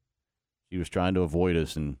 He was trying to avoid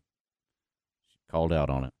us and called out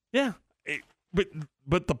on it. Yeah,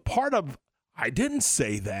 but the part of I didn't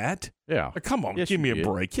say that. Yeah, come on, yes, give me a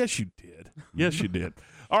break. Yes, you did. Yes, you did.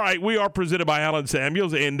 All right, we are presented by Allen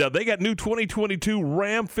Samuels, and they got new 2022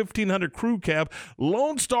 Ram 1500 Crew Cab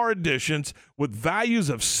Lone Star Editions with values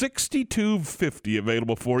of $6,250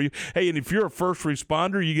 available for you. Hey, and if you're a first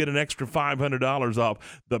responder, you get an extra $500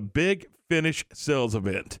 off the Big Finish sales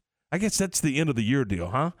event. I guess that's the end of the year deal,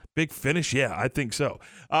 huh? Big Finish? Yeah, I think so.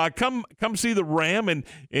 Come see the Ram, and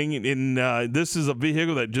this is a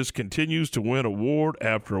vehicle that just continues to win award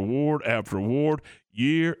after award after award,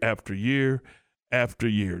 year after year after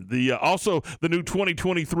year. Also, the new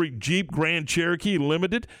 2023 Jeep Grand Cherokee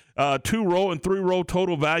Limited, 2-row and 3-row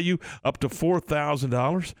total value up to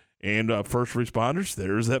 $4,000. And first responders,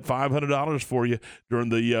 there's that $500 for you during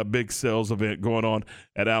the big sales event going on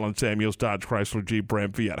at Allen Samuels Dodge Chrysler Jeep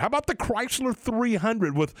Ram Fiat. How about the Chrysler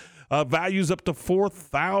 300 with values up to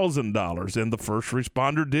 $4,000? And the first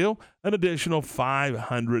responder deal, an additional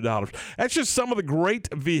 $500. That's just some of the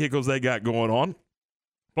great vehicles they got going on.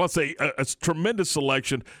 Plus, a tremendous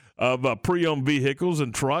selection of pre-owned vehicles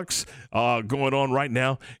and trucks going on right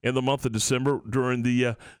now in the month of December during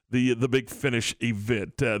the Big Finish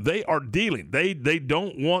event. They are dealing. They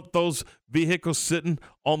don't want those vehicles sitting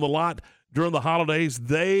on the lot during the holidays.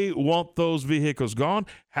 They want those vehicles gone.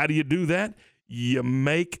 How do you do that? You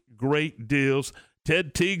make great deals.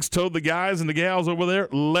 Ted Teagues told the guys and the gals over there,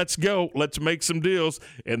 let's go. Let's make some deals.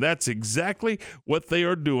 And that's exactly what they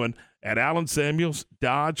are doing at Allen Samuels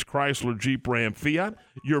Dodge Chrysler Jeep Ram Fiat,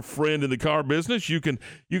 your friend in the car business. You can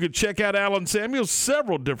check out Allen Samuels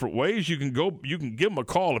several different ways. You can give them a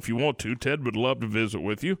call if you want to. Ted would love to visit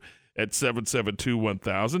with you at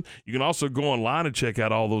 772-1000. You can also go online and check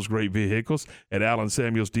out all those great vehicles at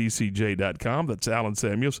AllenSamuelsDCJ.com. That's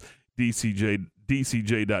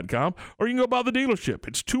AllenSamuelsDCJ.com. Or you can go by the dealership.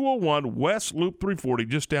 It's 201 West Loop 340,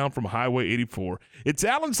 just down from Highway 84. It's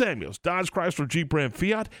Allen Samuels Dodge Chrysler Jeep Ram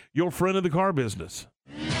Fiat, your friend in the car business.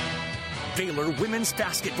 Baylor women's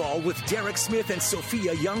basketball with Derek Smith and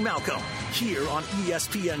Sophia Young-Malcolm here on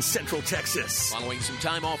ESPN Central Texas. Following some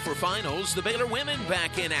time off for finals, the Baylor women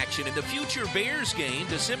back in action in the future Bears game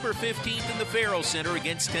December 15th in the Farrell Center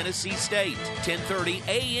against Tennessee State. 10:30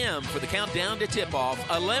 a.m. for the countdown to tip-off,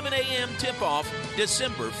 11 a.m. tip-off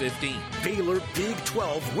December 15th. Baylor Big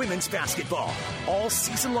 12 women's basketball all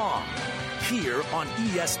season long here on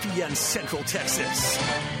ESPN Central Texas.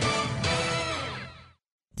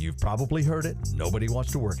 You've probably heard it. Nobody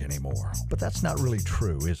wants to work anymore. But that's not really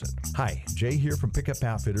true, is it? Hi, Jay here from Pickup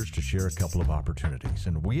Outfitters to share a couple of opportunities.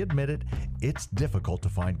 And we admit it, it's difficult to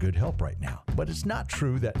find good help right now. But it's not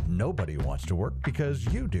true that nobody wants to work,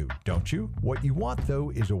 because you do, don't you? What you want, though,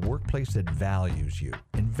 is a workplace that values you,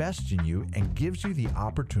 invests in you, and gives you the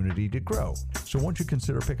opportunity to grow. So won't you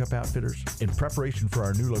consider Pickup Outfitters? In preparation for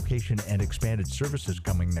our new location and expanded services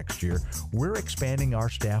coming next year, we're expanding our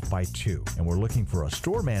staff by 2. And we're looking for a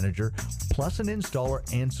store manager, plus an installer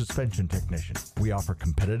and suspension technician. We offer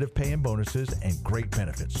competitive pay and bonuses and great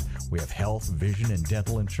benefits. We have health, vision, and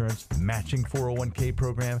dental insurance, matching 401k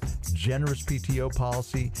program, generous PTO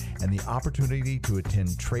policy, and the opportunity to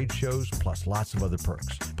attend trade shows, plus lots of other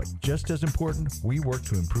perks. But just as important, we work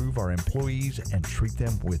to improve our employees and treat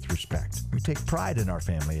them with respect. We take pride in our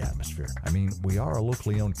family atmosphere. I mean, we are a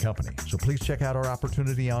locally owned company. So please check out our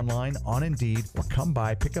opportunity online, on Indeed, or come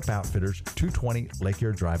by Pickup Outfitters, 220 Lake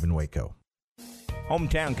Air Drive in Waco.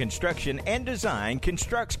 Hometown Construction and Design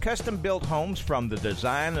constructs custom-built homes from the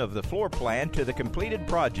design of the floor plan to the completed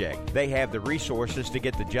project. They have the resources to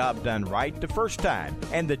get the job done right the first time,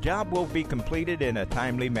 and the job will be completed in a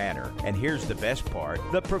timely manner. And here's the best part.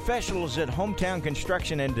 The professionals at Hometown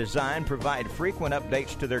Construction and Design provide frequent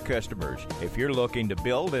updates to their customers. If you're looking to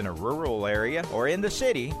build in a rural area or in the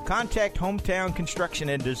city, contact Hometown Construction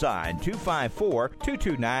and Design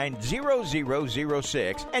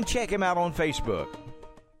 254-229-0006 and check him out on Facebook.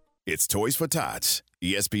 It's Toys for Tots.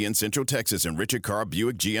 ESPN Central Texas and Richard Carr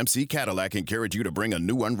Buick GMC Cadillac encourage you to bring a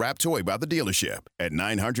new unwrapped toy by the dealership at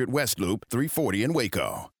 900 West Loop, 340 in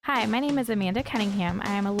Waco. Hi, my name is Amanda Cunningham.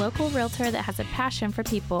 I am a local realtor that has a passion for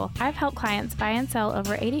people. I've helped clients buy and sell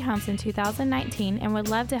over 80 homes in 2019 and would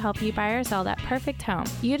love to help you buy or sell that perfect home.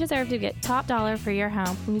 You deserve to get top dollar for your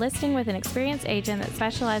home. Listing with an experienced agent that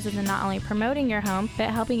specializes in not only promoting your home, but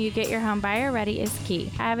helping you get your home buyer ready is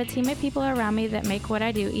key. I have a team of people around me that make what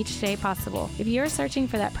I do each day possible. If you're searching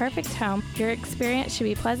for that perfect home, your experience should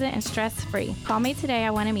be pleasant and stress-free. Call me today. I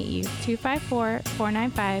want to meet you.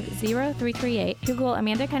 254-495-0338. Google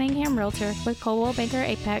Amanda Cunningham Realtor with Coldwell Banker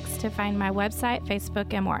Apex to find my website,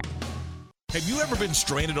 Facebook, and more. Have you ever been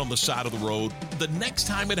stranded on the side of the road? The next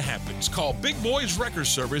time it happens, call Big Boys Wrecker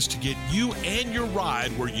Service to get you and your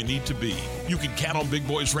ride where you need to be. You can count on Big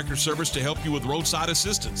Boys Wrecker Service to help you with roadside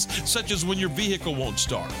assistance, such as when your vehicle won't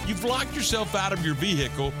start, you've locked yourself out of your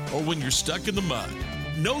vehicle, or when you're stuck in the mud.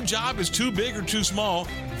 No job is too big or too small.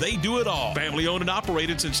 They do it all. Family owned and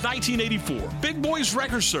operated since 1984. Big Boys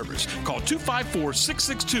Wrecker Service. Call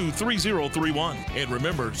 254-662-3031. And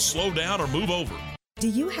remember, slow down or move over. Do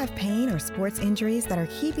you have pain or sports injuries that are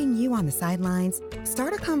keeping you on the sidelines?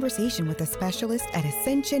 Start a conversation with a specialist at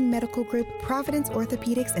Ascension Medical Group, Providence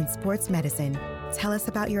Orthopedics and Sports Medicine. Tell us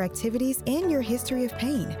about your activities and your history of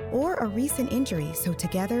pain or a recent injury so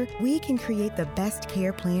together we can create the best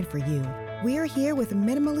care plan for you. We're here with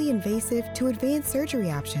minimally invasive to advanced surgery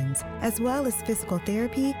options, as well as physical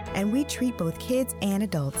therapy, and we treat both kids and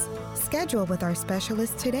adults. Schedule with our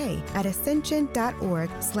specialist today at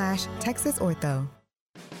ascension.org/TexasOrtho.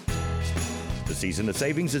 The season of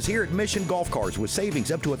savings is here at Mission Golf Carts with savings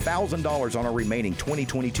up to $1,000 on our remaining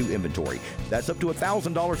 2022 inventory. That's up to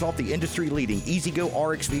 $1,000 off the industry-leading E-Z-GO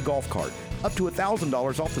RXV golf cart, up to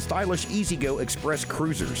 $1,000 off the stylish E-Z-GO Express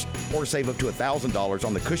Cruisers, or save up to $1,000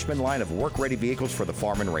 on the Cushman line of work-ready vehicles for the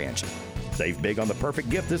farm and ranch. Save big on the perfect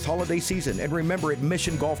gift this holiday season, and remember, at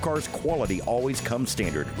Mission Golf Cars, quality always comes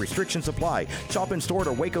standard. Restrictions apply. Shop in store at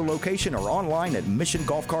a Waco location or online at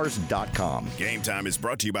missiongolfcars.com. Game Time is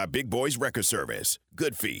brought to you by Big Boys Wrecker Service,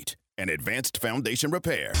 Good Feet, and Advanced Foundation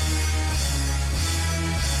Repair.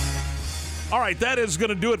 All right, that is going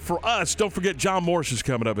to do it for us. Don't forget, John Morris is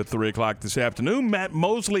coming up at 3 o'clock this afternoon. Matt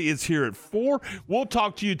Mosley is here at 4. We'll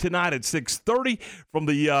talk to you tonight at 6:30 from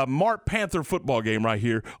the Mart Panther football game right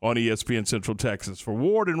here on ESPN Central Texas. For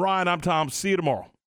Ward and Ryan, I'm Tom. See you tomorrow.